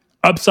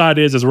upside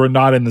is we're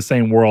not in the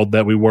same world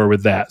that we were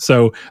with that.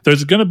 So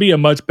there's going to be a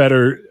much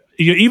better...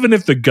 Even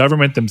if the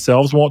government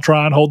themselves won't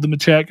try and hold them in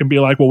check and be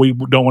like, well, we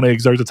don't want to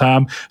exert the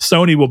time,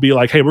 Sony will be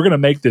like, hey, we're going to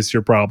make this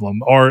your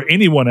problem. Or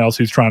anyone else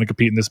who's trying to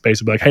compete in this space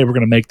will be like, hey, we're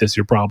going to make this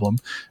your problem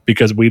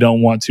because we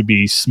don't want to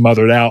be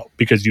smothered out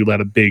because you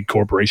let a big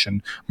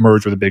corporation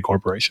merge with a big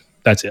corporation.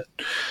 That's it.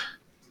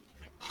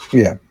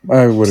 Yeah,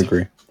 I would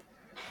agree.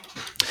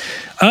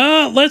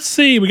 Let's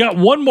see. We got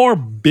one more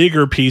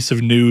bigger piece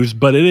of news,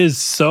 but it is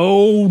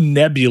so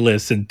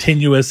nebulous and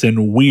tenuous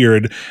and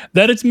weird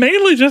that it's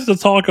mainly just a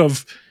talk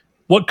of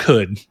what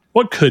could.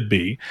 What could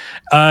be?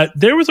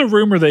 There was a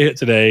rumor they hit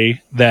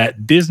today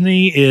that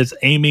Disney is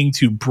aiming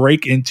to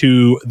break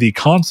into the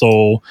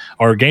console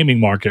or gaming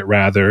market,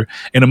 rather,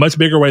 in a much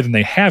bigger way than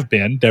they have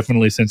been,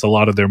 definitely since a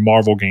lot of their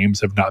Marvel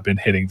games have not been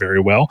hitting very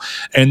well.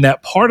 And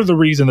that part of the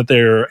reason that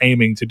they're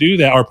aiming to do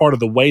that, or part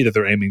of the way that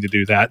they're aiming to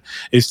do that,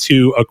 is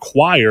to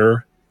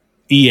acquire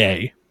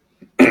EA.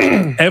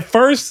 At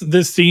first,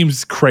 this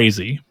seems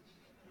crazy,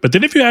 but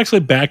then if you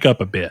actually back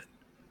up a bit,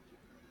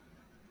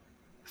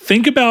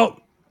 think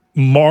about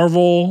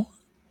Marvel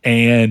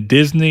and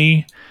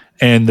Disney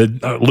and the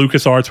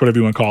LucasArts, whatever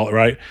you want to call it,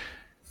 right?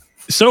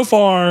 So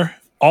far,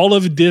 all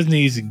of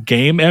Disney's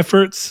game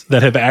efforts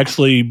that have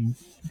actually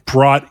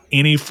brought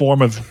any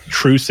form of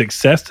true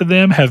success to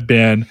them have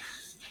been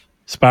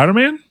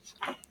Spider-Man,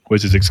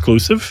 which is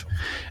exclusive.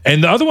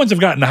 And the other ones have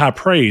gotten high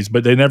praise,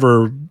 but they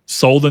never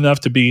sold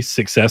enough to be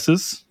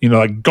successes. You know,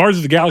 like Guardians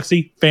of the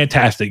Galaxy,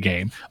 fantastic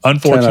game.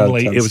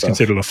 Unfortunately, it was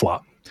considered a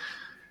flop.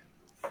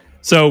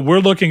 So we're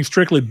looking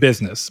strictly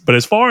business. But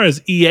as far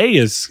as EA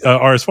is,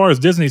 or as far as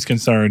Disney's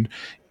concerned,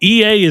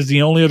 EA is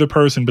the only other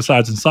person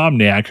besides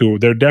Insomniac, who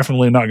they're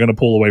definitely not going to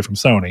pull away from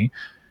Sony,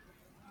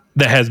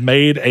 that has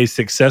made a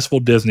successful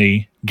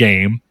Disney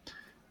game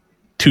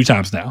 2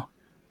 times now.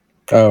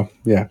 Oh,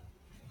 yeah.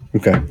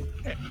 Okay.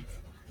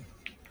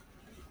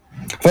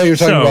 I thought you were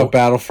talking about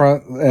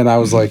Battlefront, and I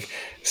was like,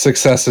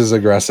 success is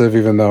aggressive,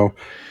 even though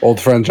old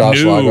friend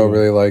Josh Lago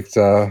really liked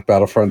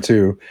Battlefront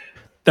 2.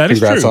 That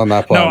Congrats is true. on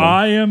that platinum.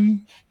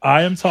 No,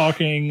 I am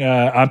talking.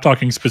 I'm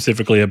talking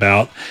specifically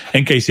about,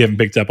 in case you haven't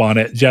picked up on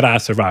it,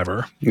 Jedi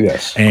Survivor.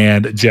 Yes.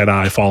 And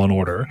Jedi Fallen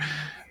Order.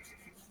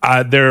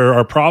 There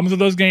are problems with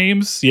those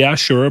games, yeah,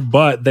 sure,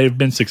 but they've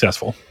been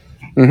successful.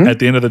 Mm-hmm. At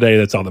the end of the day,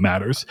 that's all that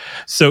matters.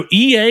 So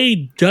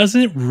EA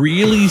doesn't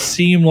really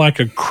seem like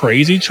a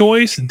crazy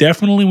choice.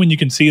 Definitely when you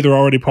can see they're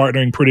already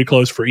partnering pretty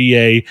close for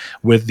EA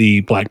with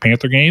the Black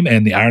Panther game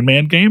and the Iron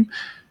Man game.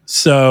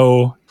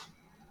 So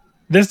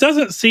this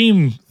doesn't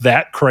seem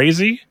that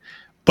crazy,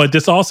 but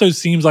this also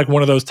seems like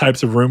one of those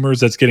types of rumors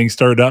that's getting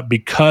stirred up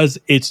because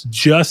it's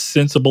just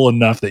sensible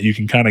enough that you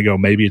can kind of go,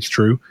 maybe it's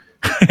true.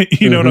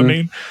 You know what I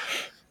mean?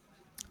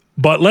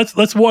 But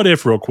let's what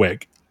if real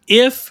quick.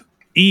 If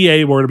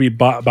EA were to be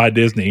bought by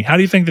Disney, how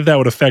do you think that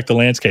would affect the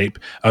landscape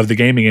of the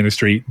gaming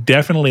industry?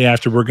 Definitely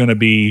after we're going to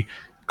be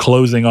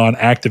closing on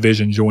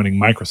Activision joining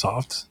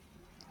Microsoft.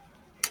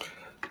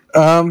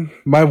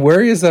 My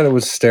worry is that it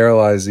would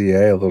sterilize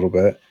EA a little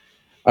bit.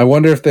 I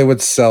wonder if they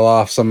would sell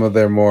off some of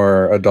their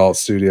more adult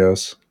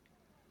studios.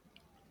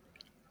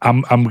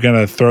 I'm going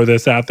to throw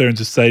this out there and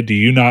just say, do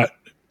you not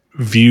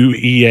view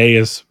EA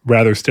as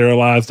rather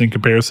sterilized in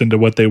comparison to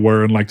what they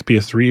were in like the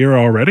PS3 era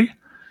already?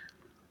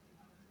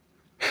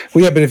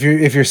 Well, yeah, but if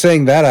you're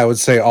saying that, I would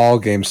say all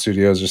game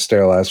studios are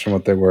sterilized from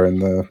what they were in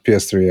the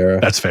PS3 era.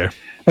 That's fair.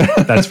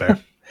 That's fair.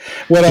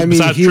 What I mean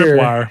besides here,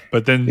 Tripwire,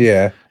 but then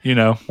you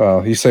know,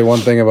 well, you say one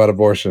thing about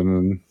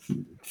abortion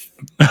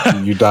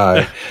and you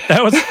die.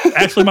 That was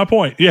actually my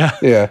point. Yeah,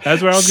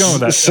 that's where I was going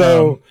with that.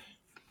 So,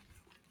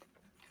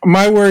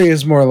 my worry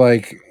is more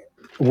like,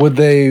 would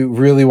they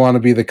really want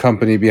to be the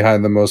company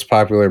behind the most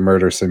popular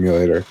murder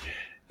simulator?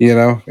 You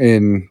know,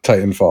 in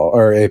Titanfall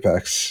or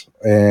Apex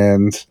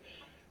and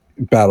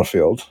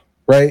Battlefield,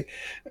 right?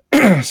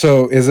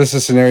 So is this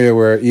a scenario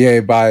where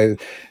EA buys?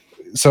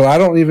 So I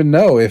don't even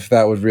know if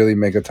that would really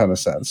make a ton of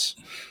sense.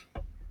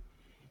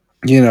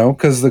 You know,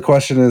 because the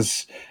question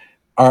is,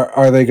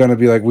 are they going to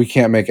be like, we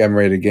can't make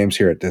M-rated games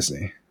here at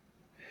Disney?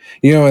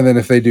 You know, and then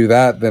if they do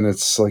that, then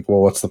it's like,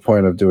 well, what's the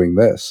point of doing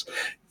this?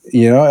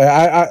 You know,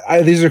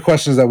 I these are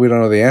questions that we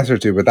don't know the answer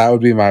to, but that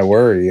would be my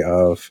worry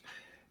of,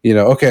 you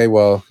know, okay,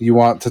 well, you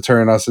want to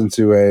turn us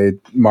into a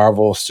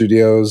Marvel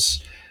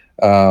Studios,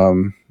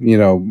 you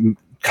know,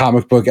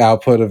 comic book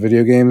output of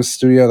video games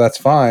studio, that's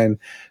fine.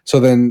 So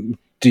then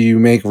do you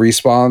make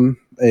Respawn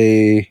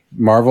a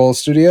Marvel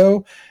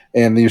studio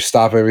and you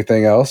stop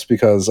everything else?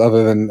 Because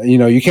other than, you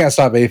know, you can't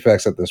stop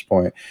Apex at this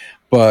point,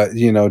 but,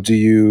 you know, do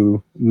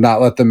you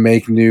not let them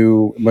make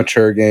new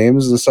mature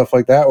games and stuff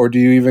like that? Or do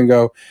you even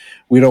go,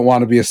 we don't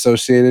want to be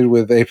associated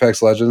with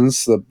Apex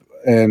Legends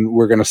and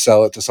we're going to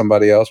sell it to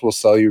somebody else? We'll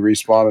sell you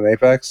Respawn and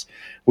Apex.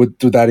 Would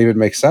that even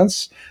make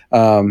sense?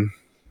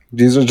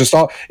 These are just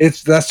all,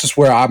 that's just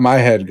where my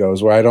head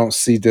goes, where I don't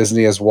see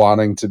Disney as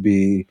wanting to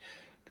be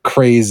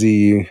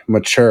crazy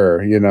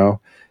mature, you know.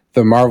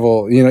 The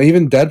Marvel, you know,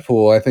 even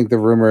Deadpool, I think the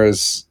rumor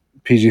is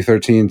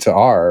PG-13 to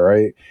R,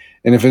 right?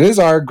 And if it is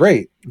R,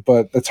 great,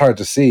 but it's hard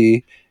to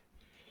see.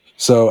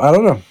 So I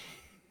don't know.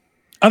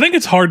 I think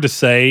it's hard to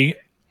say.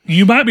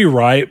 You might be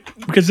right,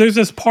 because there's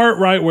this part,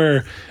 right,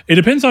 where it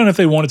depends on if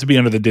they want it to be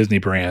under the Disney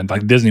brand,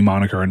 like Disney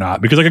moniker or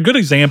not. Because like a good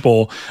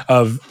example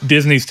of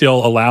Disney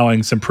still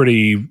allowing some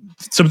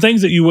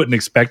things that you wouldn't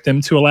expect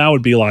them to allow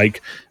would be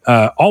like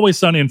Always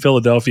Sunny in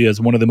Philadelphia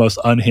is one of the most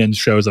unhinged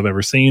shows I've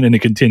ever seen, and it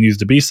continues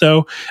to be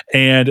so.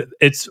 And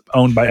it's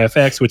owned by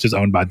FX, which is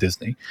owned by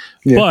Disney.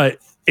 Yeah. But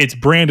it's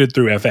branded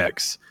through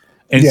FX.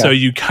 And so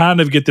you kind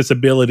of get this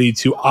ability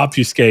to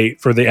obfuscate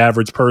for the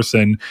average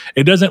person.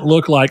 It doesn't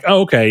look like,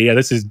 oh, okay, yeah,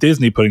 this is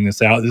Disney putting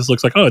this out. This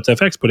looks like, oh, it's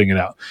FX putting it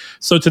out.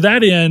 So to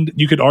that end,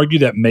 you could argue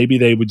that maybe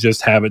they would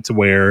just have it to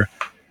where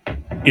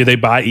they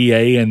buy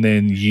EA and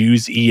then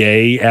use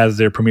EA as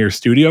their premier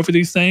studio for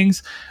these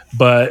things.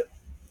 But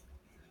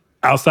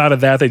outside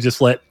of that, they just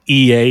let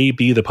EA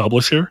be the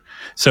publisher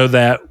so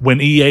that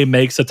when EA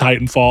makes a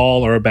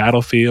Titanfall or a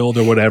Battlefield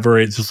or whatever,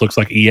 it just looks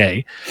like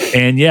EA.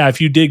 And yeah, if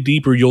you dig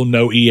deeper, you'll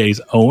know EA's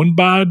owned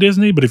by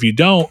Disney. But if you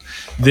don't,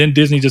 then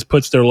Disney just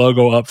puts their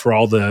logo up for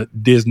all the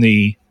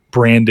Disney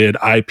branded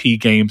IP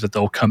games that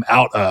they'll come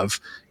out of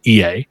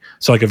EA.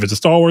 So like if it's a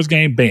Star Wars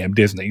game, bam,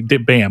 Disney.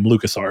 Bam,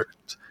 LucasArts.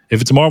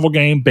 If it's a Marvel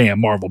game, bam,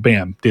 Marvel,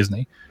 bam,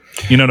 Disney.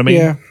 You know what I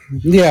mean?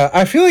 Yeah.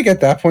 I feel like at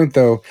that point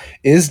though,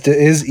 is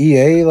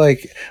EA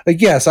like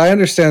yes, I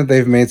understand that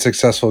they've made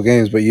successful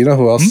games, but you know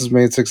who else has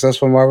made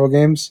successful Marvel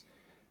games?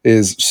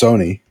 Is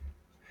Sony.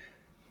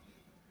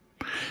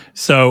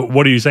 So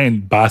what are you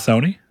saying? Buy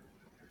Sony?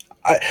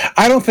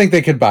 I don't think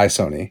they could buy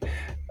Sony,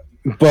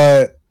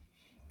 but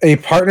a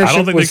partnership. I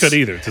don't think they could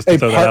either. Just to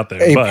throw that out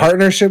there.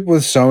 Partnership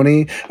with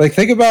Sony, like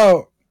think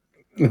about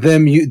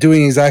them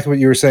doing exactly what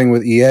you were saying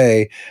with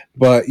EA,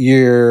 but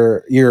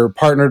you're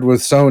partnered with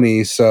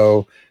Sony,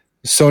 so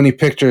Sony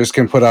Pictures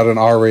can put out an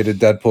R-rated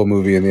Deadpool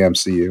movie in the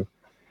MCU.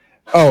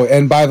 Oh,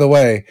 and by the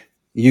way,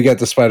 you get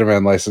the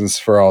Spider-Man license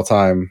for all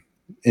time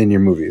in your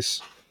movies.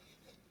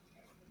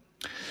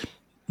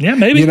 Yeah,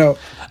 maybe. You know,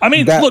 I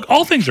mean, look,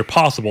 all things are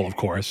possible, of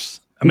course.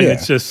 I mean,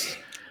 it's just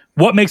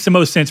what makes the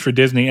most sense for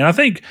Disney. And I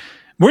think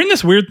we're in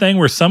this weird thing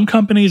where some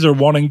companies are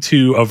wanting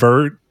to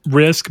avert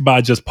risk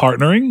by just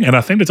partnering. And I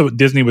think that's what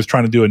Disney was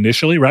trying to do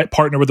initially, right?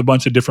 Partner with a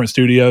bunch of different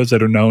studios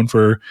that are known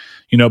for,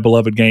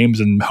 beloved games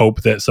and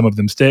hope that some of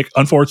them stick.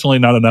 Unfortunately,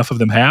 not enough of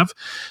them have.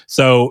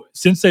 So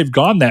since they've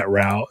gone that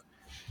route,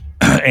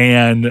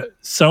 and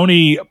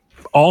Sony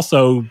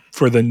also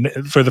for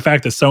the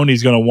fact that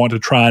Sony's going to want to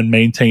try and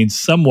maintain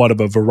somewhat of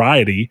a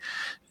variety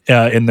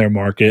in their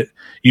market,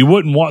 you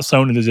wouldn't want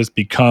Sony to just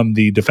become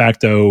the de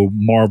facto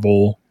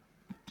Marvel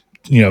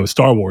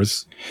Star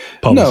Wars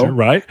publisher,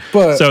 right?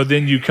 But so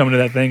then you come into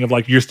that thing of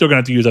like, you're still going to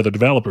have to use other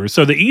developers.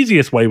 So the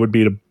easiest way would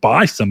be to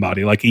buy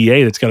somebody like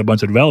EA that's got a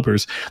bunch of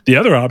developers. The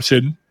other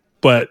option,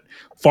 but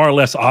far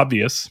less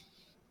obvious,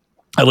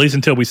 at least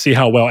until we see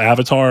how well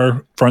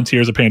Avatar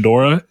Frontiers of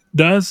Pandora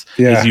does,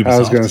 is Ubisoft. I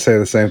was going to say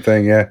the same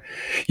thing,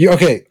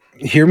 okay,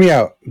 hear me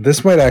out.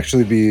 This might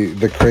actually be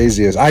the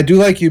craziest. I do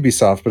like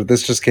Ubisoft, but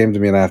this just came to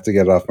me and I have to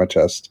get it off my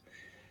chest.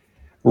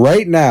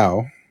 Right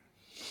now,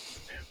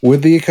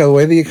 with the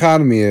way the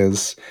economy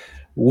is,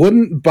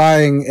 wouldn't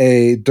buying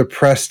a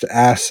depressed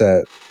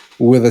asset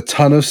with a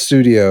ton of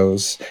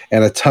studios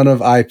and a ton of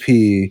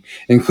IP,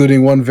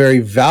 including one very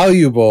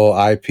valuable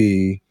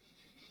IP,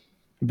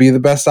 be the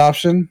best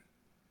option?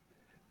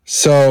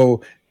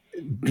 So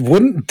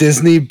wouldn't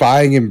Disney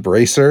buying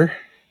Embracer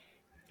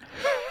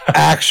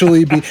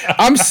actually be...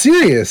 I'm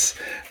serious.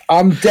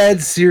 I'm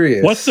dead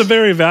serious. What's the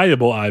very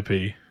valuable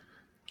IP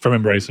from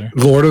Embracer?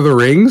 Lord of the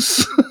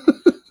Rings?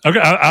 Okay,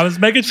 I was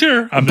making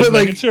sure. I'm just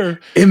making sure.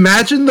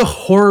 Imagine the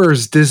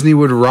horrors Disney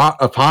would wrought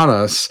upon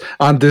us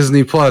on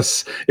Disney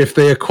Plus if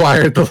they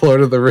acquired the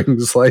Lord of the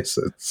Rings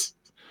license.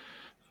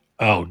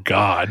 Oh,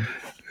 God.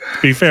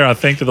 To be fair, I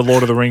think that the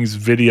Lord of the Rings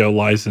video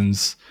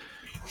license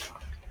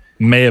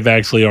may have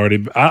actually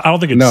already... I don't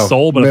think it's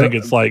sold, but I think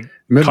it's like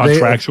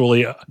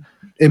contractually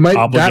that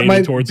might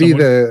be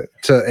someone.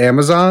 To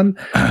Amazon,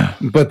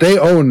 but they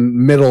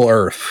own Middle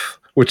Earth,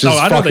 which is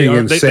fucking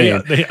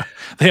insane.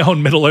 They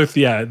own Middle Earth,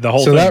 the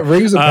whole thing. So that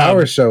Rings of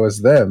Power show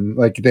is them.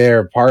 Like,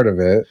 they're part of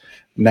it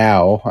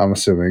now, I'm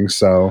assuming.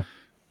 So,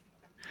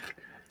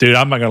 dude,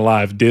 I'm not gonna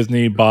lie. If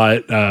Disney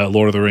bought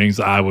Lord of the Rings,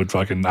 I'd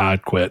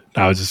quit.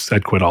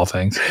 I'd quit all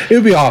things. It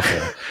would be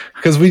awful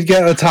because we'd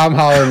get a Tom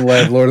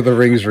Holland-led Lord of the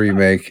Rings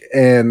remake.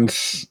 And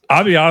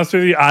I'll be honest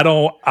with you,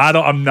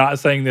 I'm not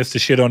saying this to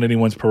shit on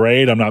anyone's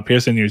parade. I'm not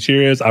piercing your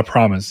cheers. I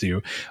promise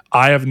you,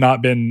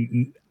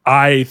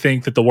 I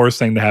think that the worst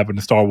thing to happen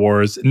to Star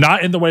Wars,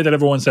 not in the way that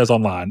everyone says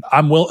online.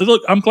 I'm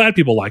glad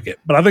people like it,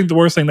 but I think the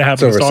worst thing to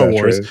happen to Star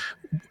Wars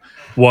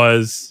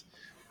was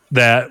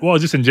that, well,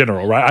 just in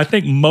general, right? I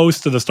think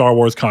most of the Star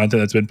Wars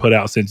content that's been put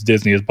out since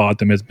Disney has bought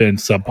them has been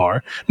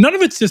subpar. None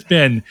of it's just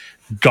been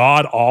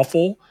god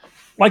awful.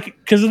 Like,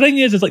 because the thing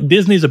is, it's like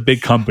Disney's a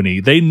big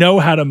company. They know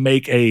how to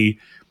make a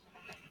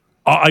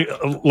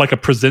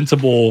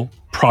presentable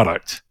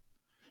product.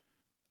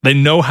 They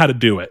know how to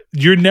do it.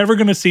 You're never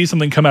going to see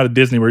something come out of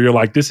Disney where you're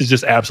like, this is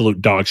just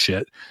absolute dog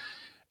shit.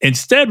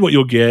 Instead, what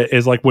you'll get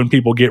is like when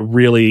people get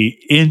really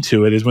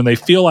into it is when they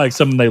feel like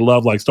something they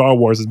love, like Star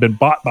Wars, has been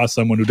bought by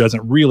someone who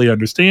doesn't really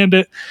understand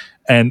it.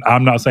 And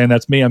I'm not saying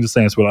that's me. I'm just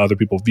saying it's what other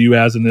people view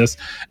as in this.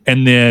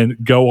 And then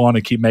go on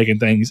and keep making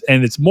things.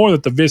 And it's more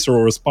that the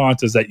visceral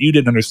response is that you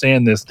didn't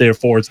understand this,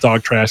 therefore it's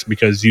dog trash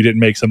because you didn't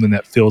make something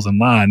that feels in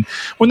line.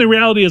 When the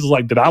reality is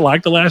like, did I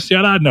like The Last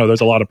Jedi? No,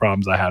 there's a lot of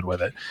problems I had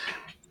with it.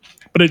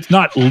 But it's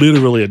not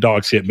literally a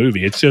dog shit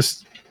movie. It's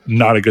just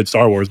not a good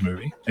Star Wars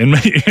movie. And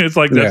it's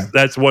like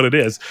that's what it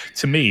is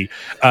to me.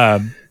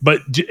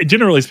 But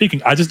generally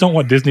speaking, I just don't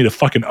want Disney to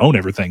fucking own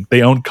everything.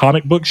 They own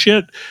comic book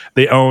shit.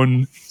 They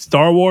own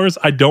Star Wars.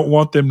 I don't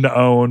want them to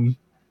own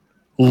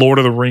Lord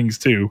of the Rings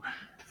too.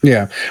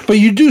 Yeah, but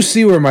you do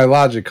see where my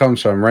logic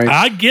comes from, right?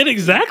 I get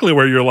exactly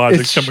where your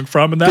logic's coming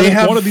from, and that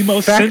is one of the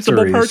most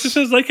sensible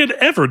purchases they could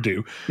ever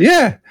do.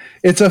 Yeah,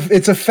 it's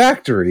a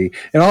factory,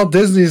 and all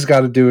Disney's got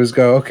to do is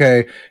go,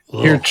 okay,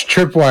 here,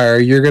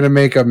 Tripwire, you're going to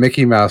make a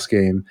Mickey Mouse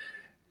game,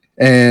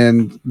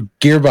 and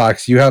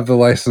Gearbox, you have the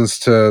license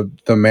to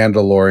The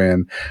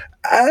Mandalorian.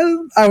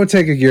 I would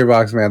take a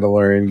Gearbox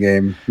Mandalorian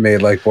game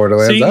made like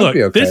Borderlands. That would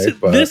be okay.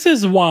 This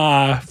is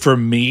why, for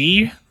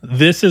me,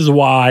 this is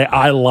why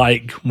I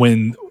like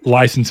when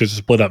licenses are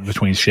split up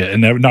between shit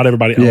and not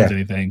everybody owns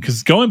anything.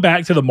 Because going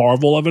back to the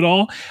Marvel of it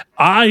all,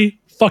 I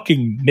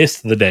fucking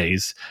miss the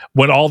days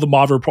when all the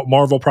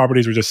Marvel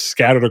properties were just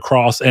scattered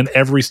across and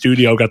every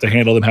studio got to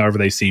handle them however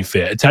they see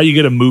fit. It's how you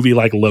get a movie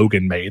like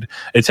Logan made.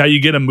 It's how you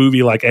get a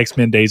movie like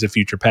X-Men Days of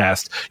Future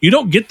Past. You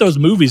don't get those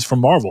movies from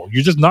Marvel.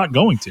 You're just not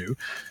going to.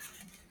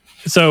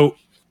 So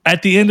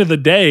at the end of the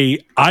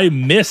day, I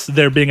miss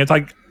there being, it's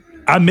like,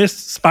 I miss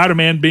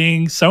Spider-Man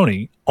being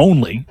Sony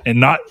only and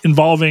not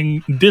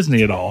involving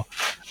Disney at all.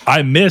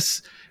 I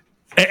miss,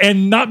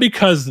 and not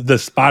because the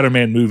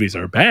Spider-Man movies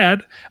are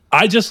bad.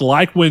 I just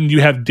like when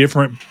you have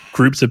different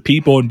groups of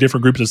people and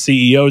different groups of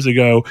CEOs that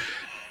go,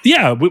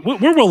 yeah,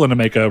 we're willing to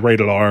make a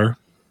rated R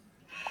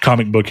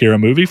comic book hero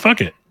movie.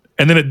 Fuck it.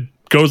 And then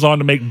it goes on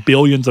to make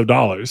billions of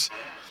dollars.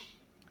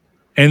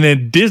 And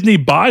then Disney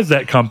buys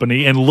that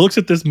company and looks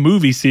at this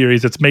movie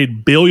series that's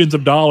made billions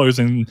of dollars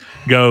and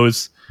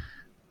goes,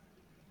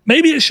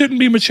 maybe it shouldn't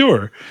be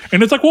mature.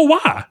 And it's like, well,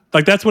 why?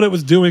 Like, that's what it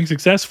was doing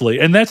successfully.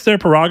 And that's their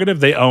prerogative.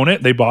 They own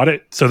it. They bought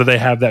it so that they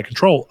have that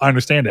control. I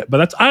understand it.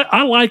 But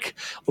I like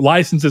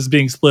licenses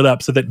being split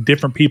up so that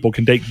different people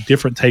can take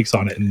different takes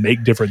on it and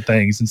make different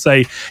things and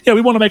say, yeah,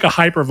 we want to make a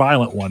hyper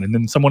violent one. And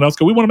then someone else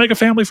go, we want to make a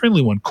family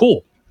friendly one.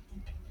 Cool.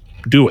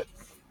 Do it.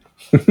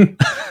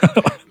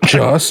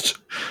 Just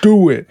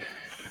do it.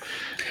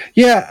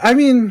 Yeah, I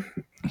mean,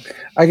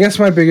 I guess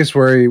my biggest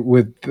worry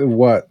with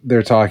what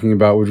they're talking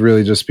about would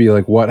really just be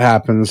like, what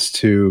happens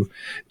to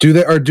do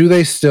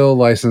they still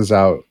license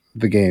out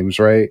the games,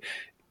 right?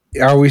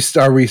 Are we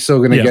still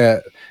going to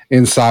get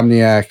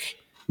Insomniac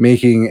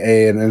making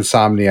an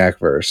Insomniac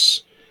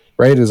verse,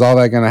 right? Is all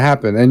that going to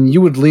happen? And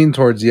you would lean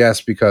towards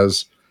yes,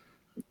 because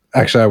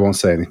actually I won't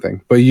say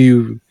anything, but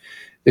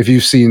if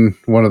you've seen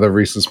one of the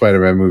recent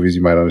Spider-Man movies,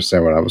 you might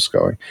understand where I was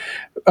going.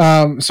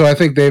 So I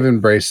think they've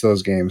embraced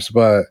those games,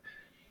 but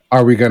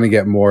are we going to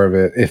get more of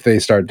it if they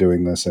start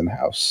doing this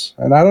in-house?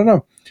 And I don't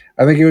know.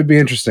 I think it would be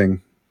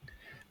interesting,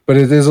 but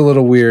it is a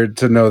little weird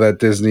to know that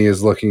Disney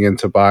is looking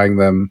into buying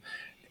them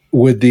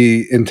with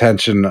the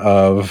intention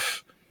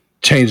of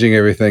changing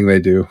everything they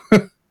do.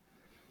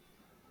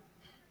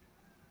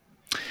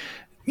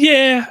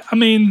 Yeah, I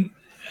mean,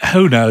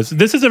 who knows?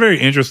 This is a very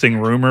interesting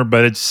rumor,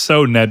 but it's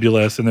so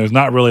nebulous and there's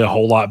not really a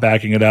whole lot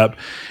backing it up.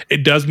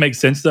 It does make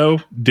sense, though.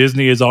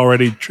 Disney is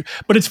already...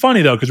 but it's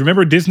funny, though, because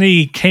remember,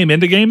 Disney came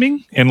into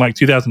gaming in like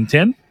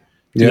 2010,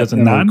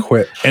 2009, and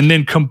quit. And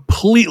then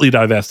completely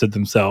divested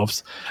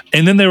themselves.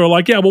 And then they were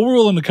like, yeah, well, we're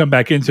willing to come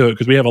back into it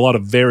because we have a lot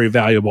of very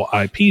valuable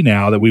IP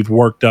now that we've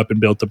worked up and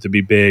built up to be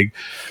big,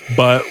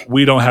 but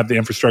we don't have the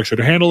infrastructure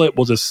to handle it.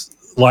 We'll just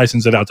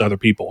license it out to other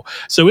people.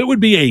 So it would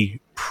be a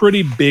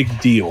pretty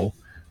big deal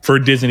for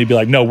Disney to be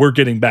like, no, we're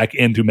getting back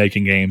into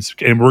making games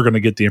and we're going to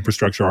get the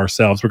infrastructure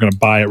ourselves. We're going to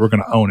buy it. We're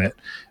going to own it.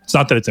 It's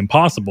not that it's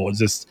impossible. It's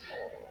just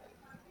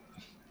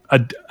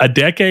a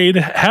decade,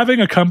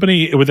 having a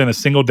company within a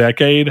single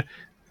decade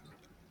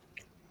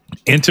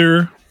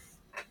enter,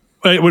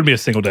 well, it wouldn't be a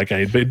single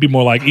decade, but it'd be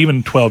more like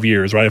even 12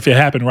 years, right? If it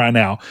happened right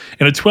now,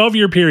 in a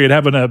 12-year period,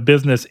 having a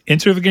business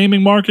enter the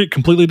gaming market,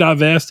 completely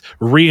divest,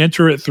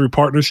 re-enter it through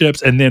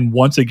partnerships, and then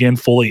once again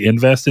fully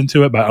invest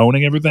into it by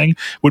owning everything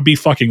would be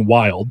fucking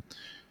wild.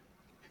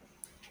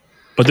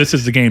 But this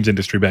is the games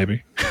industry,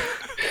 baby.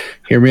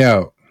 Hear me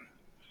out.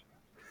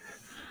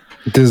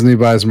 Disney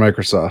buys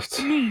Microsoft.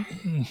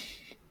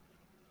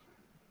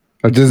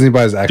 Or Disney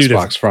buys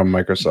Xbox from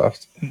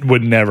Microsoft.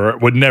 Would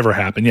never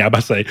happen. Yeah, I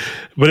must say.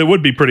 But it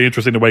would be pretty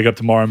interesting to wake up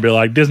tomorrow and be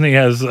like, Disney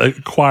has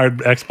acquired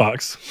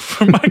Xbox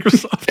from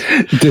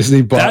Microsoft.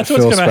 Disney bought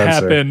Phil Spencer.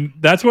 Happen.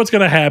 That's what's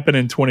going to happen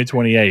in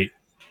 2028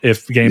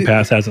 if Game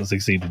Pass hasn't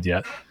succeeded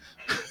yet.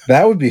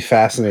 That would be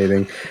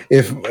fascinating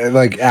if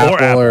like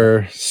Apple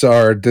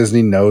or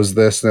Disney knows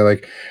this and they're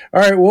like,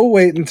 all right, we'll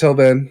wait until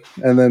then,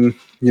 and then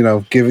you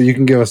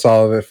can give us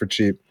all of it for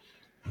cheap.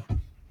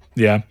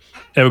 Yeah,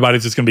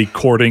 everybody's just gonna be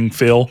courting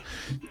Phil.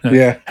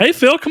 Yeah, hey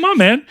Phil, come on,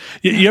 man.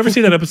 You ever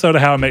see that episode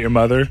of How I Met Your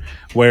Mother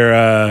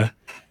where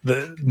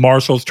the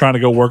Marshall's trying to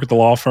go work at the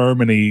law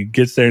firm, and he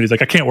gets there and he's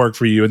like, I can't work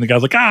for you. And the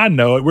guy's like, I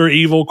know it. We're an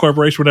evil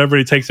corporation, whatever.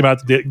 And he takes him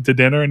out to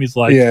dinner, and he's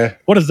like,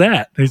 what is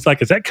that? And he's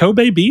like, is that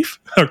Kobe beef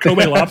or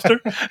Kobe lobster?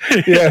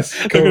 Yes.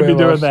 They're going to be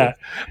doing that.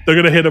 They're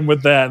going to hit him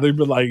with that. They'll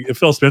be like, if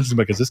Phil Spencer's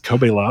like, is this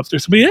Kobe lobster?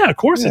 So, yeah, of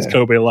course it's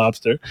Kobe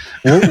lobster.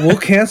 We'll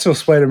cancel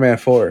Spider-Man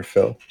 4,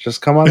 Phil.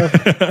 Just come on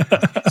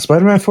up.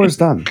 Spider-Man 4 is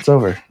done. It's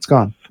over. It's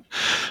gone.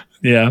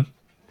 Yeah.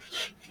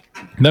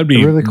 That'd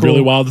be really cool.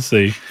 Really wild to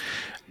see.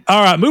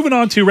 All right, moving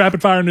on to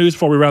rapid fire news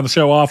before we round the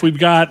show off. We've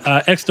got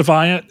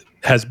xDefiant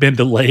has been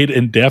delayed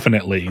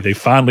indefinitely. They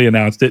finally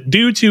announced it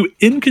due to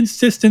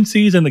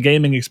inconsistencies in the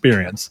gaming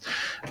experience.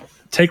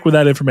 Take with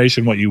that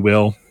information what you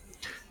will.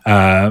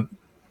 But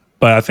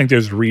I think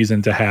there's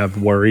reason to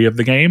have worry of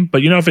the game.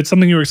 But, if it's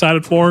something you're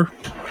excited for,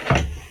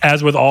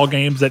 as with all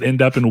games that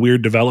end up in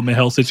weird development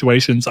hell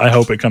situations, I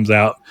hope it comes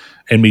out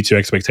and meets your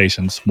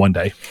expectations one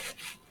day.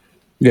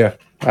 Yeah,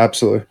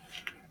 absolutely.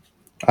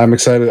 I'm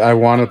excited. I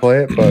want to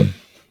play it, but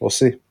we'll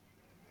see.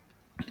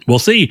 We'll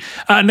see.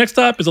 Next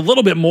up is a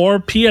little bit more.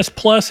 PS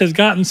Plus has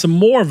gotten some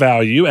more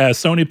value as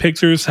Sony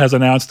Pictures has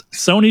announced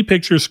Sony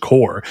Pictures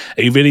Core,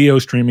 a video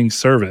streaming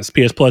service.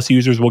 PS Plus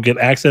users will get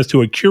access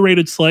to a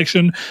curated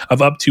selection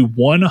of up to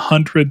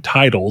 100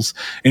 titles,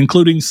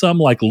 including some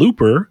like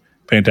Looper,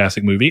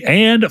 fantastic movie,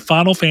 and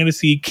Final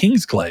Fantasy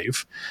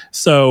Kingsglaive.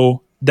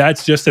 So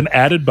that's just an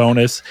added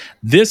bonus.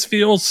 This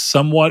feels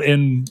somewhat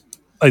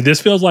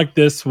this feels like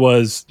this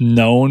was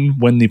known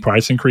when the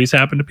price increase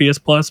happened to PS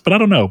Plus, but I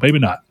don't know. Maybe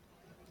not.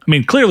 I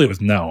mean, clearly it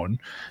was known,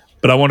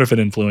 but I wonder if it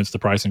influenced the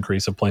price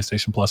increase of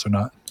PlayStation Plus or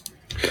not.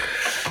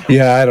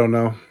 Yeah, I don't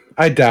know.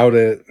 I doubt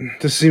it.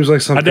 This seems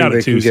like something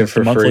they can get for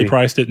the monthly free.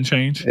 Price didn't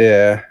change.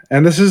 Yeah,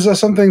 and this is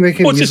something they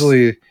can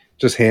easily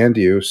just hand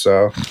you.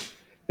 So,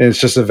 and it's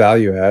just a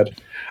value add.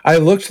 I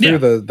looked through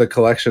the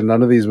collection.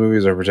 None of these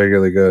movies are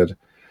particularly good.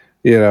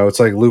 It's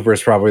like Looper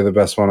is probably the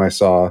best one I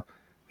saw.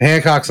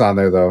 Hancock's on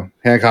there though.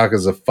 Hancock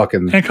is a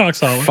fucking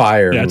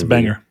fire. Yeah, it's a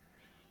banger.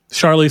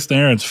 Charlize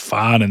Theron's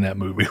fine in that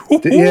movie.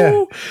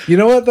 Yeah. You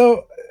know what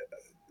though?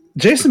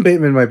 Jason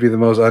Bateman might be the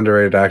most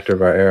underrated actor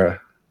of our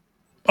era.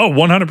 Oh,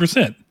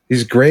 100%.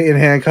 He's great in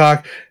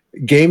Hancock.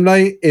 Game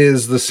Night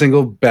is the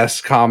single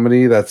best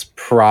comedy that's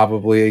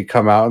probably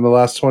come out in the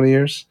last 20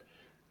 years.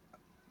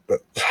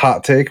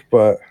 Hot take,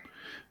 but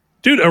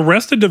dude,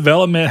 Arrested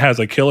Development has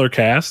a killer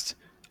cast.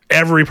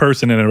 Every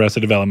person in Arrested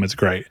Development is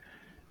great.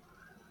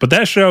 But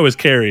that show is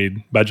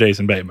carried by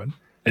Jason Bateman.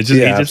 It's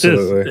just, he just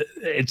is.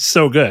 It's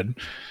so good.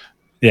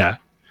 Yeah.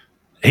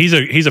 He's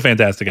a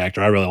fantastic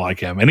actor. I really like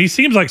him. And he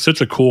seems like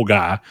such a cool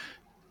guy.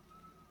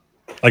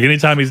 Like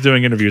anytime he's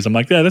doing interviews, I'm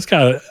like, yeah, this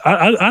guy,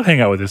 I'd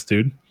hang out with this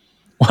dude.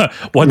 What's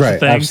the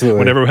thing? Absolutely.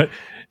 Whenever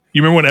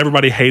you remember when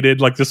everybody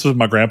hated, like this was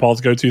my grandpa's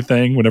go-to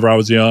thing whenever I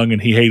was young,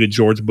 and he hated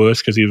George Bush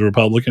because he was a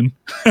Republican.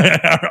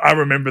 I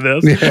remember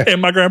this. Yeah.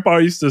 And my grandpa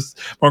used to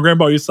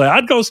say,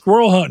 I'd go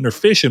squirrel hunting or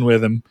fishing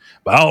with him,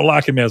 but I don't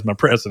like him as my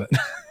president.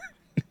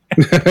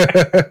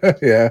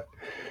 Yeah.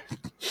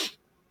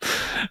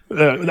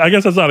 I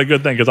guess that's not a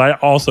good thing because I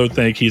also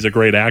think he's a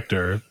great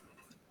actor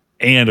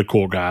and a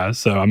cool guy.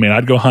 So, I mean,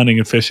 I'd go hunting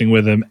and fishing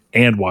with him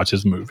and watch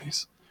his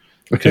movies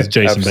because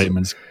Jason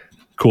Bateman's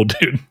cool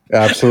dude.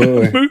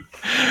 Absolutely.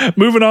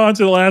 Moving on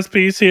to the last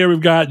piece here,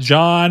 we've got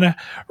John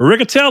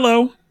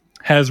Riccitiello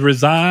has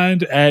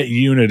resigned at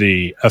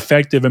Unity,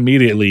 effective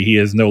immediately. He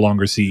is no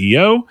longer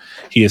CEO.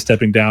 He is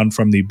stepping down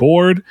from the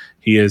board.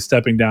 He is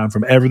stepping down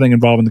from everything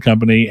involved in the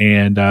company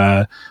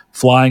and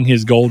flying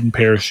his golden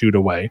parachute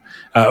away.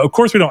 Of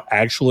course, we don't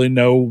actually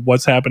know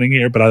what's happening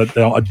here, but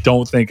I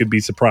don't think it'd be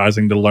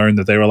surprising to learn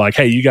that they were like,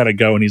 hey, you got to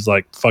go. And he's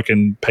like,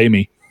 fucking pay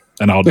me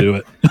and I'll do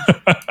it.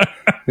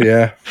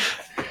 Yeah.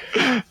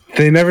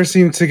 They never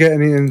seem to get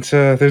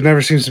there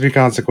never seems to be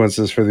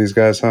consequences for these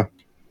guys, huh?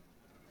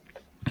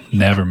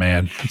 Never,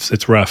 man.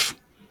 It's rough.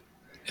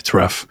 It's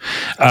rough.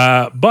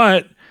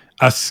 But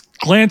I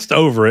glanced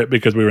over it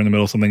because we were in the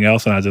middle of something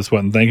else and I just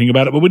wasn't thinking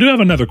about it. But we do have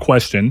another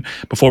question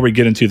before we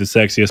get into the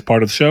sexiest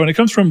part of the show. And it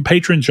comes from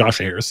patron Josh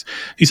Ayers.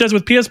 He says,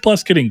 with PS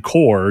Plus getting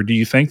Core, do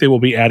you think they will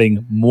be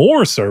adding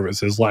more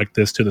services like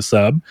this to the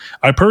sub?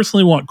 I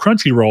personally want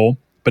Crunchyroll,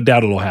 but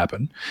doubt it'll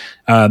happen.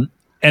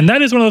 And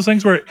that is one of those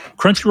things where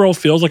Crunchyroll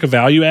feels like a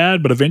value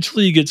add, but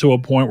eventually you get to a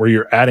point where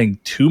you're adding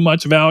too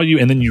much value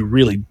and then you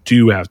really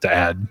do have to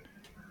add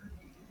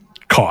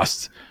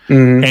costs.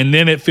 Mm-hmm. And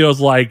then it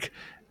feels like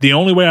the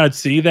only way I'd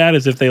see that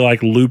is if they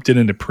like looped it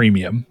into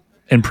premium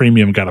and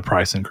premium got a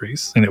price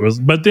increase.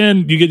 But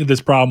then you get into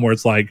this problem where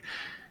it's like,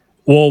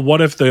 well,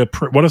 what if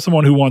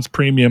someone who wants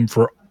premium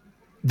for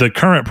the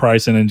current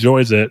price and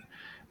enjoys it,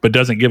 but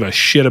doesn't give a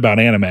shit about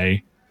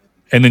anime,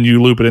 and then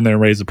you loop it in there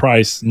and raise the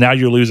price? Now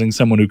you're losing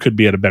someone who could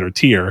be at a better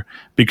tier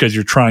because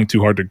you're trying too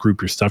hard to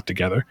group your stuff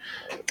together.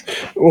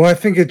 Well, I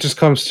think it just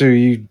comes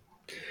to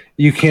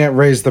you can't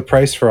raise the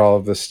price for all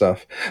of this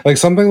stuff. Like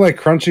something like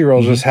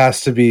Crunchyroll just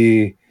has to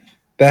be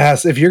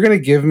if you're going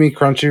to give me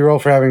Crunchyroll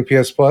for having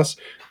PS Plus,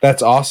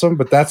 that's awesome,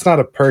 but that's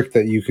not a perk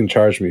that you can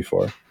charge me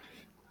for.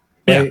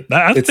 Right?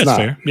 Yeah, that's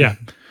fair. Yeah.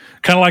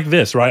 Kind of like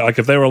this, right? Like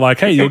if they were like,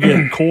 hey, you'll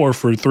get Core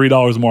for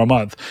 $3 more a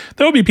month,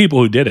 there would be people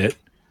who did it,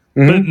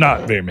 but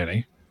not very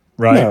many,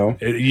 right? No.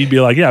 You'd be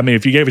like, yeah, I mean,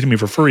 if you gave it to me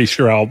for free,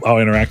 sure, I'll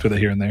interact with it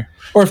here and there.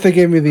 Or if they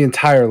gave me the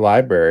entire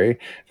library,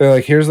 they're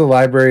like, here's the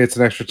library, it's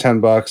an extra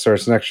 $10 or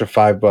it's an extra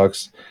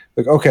 $5.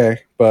 Like, okay,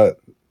 but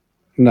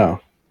no.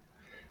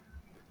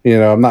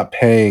 I'm not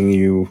paying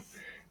you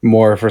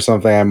more for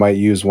something I might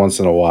use once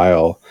in a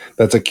while.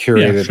 That's a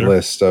curated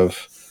list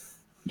of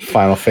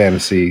Final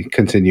Fantasy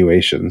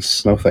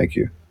continuations. No, thank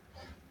you.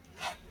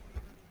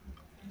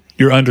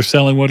 You're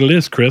underselling what it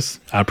is, Chris.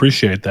 I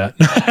appreciate that.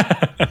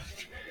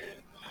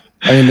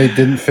 I mean, they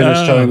didn't finish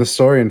telling the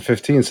story in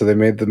 15, so they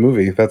made the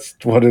movie. That's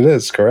what it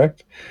is,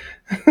 correct?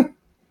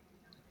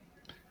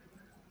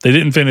 They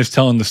didn't finish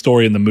telling the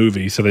story in the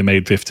movie, so they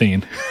made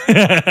 15.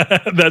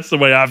 That's the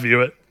way I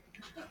view it.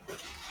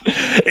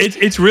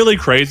 It's really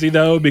crazy,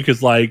 though,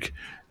 because, like,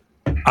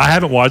 I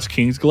haven't watched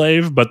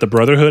Kingsglaive, but the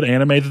Brotherhood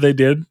anime that they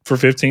did for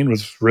 15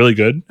 was really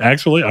good,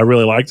 actually. I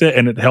really liked it,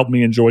 and it helped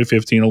me enjoy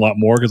 15 a lot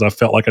more because I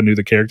felt like I knew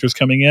the characters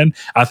coming in.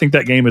 I think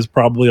that game is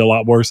probably a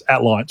lot worse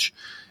at launch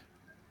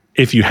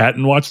if you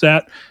hadn't watched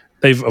that.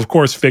 They've, of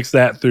course, fixed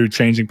that through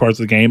changing parts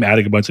of the game,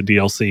 adding a bunch of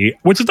DLC,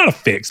 which is not a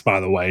fix, by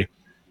the way.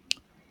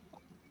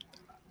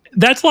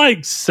 That's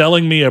like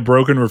selling me a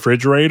broken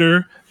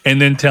refrigerator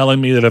and then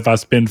telling me that if I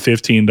spend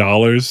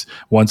 $15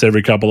 once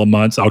every couple of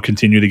months, I'll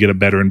continue to get a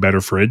better and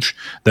better fridge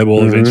that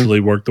will eventually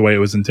work the way it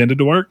was intended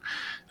to work.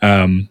 So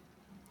I'm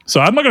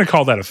not going to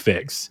call that a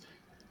fix.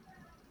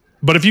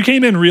 But if you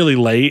came in really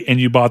late and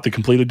you bought the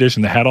complete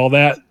edition that had all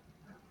that,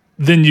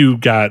 then you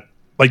got,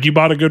 like, you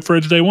bought a good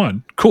fridge day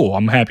one. Cool.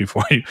 I'm happy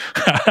for you.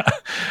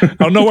 I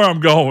don't know where I'm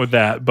going with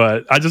that,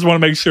 but I just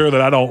want to make sure that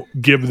I don't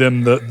give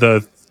them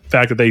the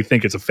fact that they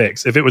think it's a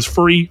fix. If it was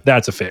free,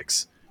 that's a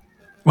fix.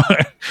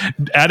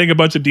 Adding a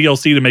bunch of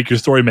DLC to make your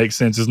story make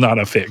sense is not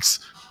a fix.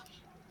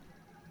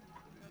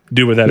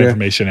 Do with that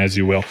information as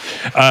you will.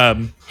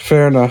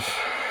 Fair enough.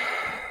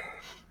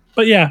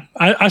 But yeah,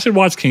 I should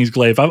watch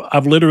Kingsglaive.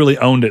 I've literally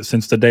owned it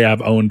since the day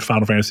I've owned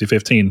Final Fantasy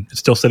 15. It's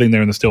still sitting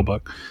there in the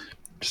steelbook.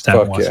 Just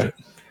haven't watched it.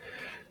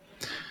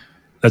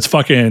 That's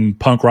fucking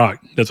punk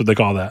rock. That's what they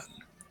call that.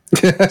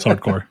 It's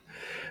hardcore.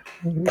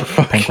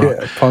 Punk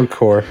rock. Punk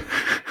core.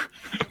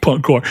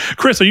 Punk core.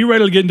 Chris, are you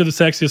ready to get into the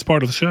sexiest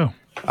part of the show?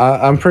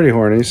 I'm pretty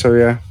horny, so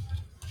yeah.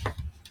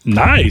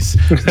 Nice.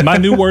 My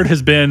new word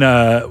has been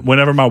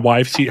whenever my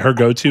wife, her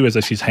go-to is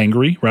that she's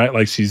hangry, right?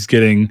 Like she's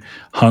getting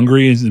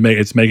hungry.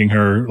 It's making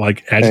her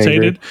like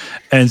agitated. Angry.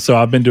 And so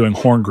I've been doing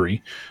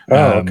horngry.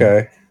 Oh,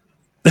 okay.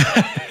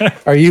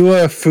 Are you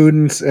a food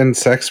and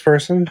sex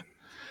person?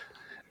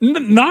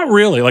 Not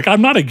really. Like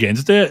I'm not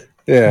against it.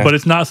 Yeah. But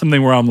it's not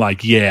something where I'm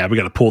like, yeah, we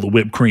got to pull the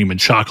whipped cream and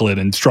chocolate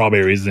and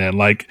strawberries in.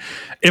 Like,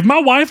 if my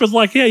wife is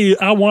like, yeah,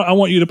 I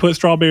want you to put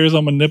strawberries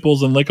on my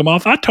nipples and lick them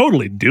off, I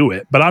totally do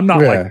it. But I'm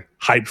not like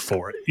hyped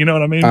for it. You know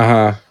what I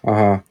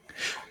mean?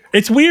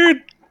 It's weird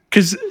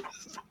because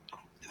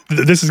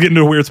this is getting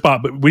to a weird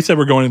spot. But we said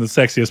we're going to the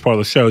sexiest part of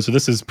the show, so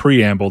this is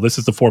preamble. This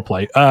is the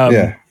foreplay.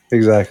 Yeah,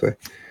 exactly.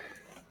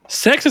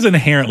 Sex is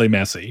inherently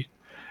messy,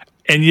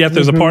 and yet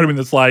there's a part of me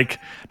that's like,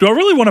 do I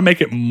really want to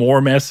make it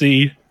more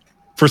messy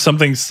for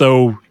something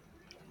so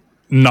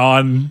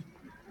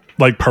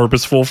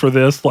purposeful for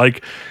this?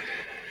 Like,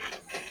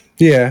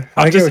 yeah,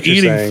 I'm just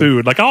eating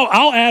food. Like,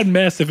 I'll add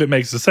mess if it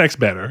makes the sex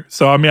better.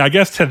 So, I mean, I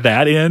guess to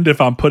that end, if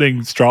I'm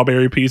putting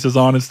strawberry pieces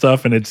on and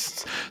stuff and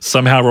it's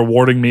somehow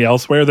rewarding me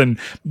elsewhere, then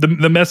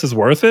the mess is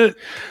worth it.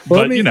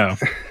 Well, but,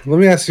 let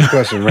me ask you a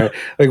question, right?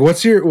 Like,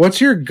 what's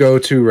your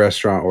go-to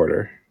restaurant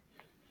order?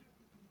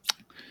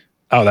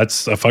 Oh,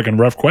 that's a fucking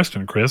rough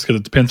question, Chris, because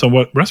it depends on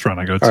what restaurant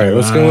I go to. All right,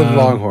 let's go with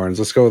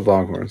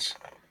Longhorns.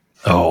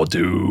 Oh,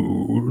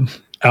 dude.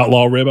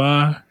 Outlaw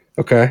ribeye.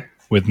 Okay.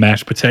 With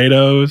mashed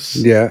potatoes.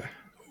 Yeah.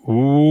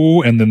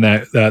 Ooh, and then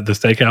the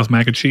steakhouse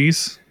mac and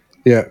cheese.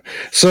 Yeah.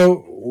 So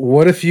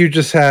what if you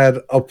just had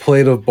a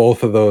plate of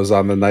both of those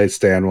on the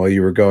nightstand while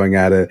you were going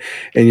at it,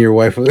 and your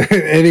wife,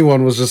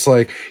 anyone was just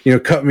like,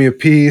 cut me a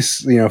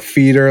piece,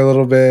 feed her a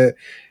little bit.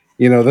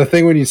 The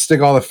thing when you stick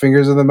all the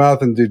fingers in the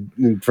mouth and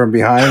do from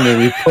behind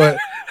and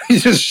you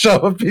just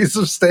shove a piece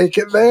of steak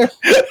in there.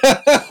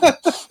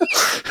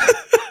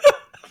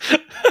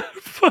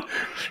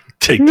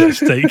 Take that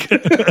steak.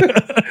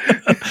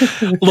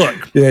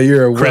 Look. Yeah,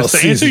 you're a Chris,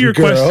 to answer your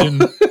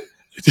question.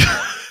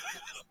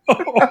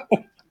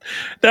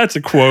 That's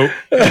a quote.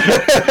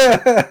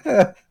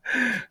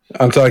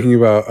 I'm talking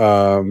about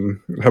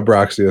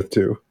Habraxiath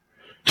too.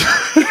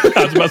 I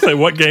was about to say,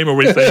 what game are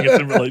we saying it's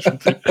in relation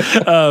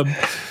to?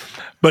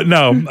 But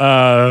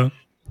no,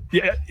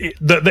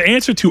 the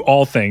answer to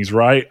all things,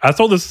 right? I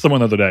told this to someone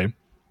the other day.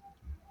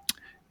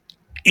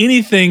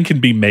 Anything can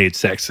be made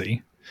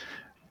sexy,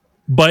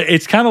 but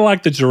it's kind of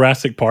like the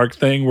Jurassic Park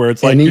thing where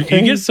it's like you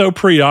get so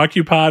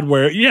preoccupied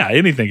where,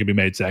 anything can be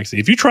made sexy.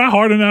 If you try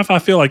hard enough, I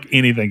feel like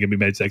anything can be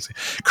made sexy.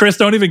 Chris,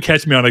 don't even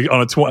catch me on a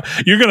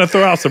you're going to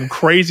throw out some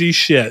crazy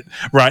shit,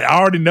 right? I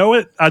already know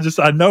it.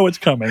 I know it's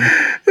coming.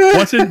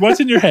 What's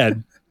in your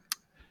head?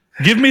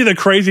 Give me the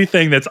crazy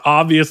thing that's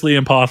obviously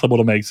impossible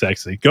to make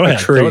sexy. Go ahead,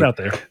 throw it out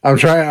there. I'm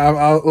trying.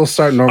 We'll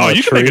start normal. Oh,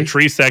 you can make a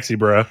tree sexy,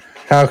 bro.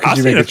 How could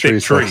you make a tree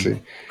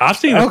sexy? I've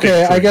seen a thick tree.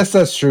 I guess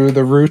that's true.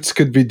 The roots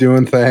could be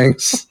doing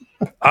things.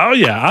 Oh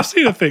yeah, I've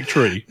seen a thick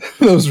tree.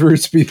 Those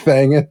roots be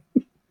thanging.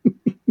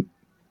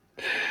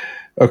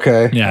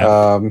 Okay.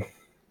 Yeah.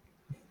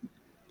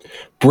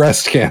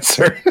 Breast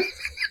cancer.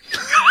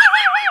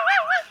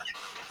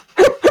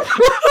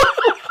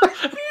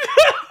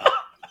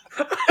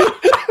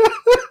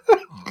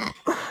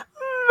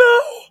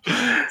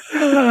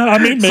 I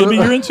mean, maybe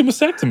you're into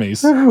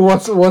mastectomies.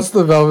 What's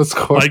the velvet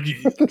score? Like,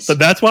 but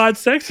that's why it's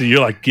sexy.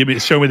 You're like,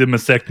 show me the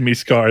mastectomy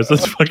scars.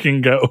 Let's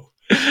fucking go.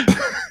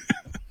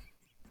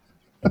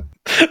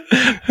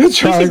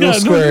 Triangle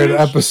Squared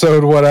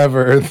episode,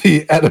 whatever,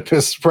 the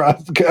Oedipus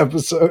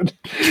episode.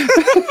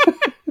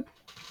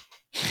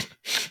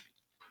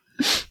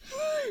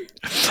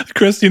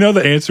 Chris, you know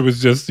the answer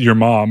was just your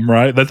mom,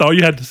 right? That's all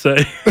you had to say.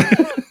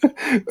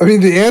 I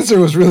mean, the answer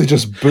was really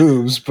just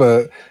boobs,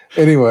 but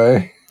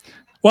anyway.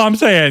 Well, I'm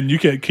saying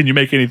can you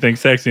make anything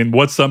sexy? And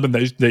what's something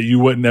that you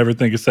wouldn't ever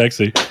think is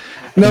sexy?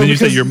 And then you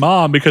say your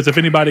mom, because if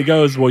anybody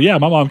goes, well, yeah,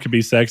 my mom can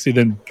be sexy,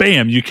 then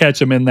bam, you catch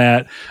them in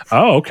that,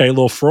 oh, okay,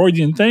 little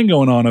Freudian thing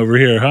going on over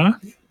here, huh?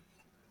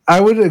 I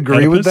would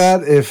agree with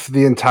that if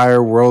the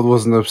entire world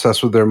wasn't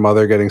obsessed with their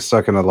mother getting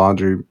stuck in a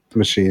laundry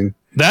machine.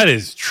 That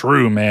is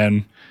true,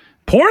 man.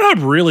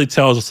 Pornhub really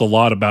tells us a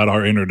lot about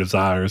our inner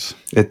desires.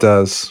 It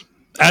does.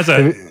 As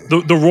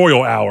the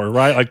royal hour,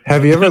 right? Like,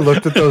 have you ever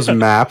looked at those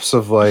maps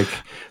of like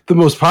the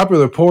most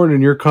popular porn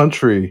in your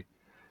country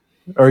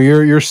or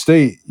your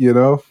state? You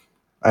know,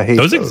 I hate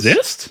those.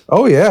 Exist?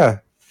 Oh yeah,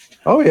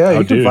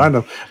 you can find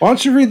them. Why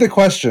don't you read the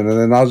question and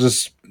then I'll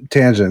just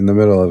tangent in the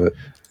middle of it.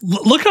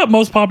 Look up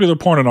most popular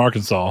porn in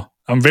Arkansas.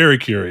 I'm very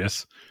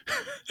curious.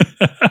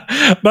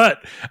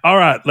 But all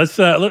right, let's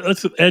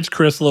edge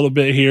Chris a little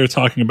bit here,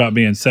 talking about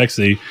being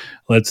sexy.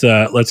 Let's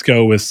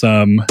go with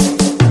some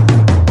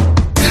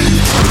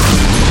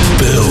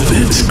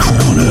Velvet's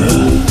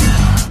Corner.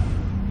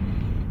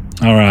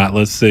 All right,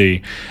 let's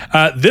see.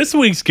 This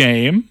week's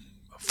game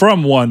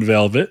from One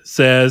Velvet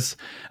says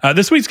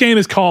this week's game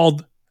is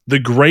called The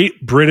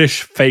Great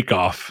British Fake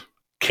Off.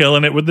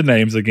 Killing it with the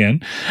names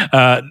again.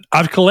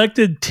 I've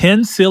collected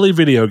 10 silly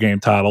video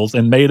game titles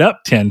and made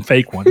up 10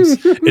 fake ones.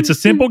 It's a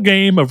simple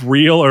game of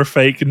real or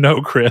fake.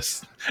 No,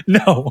 Chris.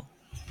 No.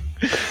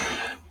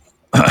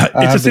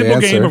 It's a simple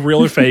game of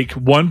real or fake.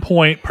 1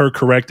 point per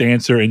correct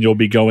answer, and you'll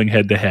be going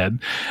head to head.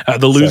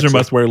 The loser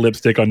must wear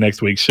lipstick on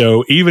next week's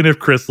show, even if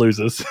Chris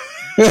loses.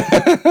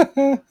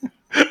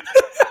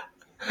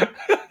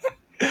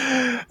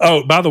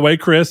 Oh, by the way,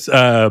 Chris,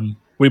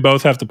 we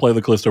both have to play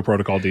the Callisto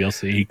Protocol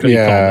DLC.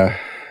 Yeah.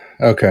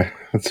 Okay.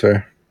 That's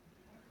fair.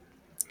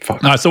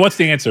 Fuck. So what's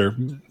the answer?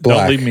 Black.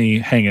 Don't leave me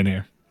hanging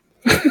here.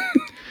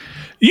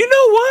 You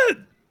know what?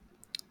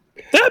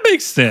 That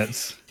makes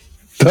sense.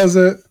 Does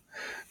it?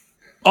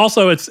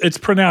 Also, it's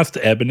pronounced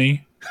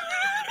ebony.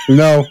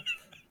 No.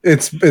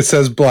 It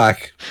says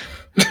black.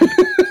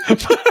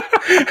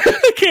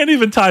 I can't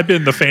even type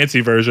in the fancy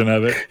version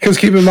of it. Because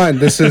keep in mind,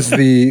 this is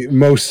the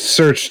most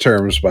searched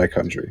terms by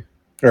country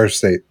or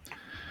state.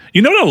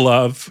 You know what I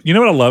love? You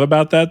know what I love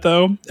about that,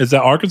 though, is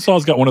that Arkansas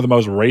has got one of the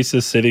most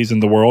racist cities in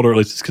the world, or at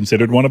least it's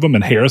considered one of them,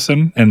 in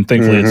Harrison. And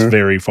thankfully, it's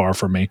very far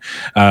from me.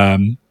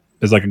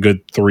 It's like a good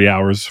 4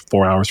 hours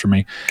for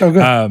me. Oh,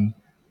 good.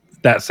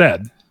 That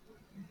said,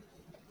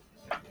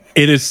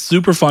 it is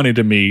super funny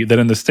to me that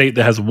in the state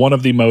that has one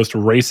of the most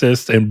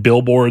racist and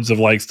billboards of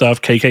like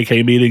stuff,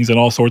 KKK meetings and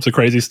all sorts of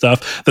crazy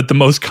stuff, that the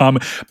most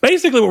common,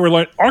 basically what we're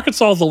learning,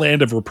 Arkansas is the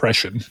land of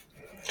repression.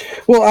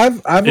 Well,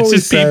 I've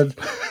always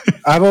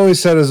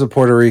said as a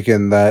Puerto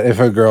Rican that if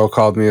a girl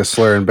called me a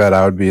slur in bed,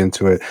 I would be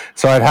into it.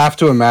 So I'd have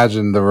to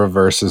imagine the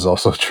reverse is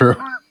also true.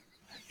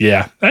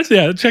 Yeah,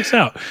 it checks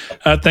out.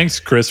 Thanks,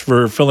 Chris,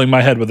 for filling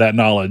my head with that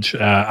knowledge.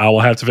 I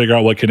will have to figure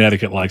out what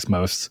Connecticut likes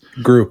most.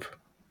 Group.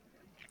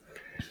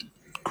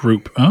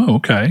 Oh,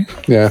 okay.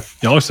 Yeah.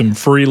 Y'all are some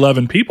free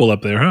loving people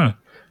up there, huh?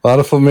 A lot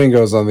of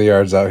flamingos on the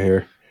yards out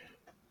here.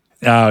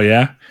 Oh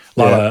yeah.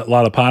 A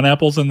lot of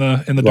pineapples in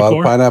the decor. A lot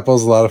of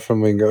pineapples, a lot of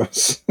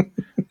flamingos.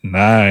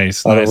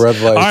 Nice. A lot of red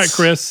lights. All right,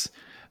 Chris.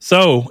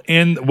 So,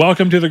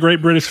 welcome to the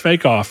Great British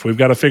Fake Off. We've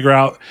got to figure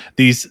out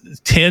these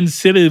 10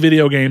 silly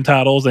video game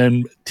titles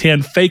and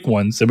 10 fake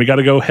ones, and we got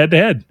to go head to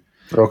head.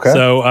 Okay.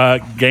 So,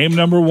 game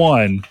number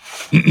 1.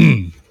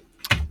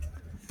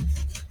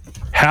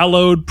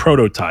 Hallowed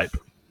Prototype.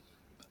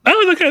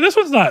 Oh, okay. This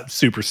one's not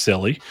super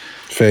silly.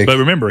 Fake. But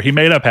remember, he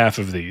made up half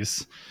of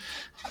these.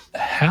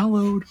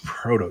 Hallowed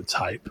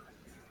Prototype.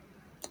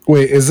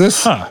 Wait, is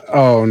this?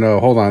 Oh no,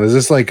 hold on. Is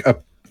this like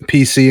a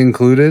PC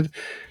included?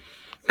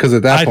 Because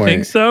at that point, I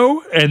think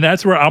so, and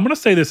that's where I'm going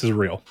to say this is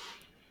real.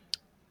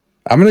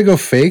 I'm going to go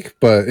fake,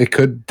 but it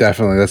could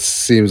definitely. That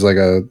seems like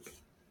a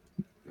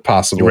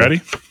possible. You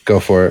ready? Go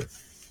for it.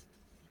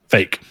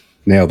 Fake.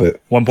 Nailed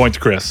it. 1 point to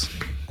Chris.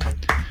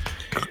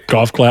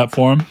 Golf clap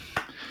for him.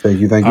 Thank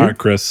you. All right,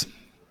 Chris.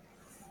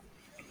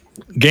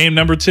 Game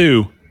number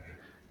 2.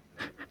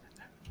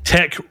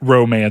 Tech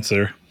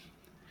Romancer.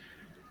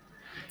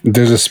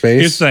 There's a space.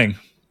 Here's the thing.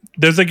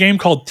 There's a game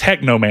called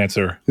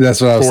Technomancer. That's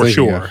what I was thinking.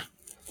 For sure. Of.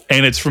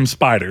 And it's from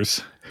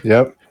Spiders.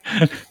 Yep.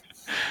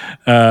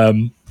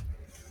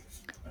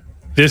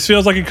 This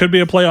feels like it could be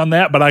a play on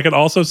that, but I could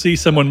also see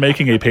someone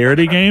making a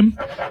parody game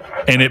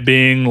and it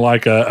being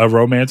like a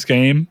romance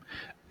game.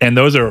 And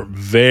those are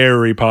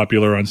very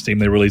popular on Steam.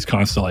 They release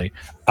constantly.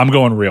 I'm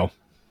going real.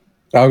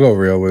 I'll go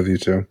real with you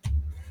too.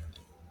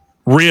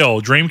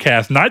 Real,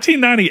 Dreamcast,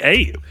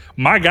 1998.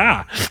 My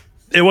God.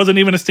 It wasn't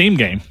even a Steam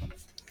game.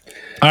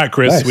 All right,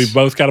 Chris, nice. We've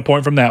both got a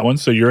point from that one,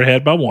 so you're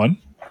ahead by one.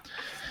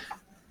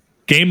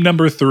 Game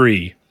number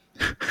 3.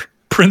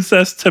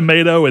 Princess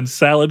Tomato and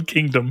Salad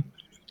Kingdom.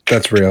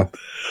 That's real.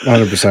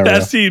 100%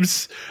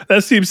 real.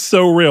 That seems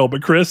so real,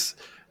 but Chris,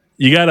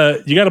 you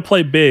gotta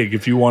play big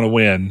if you want to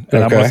win.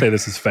 And I'm gonna say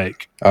this is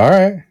fake. All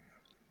right.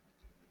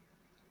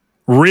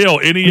 Real,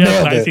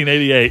 NES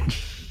 1988.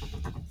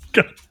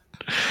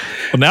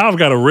 Well, now I've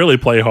got to really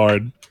play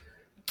hard.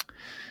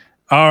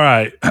 All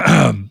right.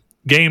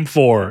 Game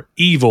 4,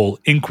 Evil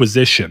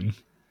Inquisition.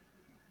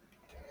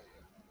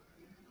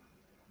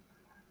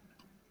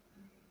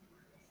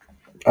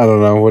 I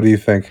don't know. What do you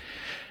think?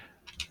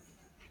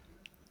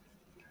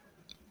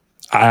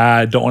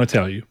 I don't want to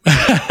tell you.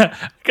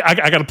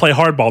 I got to play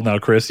hardball now,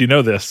 Chris. You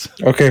know this.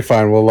 Okay,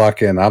 fine. We'll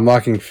lock in. I'm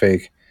locking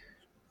fake.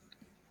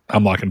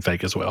 I'm locking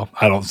fake as well.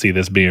 I don't see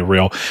this being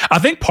real. I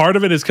think part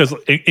of it is because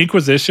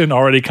Inquisition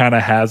already kind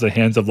of has a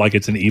hint of like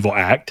it's an evil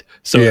act.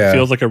 So it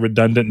feels like a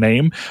redundant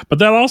name. But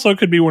that also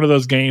could be one of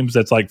those games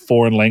that's like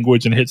foreign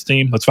language and hit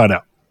Steam. Let's find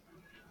out.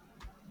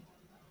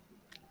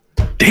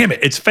 Damn it.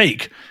 It's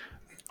fake,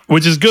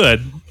 which is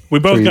good. We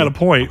both got a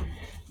point.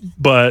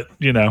 But,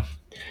 you know.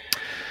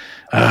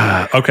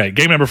 Okay.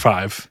 Game number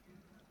 5.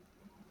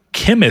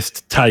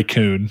 Chemist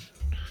Tycoon.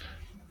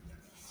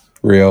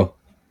 Real.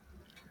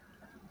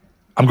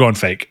 I'm going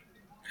fake.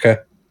 Okay.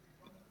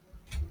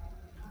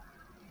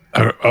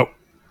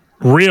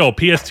 Real,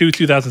 PS2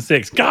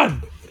 2006.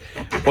 God.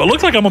 Well, it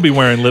looks like I'm going to be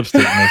wearing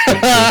lipstick next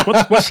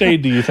week. What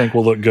shade do you think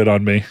will look good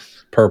on me?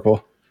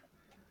 Purple.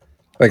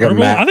 Like purple? A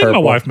matte I think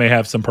purple. My wife may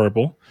have some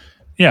purple.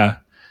 Yeah.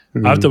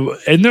 Mm-hmm. I have to,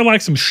 and they're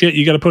like some shit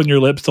you got to put on your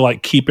lips to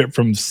like keep it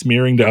from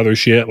smearing to other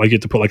shit. Like you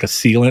have to put like a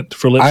sealant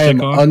for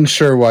lipstick on. I am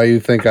unsure why you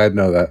think I'd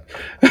know that.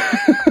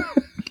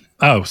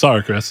 Oh,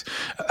 sorry, Chris.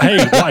 Hey,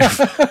 wife.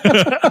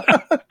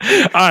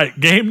 All right,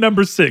 game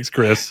number 6,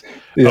 Chris.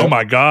 Yeah. Oh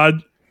my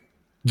God.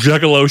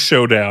 Juggalo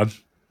Showdown.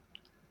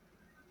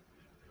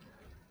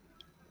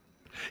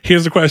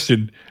 Here's the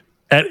question.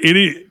 At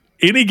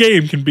any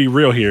game can be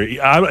real here.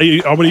 I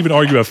would even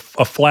argue a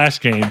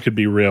Flash game could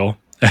be real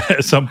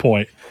at some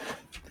point.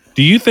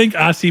 Do you think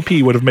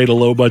ICP would have made a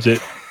low-budget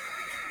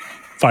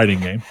fighting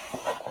game?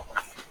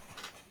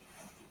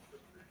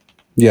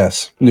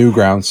 Yes.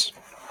 Newgrounds.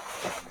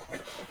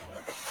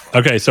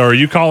 Okay, so are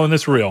you calling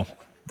this real?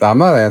 I'm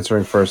not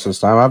answering first this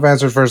time. I've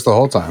answered first the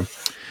whole time.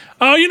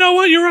 Oh, you know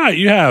what? You're right.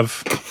 You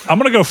have. I'm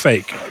going to go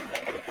fake.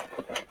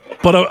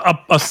 But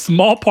a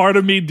small part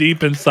of me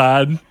deep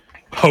inside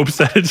hopes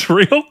that it's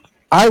real.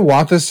 I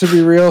want this to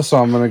be real, so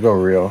I'm going to go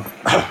real.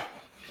 All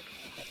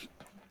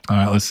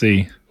right, let's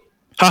see.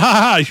 Ha ha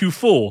ha, you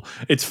fool.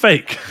 It's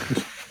fake.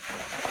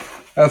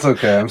 That's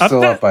okay. I'm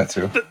still up by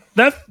 2.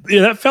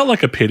 That felt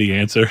like a pity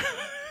answer.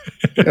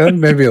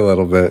 Maybe a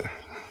little bit.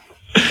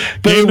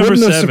 But it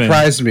wouldn't have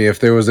surprised me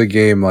if there was a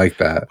game like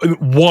that.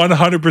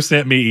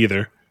 100% me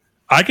either.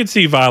 I could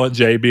see Violent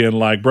J being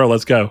like, bro,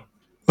 let's go.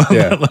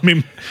 Yeah.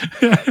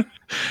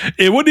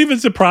 It wouldn't even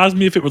surprise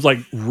me if it was like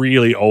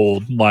really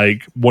old,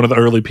 like one of the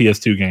early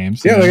PS2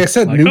 games. Yeah, like I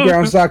said,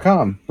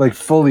 newgrounds.com. Like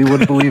fully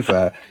would believe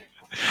that.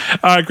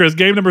 All right, Chris,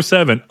 game number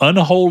 7,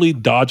 Unholy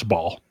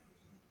Dodgeball.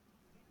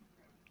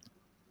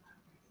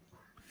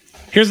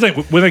 Here's the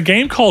thing. When a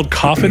game called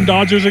Coffin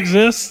Dodgers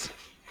exists,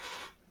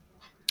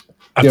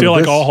 I feel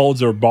like all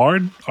holds are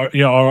barred.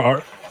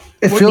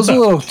 It feels a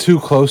little too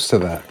close to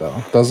that,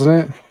 though, doesn't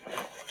it?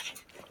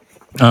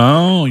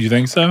 Oh, you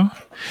think so?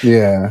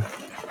 Yeah.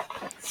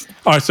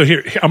 All right, so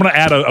here I'm going to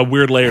add a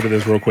weird layer to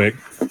this real quick.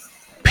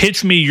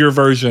 Pitch me your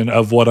version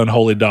of what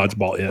Unholy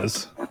Dodgeball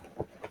is.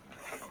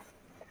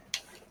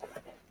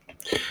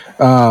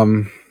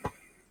 Well,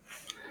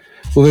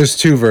 there's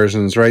 2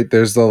 versions, right?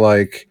 There's the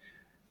like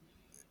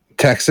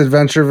text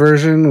adventure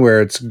version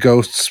where it's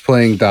ghosts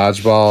playing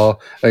dodgeball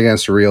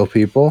against real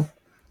people,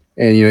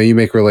 and you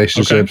make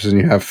relationships and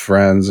you have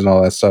friends and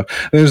all that stuff.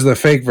 There's the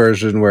fake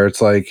version where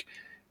it's like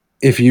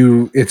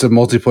it's a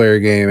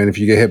multiplayer game, and if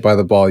you get hit by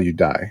the ball, you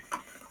die.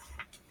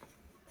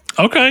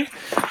 Okay,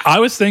 I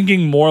was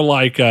thinking more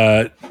like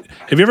have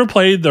you ever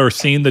played or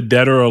seen the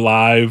Dead or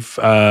Alive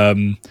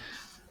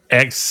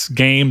X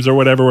games or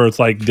whatever, where it's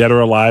like Dead or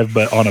Alive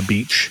but on a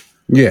beach?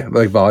 Yeah,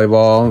 like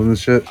volleyball and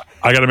shit.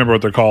 I gotta remember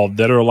what they're called.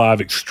 Dead or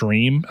Alive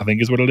Extreme, I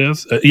think is what it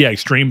is.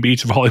 Extreme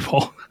Beach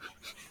Volleyball.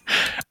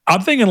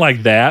 I'm thinking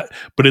like that,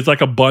 but it's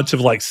like a bunch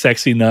of like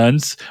sexy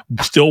nuns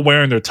still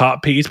wearing their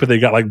top piece, but they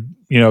got like,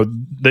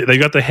 they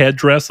got the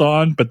headdress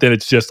on, but then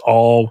it's just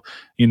all,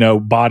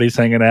 bodies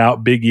hanging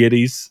out, big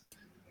yitties.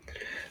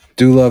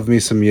 Do love me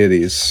some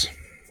Yiddies.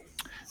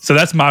 So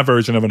that's my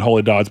version of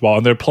Unholy Dodgeball,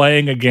 and they're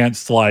playing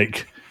against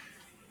like,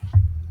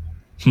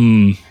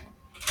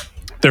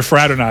 they're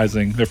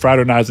fraternizing. They're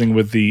fraternizing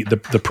with the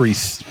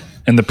priests,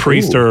 and the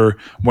priests are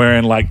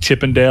wearing like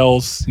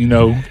Chippendales,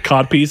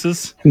 cod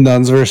pieces.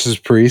 Nuns versus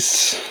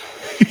priests.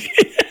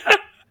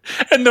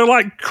 And they're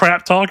like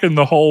crap talking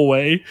the whole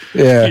way.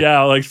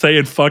 Yeah, like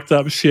saying fucked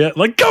up shit.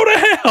 Like, go to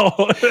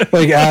hell.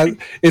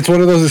 It's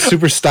one of those that's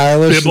super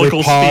stylish.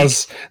 Biblical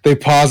They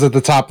pause at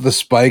the top of the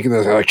spike, and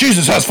they're like,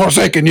 "Jesus has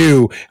forsaken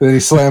you." And then he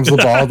slams the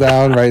ball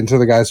down right into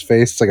the guy's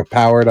face. It's like a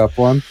powered up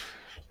one.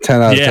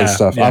 10 out of 10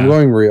 stuff. Yeah. I'm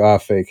going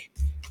fake.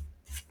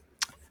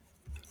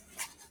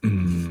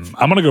 I'm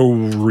gonna go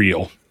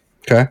real.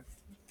 Okay.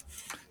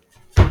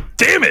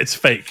 Damn it, it's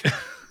fake.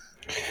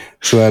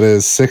 So that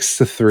is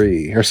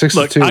 6-3 or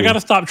 6-2. I got to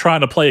stop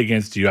trying to play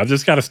against you. I've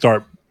just got to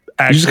start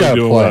actually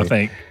doing what I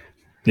think.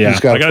 Yeah, I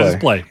got to just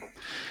play.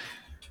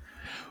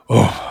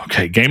 Oh,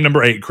 okay. Game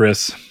number 8,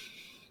 Chris.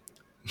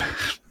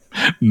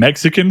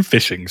 Mexican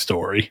fishing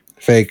story.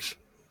 Fake.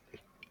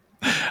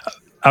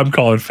 I'm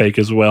calling fake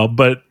as well.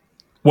 But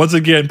once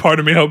again, part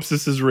of me hopes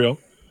this is real.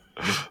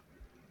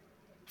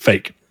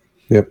 Fake.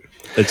 Yep.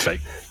 It's fake.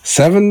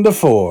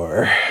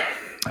 7-4.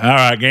 All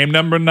right. Game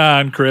number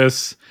 9,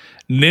 Chris.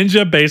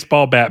 Ninja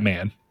Baseball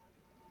Batman.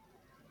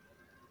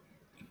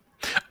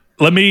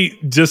 Let me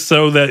just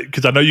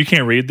because I know you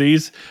can't read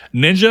these.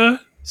 Ninja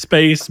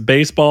space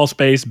baseball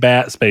space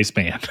bat space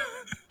man.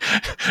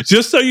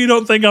 Just so you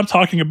don't think I'm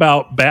talking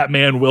about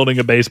Batman wielding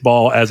a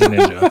baseball as a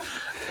ninja.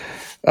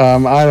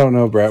 I don't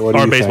know, Brett. What do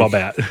you think? Or a baseball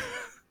bat.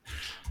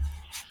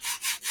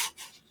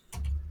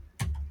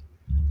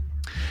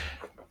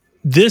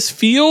 This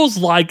feels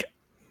like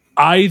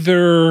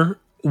either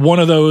one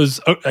of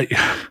those.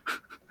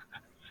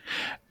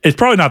 It's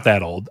probably not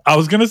that old. I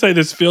was going to say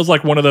this feels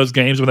like one of those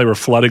games when they were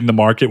flooding the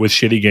market with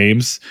shitty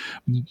games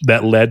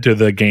that led to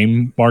the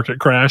game market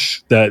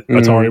crash that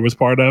Atari was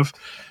part of.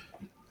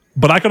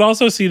 But I could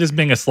also see this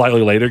being a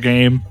slightly later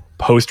game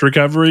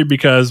post-recovery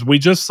because we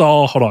just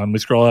saw, hold on, let me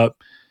scroll up.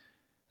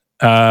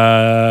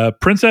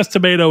 Princess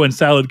Tomato and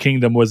Salad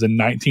Kingdom was in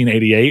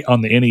 1988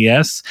 on the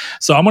NES.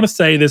 So I'm going to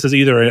say this is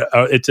either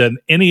it's an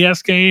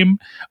NES game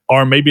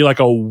or maybe like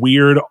a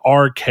weird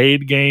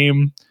arcade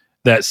game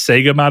that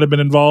Sega might have been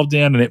involved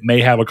in, and it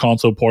may have a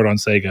console port on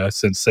Sega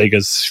since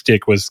Sega's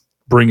shtick was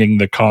bringing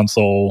the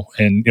console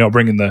and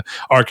bringing the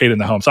arcade in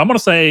the home. So I'm going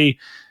to say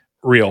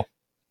real.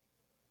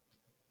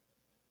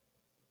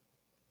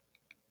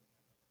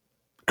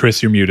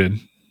 Chris, you're muted.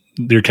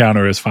 Your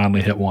counter has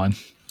finally hit 1.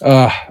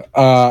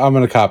 I'm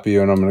going to copy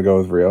you, and I'm going to go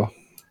with real.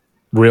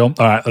 Real?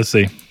 All right, let's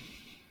see.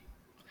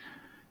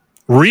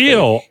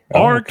 Real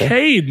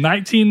arcade, okay.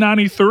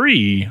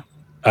 1993.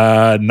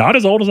 Not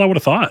as old as I would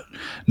have thought.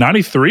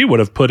 93 would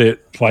have put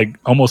it like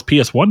almost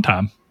PS1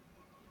 time.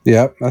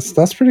 Yeah,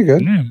 that's pretty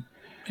good. Yeah,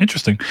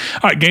 interesting.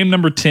 All right, game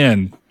number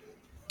 10.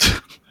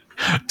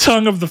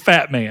 Tongue of the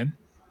Fat Man.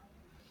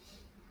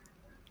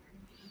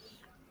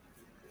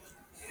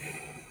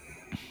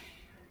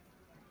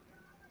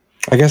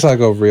 I guess I'll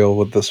go real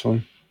with this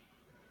one.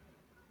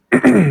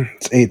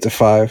 It's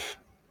 8-5.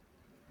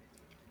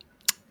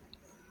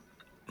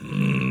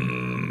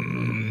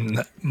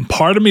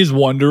 Part of me is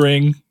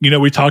wondering,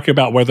 we talk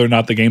about whether or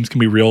not the games can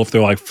be real if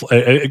they're like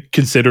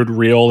considered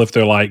real, if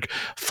they're like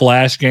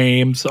flash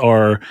games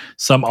or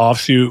some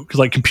offshoot. Because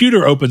like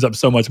computer opens up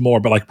so much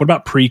more, but like what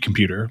about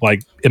pre-computer,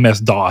 like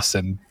MS-DOS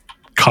and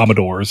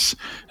Commodores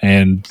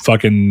and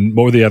fucking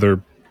what were the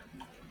other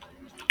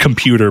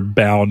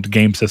computer-bound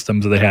game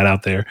systems that they had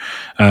out there?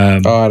 I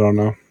don't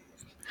know.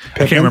 I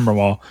can't remember them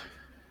all.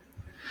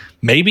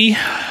 Maybe.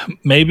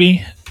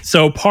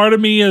 So part of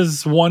me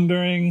is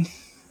wondering.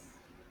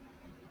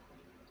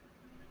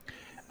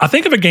 I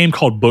think of a game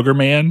called Booger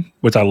Man,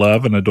 which I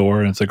love and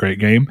adore, and it's a great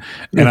game.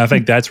 And I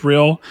think that's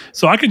real.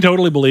 So I can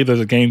totally believe there's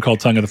a game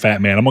called Tongue of the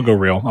Fat Man. I'm going to go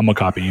real. I'm going to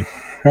copy you.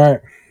 All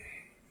right.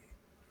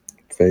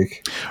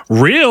 Fake.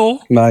 Real?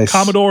 Nice.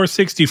 Commodore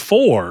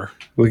 64.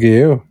 Look at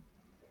you.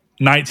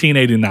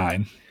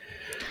 1989.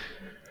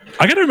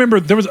 I got to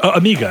remember, there was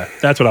Amiga.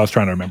 That's what I was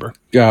trying to remember.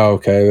 Oh,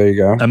 okay. There you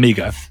go.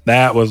 Amiga.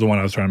 That was the one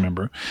I was trying to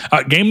remember.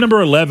 Game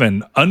number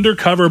 11,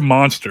 Undercover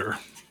Monster.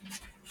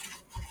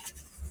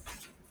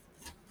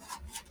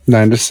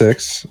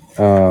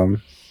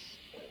 9-6.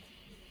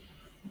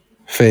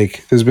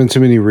 Fake. There's been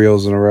too many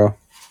reels in a row.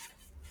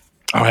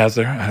 Oh, has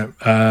there?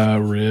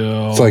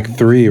 Real. It's like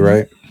 3,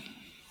 right?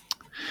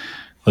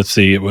 Let's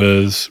see. It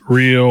was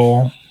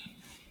real,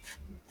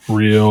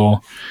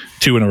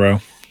 2 in a row.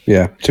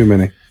 Yeah, too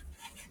many.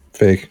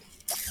 Fake.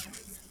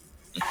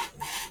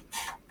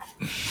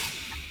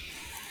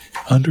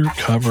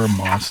 Undercover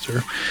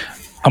Monster.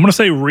 I'm going to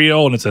say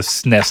real, and it's a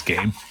SNES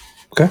game.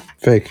 Okay,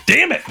 fake.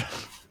 Damn it.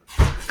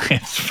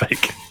 It's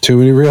fake. Too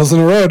many reels in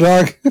a row,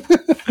 dog.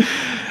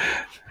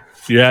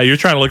 Yeah, you're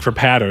trying to look for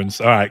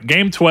patterns. All right,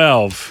 game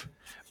 12.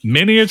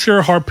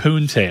 Miniature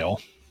Harpoon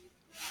Tail.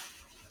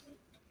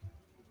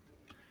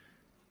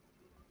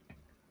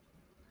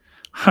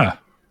 Huh.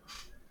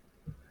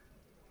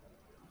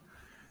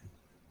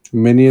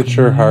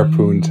 Miniature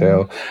harpoon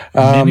tail.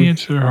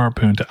 Miniature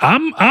harpoon tail.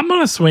 I'm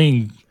gonna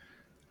swing.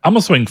 I'm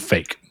gonna swing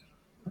fake.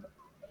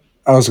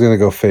 I was gonna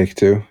go fake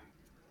too.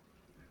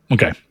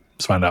 Okay,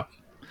 let's find out.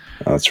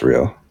 Oh, it's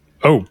real.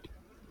 Oh,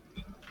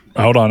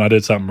 hold on, I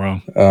did something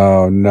wrong.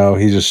 Oh no,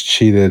 he just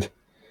cheated.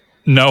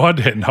 No, I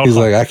didn't. Hold He's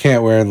on. like, I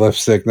can't wear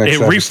lipstick next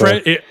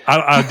episode.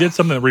 I did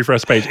something to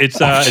refresh page. It's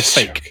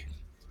fake.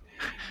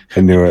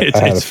 I knew it. I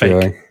had a it's fake.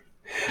 feeling.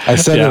 I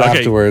said it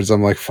afterwards.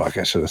 I'm like, fuck,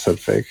 I should have said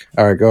fake.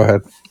 All right, go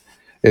ahead.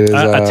 It is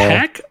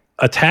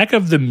Attack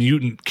of the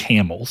Mutant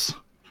Camels.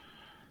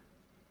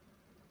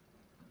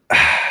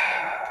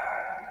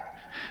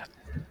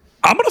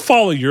 I'm going to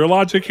follow your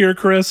logic here,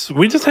 Chris.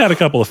 We just had a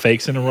couple of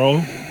fakes in a row.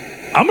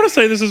 I'm going to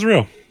say this is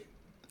real.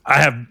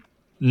 I have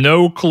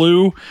no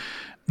clue.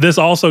 This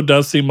also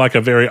does seem like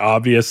a very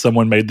obvious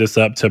someone made this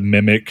up to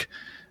mimic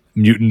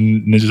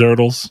Mutant Ninja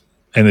Turtles,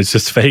 and it's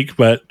just fake,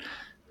 but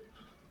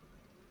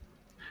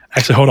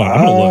actually, hold on.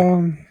 I'm going to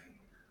look.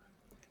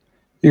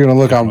 You're going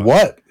to look on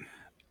what?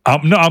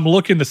 No, I'm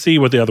looking to see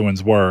what the other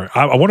ones were.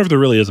 I wonder if there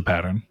really is a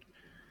pattern.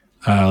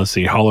 Let's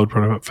see. Hollowed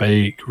prototype,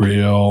 fake,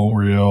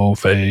 real,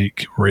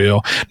 fake,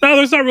 real. No,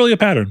 there's not really a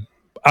pattern.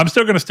 I'm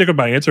still going to stick with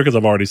my answer because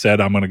I've already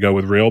said I'm going to go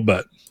with real,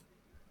 but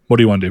what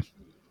do you want to do?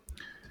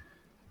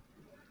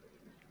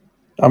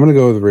 I'm going to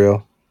go with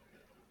real.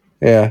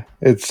 Yeah,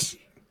 it's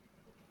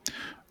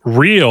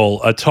real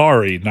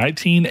Atari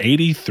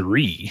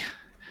 1983.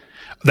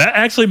 That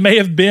actually may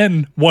have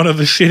been one of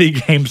the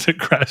shitty games that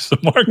crashed the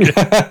market.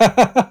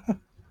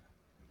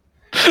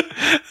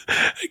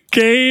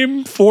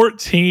 Game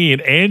 14,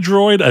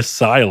 Android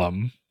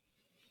Asylum.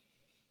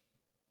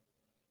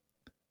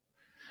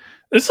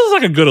 This is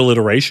like a good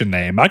alliteration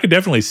name. I could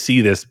definitely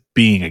see this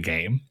being a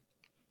game.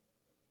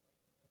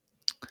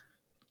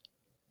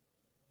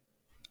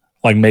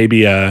 Like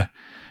maybe I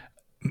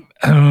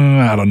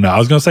don't know. I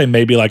was going to say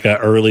maybe like a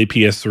early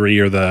PS3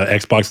 or the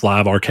Xbox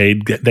Live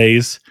Arcade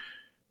days.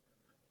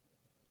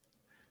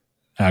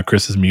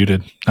 Chris is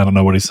muted. I don't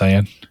know what he's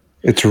saying.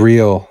 It's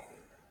real.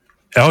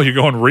 Oh, you're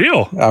going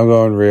real? I'm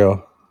going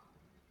real.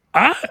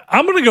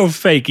 I'm going to go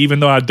fake, even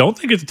though I don't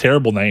think it's a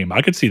terrible name.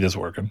 I could see this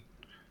working.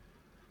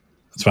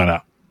 Let's find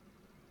out.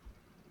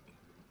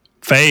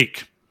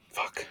 Fake.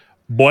 Fuck.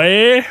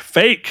 Boy,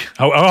 fake.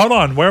 Oh, hold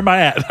on. Where am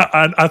I at?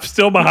 I'm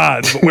still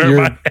behind. But where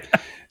am I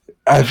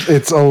at?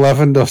 It's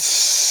 11 to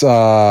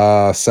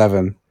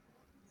 7.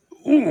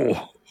 Ooh,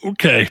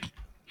 okay.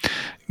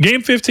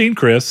 Game 15,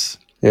 Chris.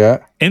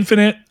 Yeah.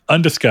 Infinite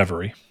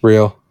Undiscovery.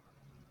 Real.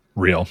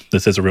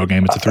 This is a real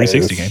game. It's a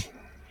 360 game.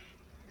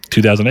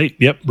 2008.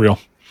 Yep, real.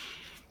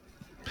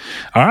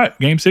 All right,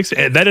 game 6.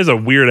 That is a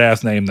weird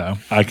ass name, though.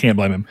 I can't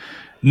blame him.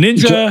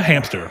 Ninja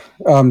Hamster.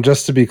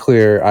 Just to be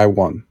clear, I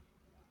won.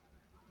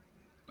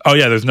 Oh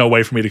yeah, there's no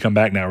way for me to come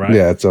back now, right?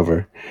 Yeah, it's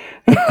over.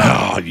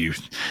 Oh, you.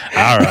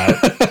 All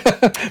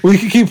right. We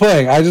can keep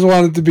playing. I just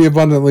wanted to be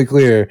abundantly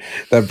clear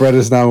that Brett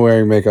is not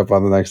wearing makeup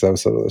on the next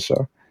episode of the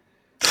show.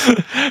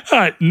 All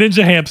right,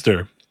 Ninja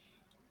Hamster.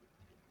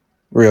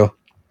 Real.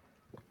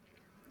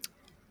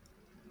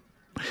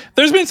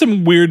 There's been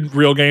some weird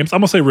real games. I'm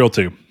going to say real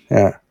too.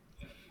 Yeah.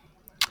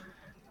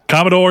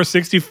 Commodore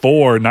 64,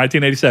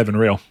 1987,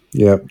 real.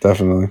 Yep,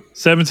 definitely.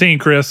 17,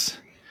 Chris.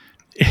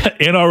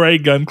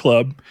 NRA Gun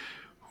Club.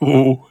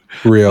 Ooh.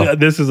 Real.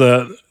 This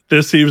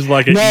seems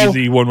like an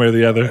easy one way or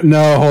the other.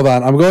 No, hold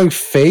on. I'm going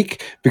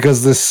fake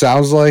because this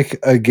sounds like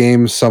a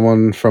game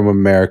someone from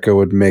America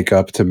would make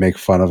up to make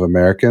fun of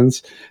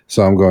Americans.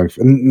 So I'm going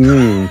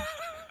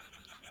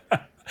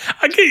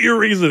I get your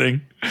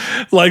reasoning.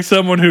 Like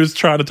someone who's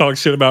trying to talk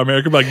shit about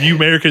America, like you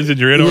Americans in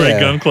your NRA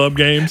Gun Club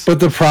games. But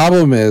the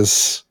problem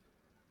is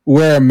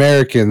we're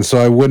Americans, so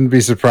I wouldn't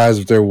be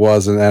surprised if there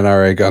was an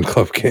NRA Gun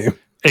Club game.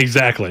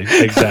 Exactly.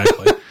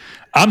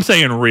 I'm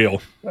saying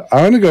real. I'm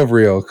going to go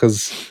real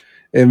because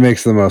it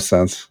makes the most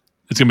sense.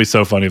 It's going to be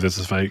so funny if this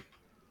is fake.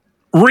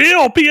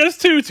 Real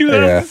PS2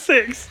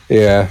 2006.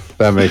 Yeah,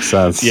 that makes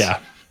sense. Yeah.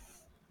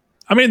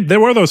 I mean, there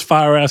were those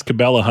fire-ass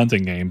Cabela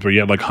hunting games where you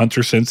had like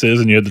hunter senses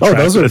and you had the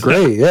those are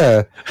great,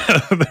 yeah.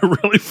 They're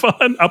really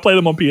fun. I played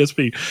them on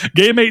PSP.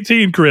 Game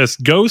 18, Chris.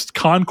 Ghost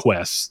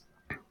Conquest.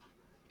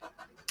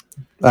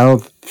 I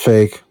don't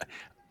fake.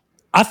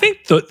 I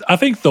think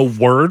the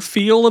word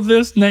feel of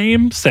this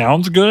name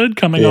sounds good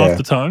coming off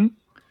the tongue.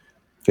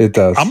 It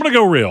does. I'm gonna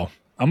go real.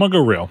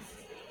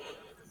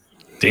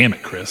 Damn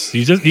it, Chris.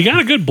 You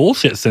got a good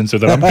bullshit sensor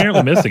that I'm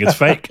apparently missing. It's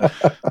fake.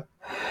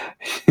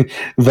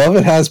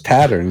 Velvet has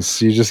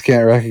patterns. You just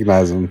can't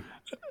recognize them.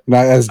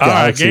 Not as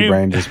galaxy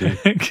brain as me.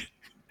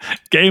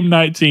 Game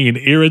 19,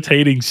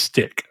 Irritating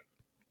Stick.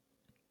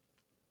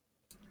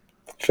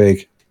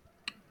 Fake.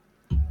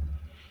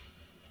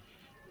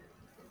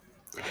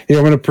 Yeah,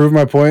 I'm going to prove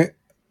my point.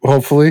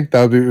 Hopefully.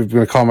 That would be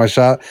going to call my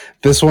shot.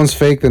 This one's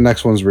fake. The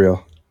next one's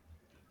real.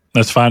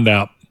 Let's find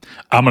out.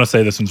 I'm going to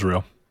say this one's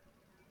real.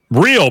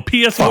 Real.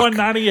 PS1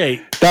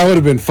 98. That would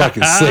have been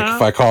fucking sick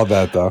if I called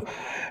that, though.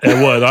 It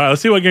was. All right,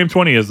 let's see what game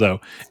 20 is, though.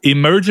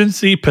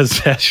 Emergency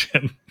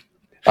Possession.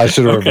 I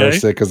should have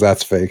reversed it because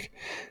that's fake.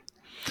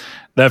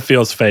 That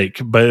feels fake,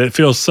 but it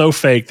feels so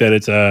fake that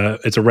it's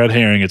a red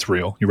herring. It's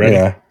real. You ready?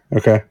 Yeah.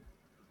 Okay.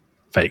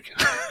 Fake.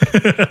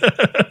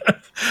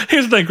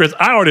 Here's the thing, Chris.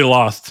 I already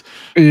lost.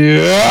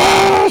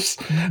 Yes.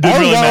 Didn't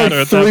really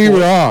matter at that 3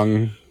 point.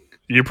 wrong.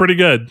 You're pretty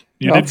good.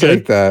 You I'll did good.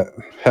 take that.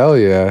 Hell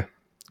yeah.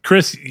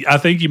 Chris, I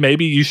think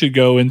you should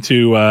go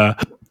into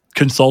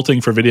consulting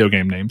for video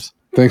game names.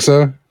 Think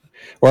so?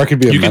 Or I could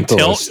be a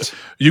mentalist.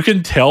 You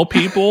can tell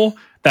people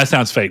that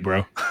sounds fake,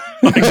 bro.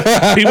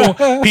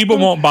 People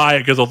won't buy it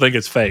because they'll think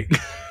it's fake.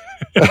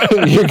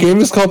 Your game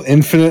is called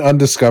Infinite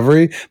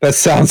Undiscovery? That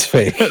sounds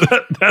fake.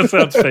 that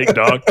sounds fake,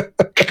 dog.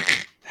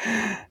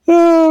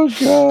 Oh,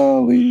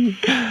 golly.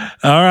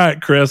 All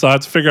right, Chris. I'll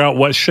have to figure out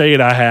what shade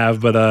I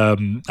have, but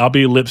I'll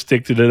be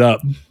lipsticked it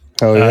up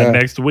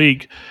next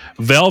week.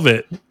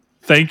 Velvet,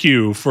 thank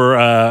you for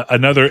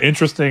another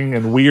interesting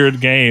and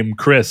weird game.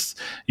 Chris,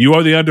 you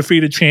are the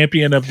undefeated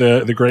champion of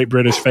the Great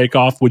British Fake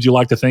Off. Would you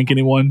like to thank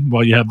anyone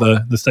while you have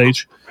the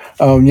stage?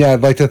 Yeah,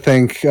 I'd like to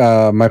thank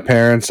my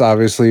parents,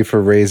 obviously,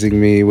 for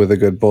raising me with a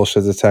good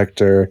bullshit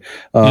detector.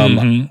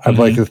 I'd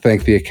like to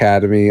thank the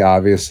Academy.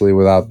 Obviously,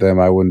 without them,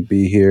 I wouldn't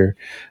be here.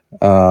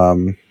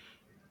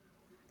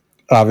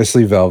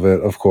 Obviously,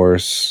 Velvet, of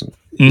course,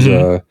 is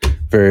a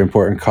very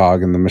important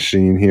cog in the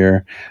machine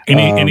here.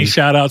 Any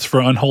shout outs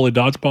for Unholy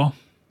Dodgeball?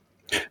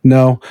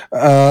 No.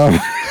 I'm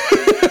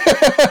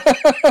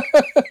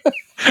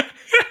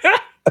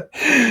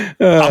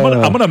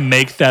gonna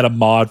make that a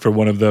mod for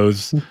one of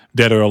those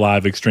Dead or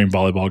Alive extreme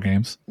volleyball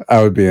games.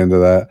 I would be into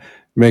that.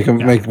 Make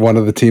one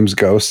of the team's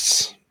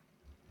ghosts.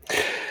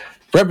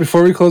 Brett,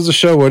 before we close the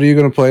show, what are you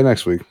going to play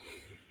next week?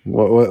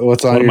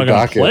 What's on your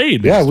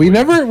docket? Yeah, we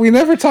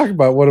never talk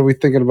about what are we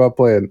thinking about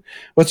playing.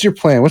 What's your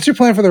plan? What's your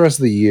plan for the rest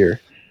of the year?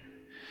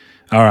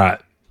 All right.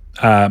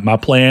 My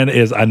plan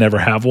is I never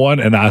have one,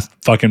 and I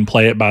fucking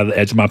play it by the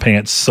edge of my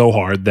pants so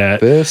hard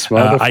that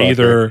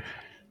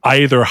I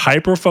either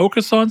hyper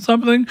focus on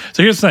something.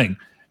 So here's the thing.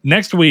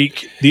 Next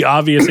week, the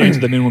obvious answer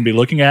that anyone would be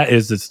looking at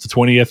is it's the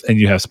 20th and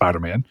you have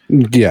Spider-Man.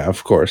 Yeah,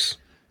 of course.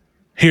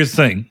 Here's the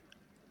thing.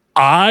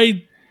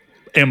 I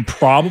am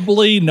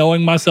probably,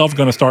 knowing myself,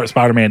 going to start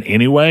Spider-Man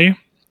anyway,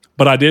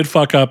 but I did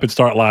fuck up and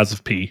start Lies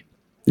of P.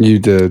 You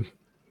did.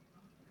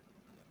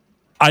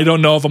 I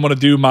don't know if I'm going to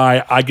do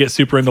I get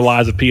super into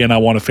Lies of P and I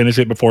want to finish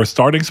it before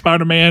starting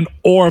Spider-Man,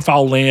 or if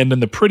I'll land in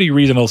the pretty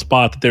reasonable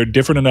spot that there are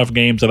different enough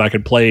games that I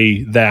could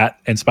play that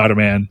and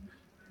Spider-Man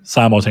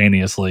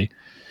simultaneously.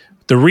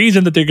 The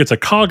reason that there gets a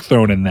cog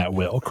thrown in that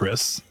wheel,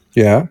 Chris,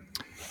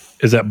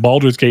 is that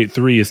Baldur's Gate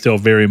 3 is still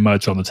very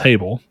much on the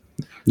table.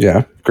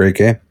 Yeah, great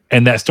game.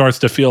 And that starts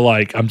to feel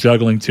like I'm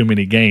juggling too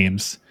many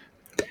games.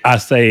 I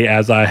say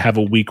as I have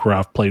a week where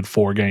I've played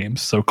 4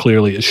 games, so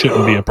clearly it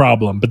shouldn't be a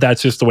problem, but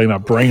that's just the way my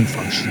brain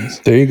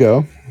functions. There you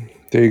go.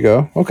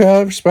 Okay,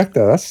 I respect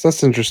that.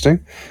 That's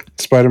interesting.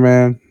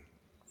 Spider-Man.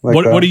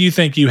 What do you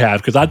think you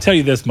have? Because I'll tell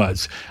you this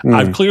much.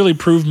 I've clearly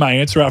proved my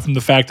answer out from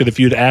the fact that if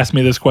you'd asked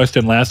me this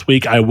question last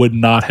week, I would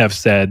not have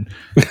said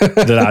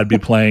that I'd be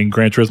playing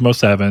Gran Turismo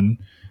 7,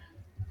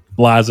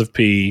 Lies of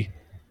P,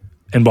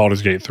 and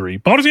Baldur's Gate 3.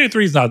 Baldur's Gate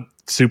 3 is not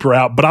super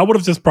out, but I would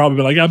have just probably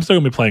been like, I'm still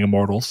going to be playing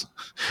Immortals.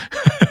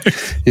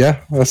 Yeah,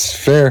 that's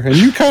fair. And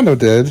you kind of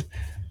did.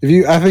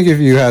 I think if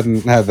you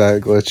hadn't had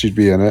that glitch, you'd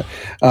be in it.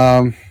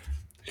 I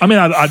mean,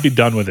 I'd be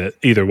done with it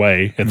either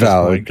way at this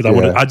point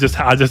because I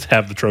just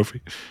have the trophy.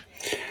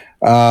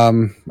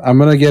 I'm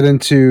gonna get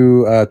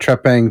into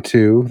Trepang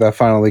 2 that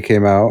finally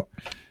came out.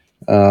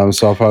 So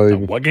I'll probably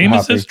what game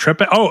is this?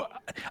 Trepang? Oh,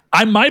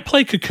 I might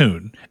play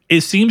Cocoon.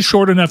 It seems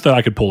short enough that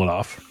I could pull it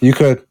off. You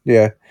could,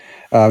 yeah.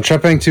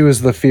 Trepang 2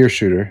 is the fear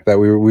shooter that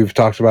we've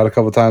talked about a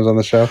couple times on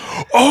the show.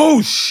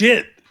 Oh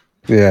shit!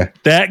 Yeah,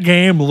 that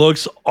game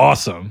looks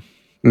awesome.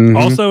 Mm-hmm.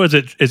 Also, is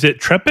it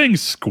Trepang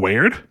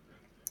squared?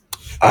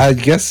 I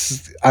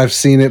guess I've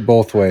seen it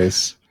both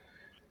ways.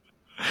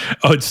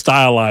 Oh, it's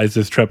stylized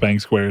as Trepang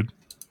squared.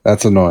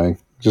 That's annoying.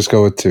 Just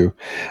go with 2.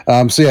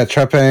 So yeah,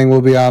 Trepang will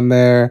be on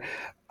there.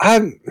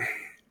 Like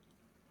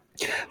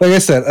I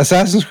said,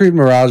 Assassin's Creed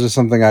Mirage is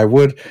something I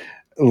would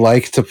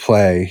like to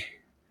play,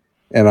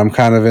 and I'm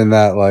kind of in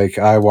that like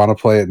I want to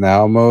play it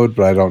now mode,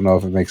 but I don't know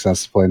if it makes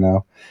sense to play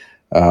now.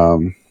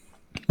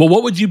 Well,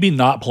 what would you be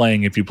not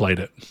playing if you played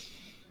it?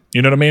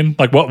 You know what I mean?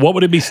 Like, what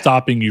would it be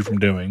stopping you from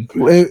doing?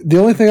 The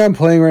only thing I'm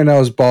playing right now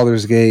is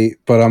Baldur's Gate,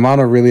 but I'm on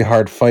a really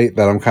hard fight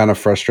that I'm kind of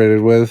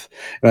frustrated with.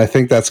 And I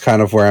think that's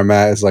kind of where I'm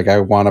at, is like I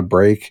want to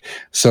break.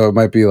 So it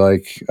might be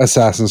like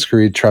Assassin's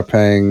Creed,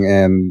 Trepang,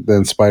 and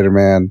then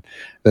Spider-Man.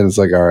 Then it's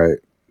like, all right,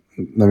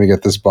 let me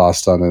get this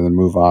boss done and then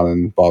move on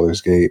in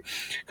Baldur's Gate.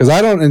 Because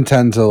I don't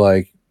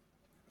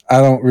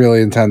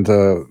really intend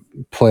to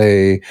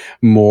play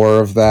more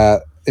of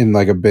that in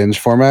like a binge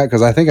format,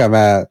 because I think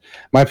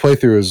my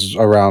playthrough is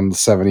around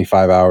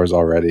 75 hours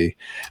already.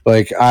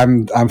 Like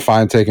I'm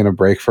fine taking a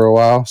break for a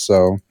while.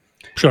 So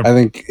sure. I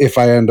think if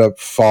I end up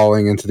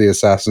falling into the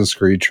Assassin's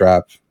Creed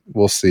trap,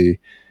 we'll see.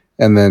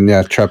 And then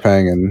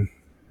Trepang and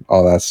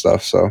all that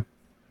stuff. So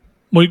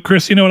wait,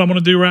 Chris, you know what I'm going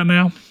to do right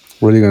now?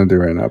 What are you going to do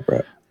right now,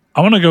 Brett?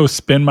 I want to go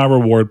spend my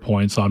reward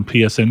points on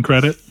PSN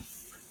credit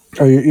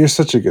Oh, you're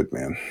such a good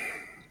man.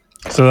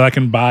 So that I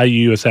can buy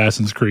you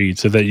Assassin's Creed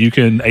so that you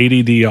can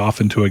ADD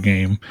off into a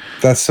game.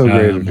 That's so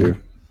great of you.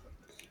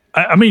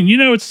 I mean,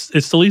 it's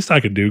the least I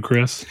could do,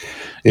 Chris.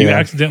 You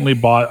accidentally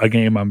bought a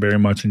game I'm very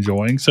much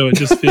enjoying, so it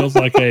just feels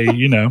like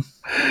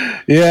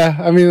Yeah,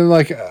 I mean,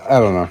 like, I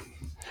don't know.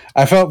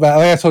 I felt bad.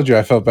 Like I told you,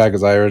 I felt bad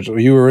because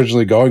you were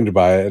originally going to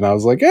buy it, and I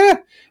was like,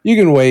 you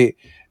can wait.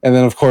 And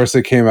then, of course,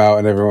 it came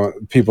out,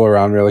 and people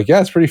around me are like, yeah,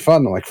 it's pretty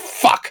fun. I'm like,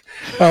 fuck,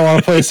 I want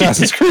to play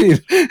Assassin's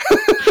Creed.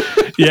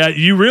 Yeah,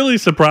 you really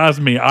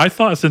surprised me. I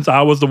thought since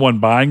I was the one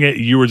buying it,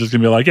 you were just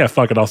going to be like, yeah,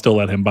 fuck it, I'll still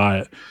let him buy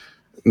it.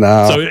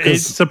 No. So it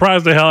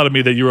surprised the hell out of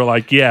me that you were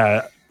like,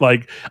 yeah.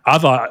 Like, I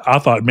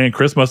thought, man,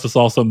 Chris must have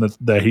saw something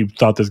that he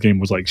thought this game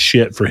was like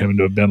shit for him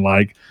to have been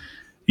like,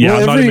 yeah,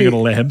 I'm not even going to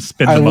let him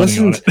spend the money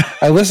on it.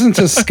 I listened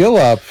to Skill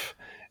Up,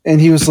 and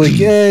he was like,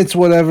 yeah, it's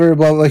whatever.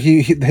 But like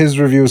his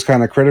review was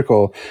kind of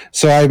critical.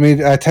 So I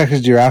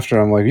texted you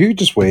after. I'm like, you could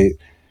just wait.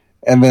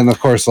 And then, of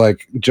course,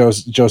 like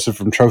Joseph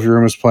from Trophy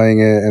Room is playing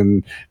it,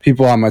 and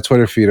people on my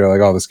Twitter feed are like,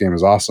 oh, this game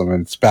is awesome.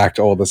 And it's back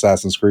to old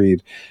Assassin's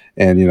Creed.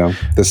 And,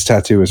 this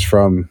tattoo is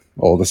from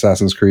old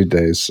Assassin's Creed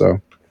days.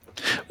 So,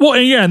 well,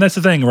 and that's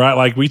the thing, right?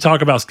 Like, we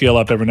talk about Skill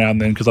Up every now and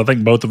then because I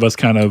think both of us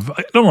don't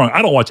get me wrong,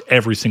 I don't watch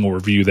every single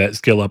review that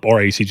Skill Up or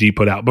ACG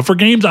put out. But for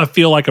games I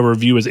feel like a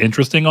review is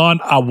interesting on,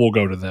 I will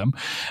go to them.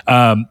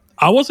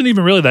 I wasn't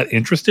even really that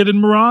interested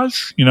in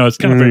Mirage. It's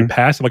kind of very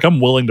passive. Like,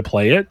 I'm willing to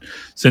play it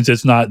since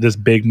it's not this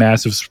big,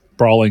 massive,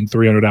 sprawling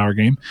 300-hour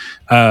game.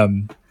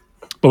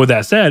 But with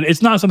that said,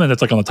 it's not something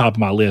that's like on the top of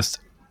my list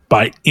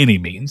by any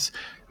means.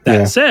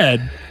 That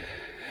said,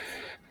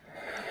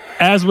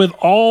 as with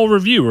all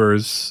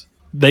reviewers,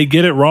 they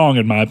get it wrong,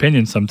 in my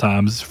opinion,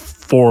 sometimes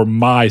for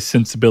my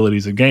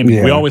sensibilities of gaming.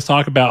 Yeah. We always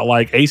talk about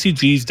like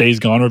ACG's Days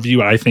Gone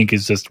review, I think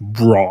is just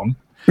wrong.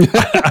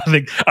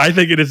 I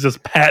think it is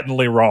just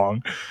patently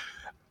wrong.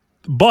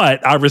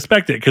 But I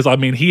respect it because, I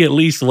mean, he at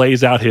least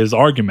lays out his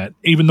argument.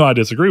 Even though I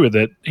disagree with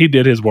it, he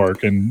did his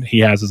work and he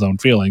has his own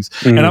feelings.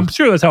 And I'm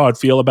sure that's how I'd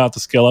feel about the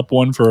Skill Up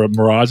one for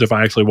Mirage if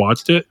I actually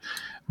watched it.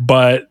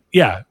 But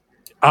yeah,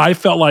 I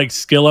felt like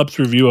Skill Up's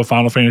review of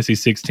Final Fantasy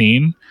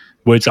 16,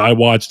 which I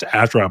watched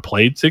after I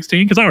played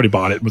 16 because I already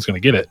bought it and was going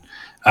to get it.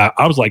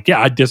 I was like, yeah,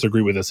 I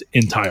disagree with this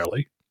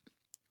entirely.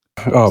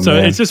 Oh, so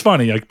man. It's just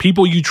funny. Like,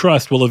 people you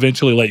trust will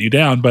eventually let you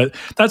down. But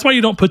that's why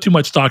you don't put too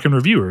much stock in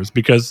reviewers,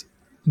 because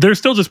they're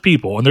still just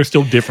people and they're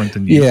still different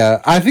than you.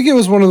 Yeah, I think it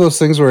was one of those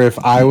things where if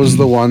I was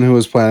the one who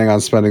was planning on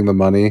spending the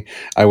money,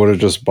 I would have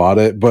just bought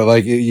it. But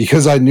like,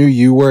 because I knew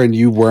you were and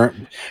you weren't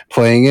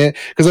playing it.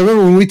 Because I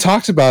remember when we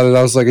talked about it,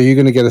 I was like, are you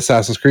going to get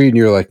Assassin's Creed? And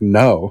you were like,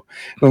 no.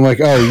 And I'm like,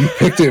 oh, you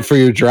picked it for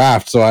your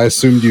draft, so I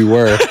assumed you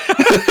were.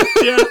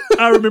 Yeah,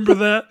 I remember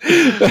that.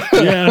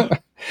 Yeah.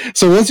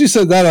 So once you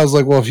said that, I was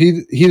like, well, if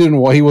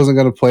he wasn't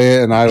going to play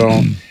it,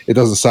 and it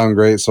doesn't sound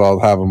great, so I'll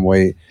have him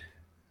wait.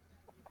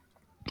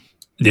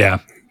 Yeah.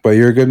 But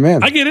you're a good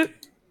man. I get it.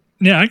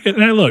 Yeah, I get it.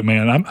 Hey, look,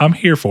 man, I'm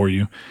here for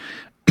you.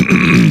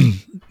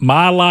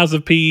 My Lies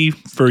of P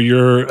for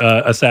your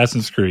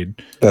Assassin's Creed.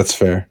 That's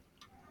fair.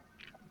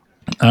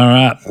 All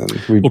right.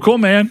 Well, cool,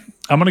 man.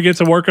 I'm going to get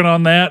to working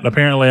on that.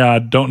 Apparently, I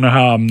don't know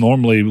how I'm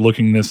normally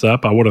looking this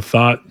up. I would have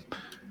thought.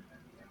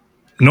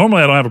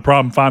 Normally, I don't have a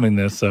problem finding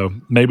this, so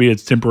maybe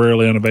it's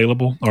temporarily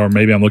unavailable, or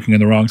maybe I'm looking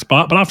in the wrong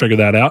spot, but I'll figure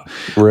that out.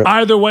 Rip.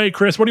 Either way,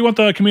 Chris, what do you want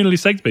the community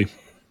stake to be?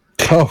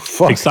 Oh,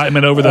 fuck.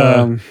 Excitement over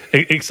the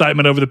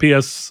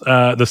PS,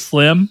 the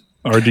Slim,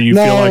 or do you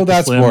feel like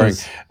that's the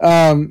Slim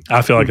boring?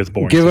 I feel like it's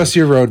boring. Give us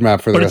your roadmap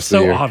for the rest of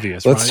the year. But it's so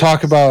obvious. Let's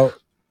talk about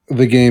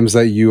the games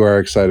that you are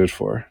excited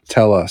for.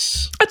 Tell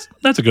us.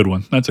 That's a good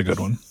one. That's a good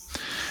one.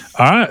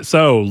 All right,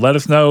 so let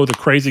us know the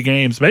crazy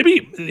games.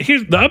 Maybe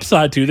here's the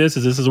upside to this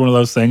is one of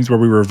those things where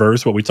we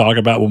reverse what we talk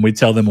about when we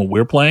tell them what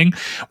we're playing,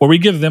 where we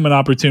give them an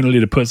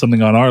opportunity to put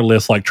something on our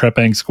list like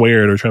Trepang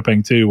Squared or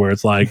Trepang 2, where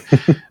it's like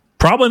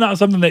probably not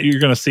something that you're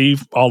going to see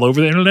all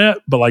over the internet,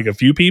 but like a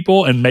few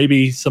people, and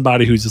maybe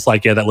somebody who's just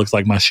like, yeah, that looks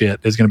like my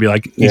shit, is going to be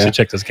like, you should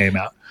check this game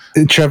out.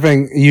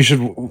 Trepang, you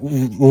should,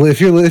 if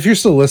you're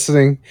still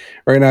listening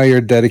right now, you're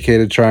a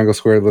dedicated Triangle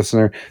Squared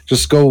listener,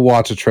 just go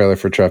watch a trailer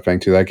for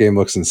Trepang 2. That game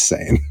looks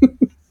insane.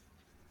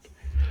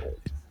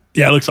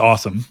 Yeah, it looks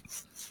awesome.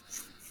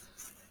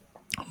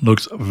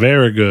 Looks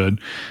very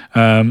good.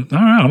 All right,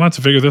 I'm about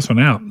to figure this one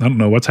out. I don't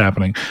know what's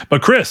happening.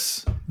 But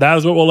Chris, that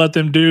is what we'll let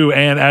them do.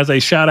 And as a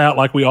shout out,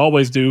 like we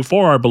always do,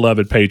 for our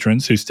beloved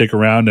patrons who stick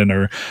around and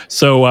are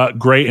so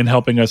great in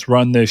helping us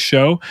run this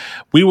show,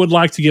 we would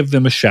like to give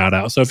them a shout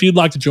out. So if you'd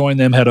like to join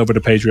them, head over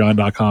to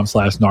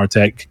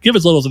patreon.com/Nartech. Give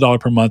as little as $1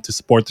 per month to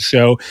support the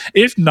show.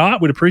 If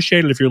not, we'd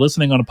appreciate it if you're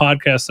listening on a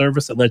podcast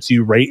service that lets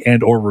you rate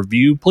and or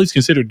review. Please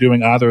consider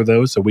doing either of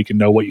those so we can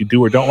know what you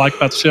do or don't like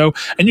about the show.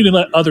 And you can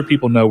let other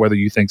people know whether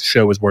you think the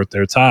show is worth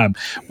their time.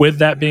 With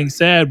that being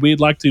said, we'd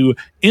like to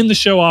end the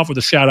show off with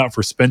a shout out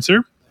for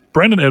Spencer.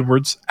 Brandon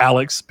Edwards,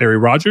 Alex, Barry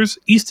Rogers,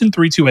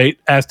 Easton328,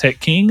 Aztec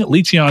King,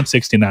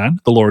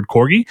 Lecheon69, The Lord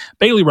Corgi,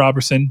 Bailey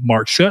Robertson,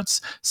 Mark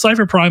Schutz,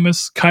 Cypher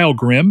Primus, Kyle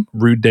Grimm,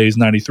 Rude Days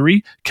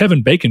 93,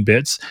 Kevin Bacon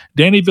Bits,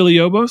 Danny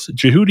Villalobos,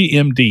 Jehudi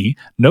MD,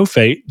 No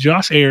Fate,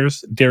 Josh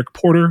Ayers, Derek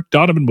Porter,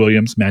 Donovan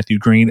Williams, Matthew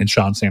Green, and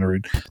Sean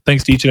Santarud.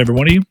 Thanks to each and every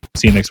one of you.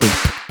 See you next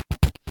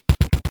week.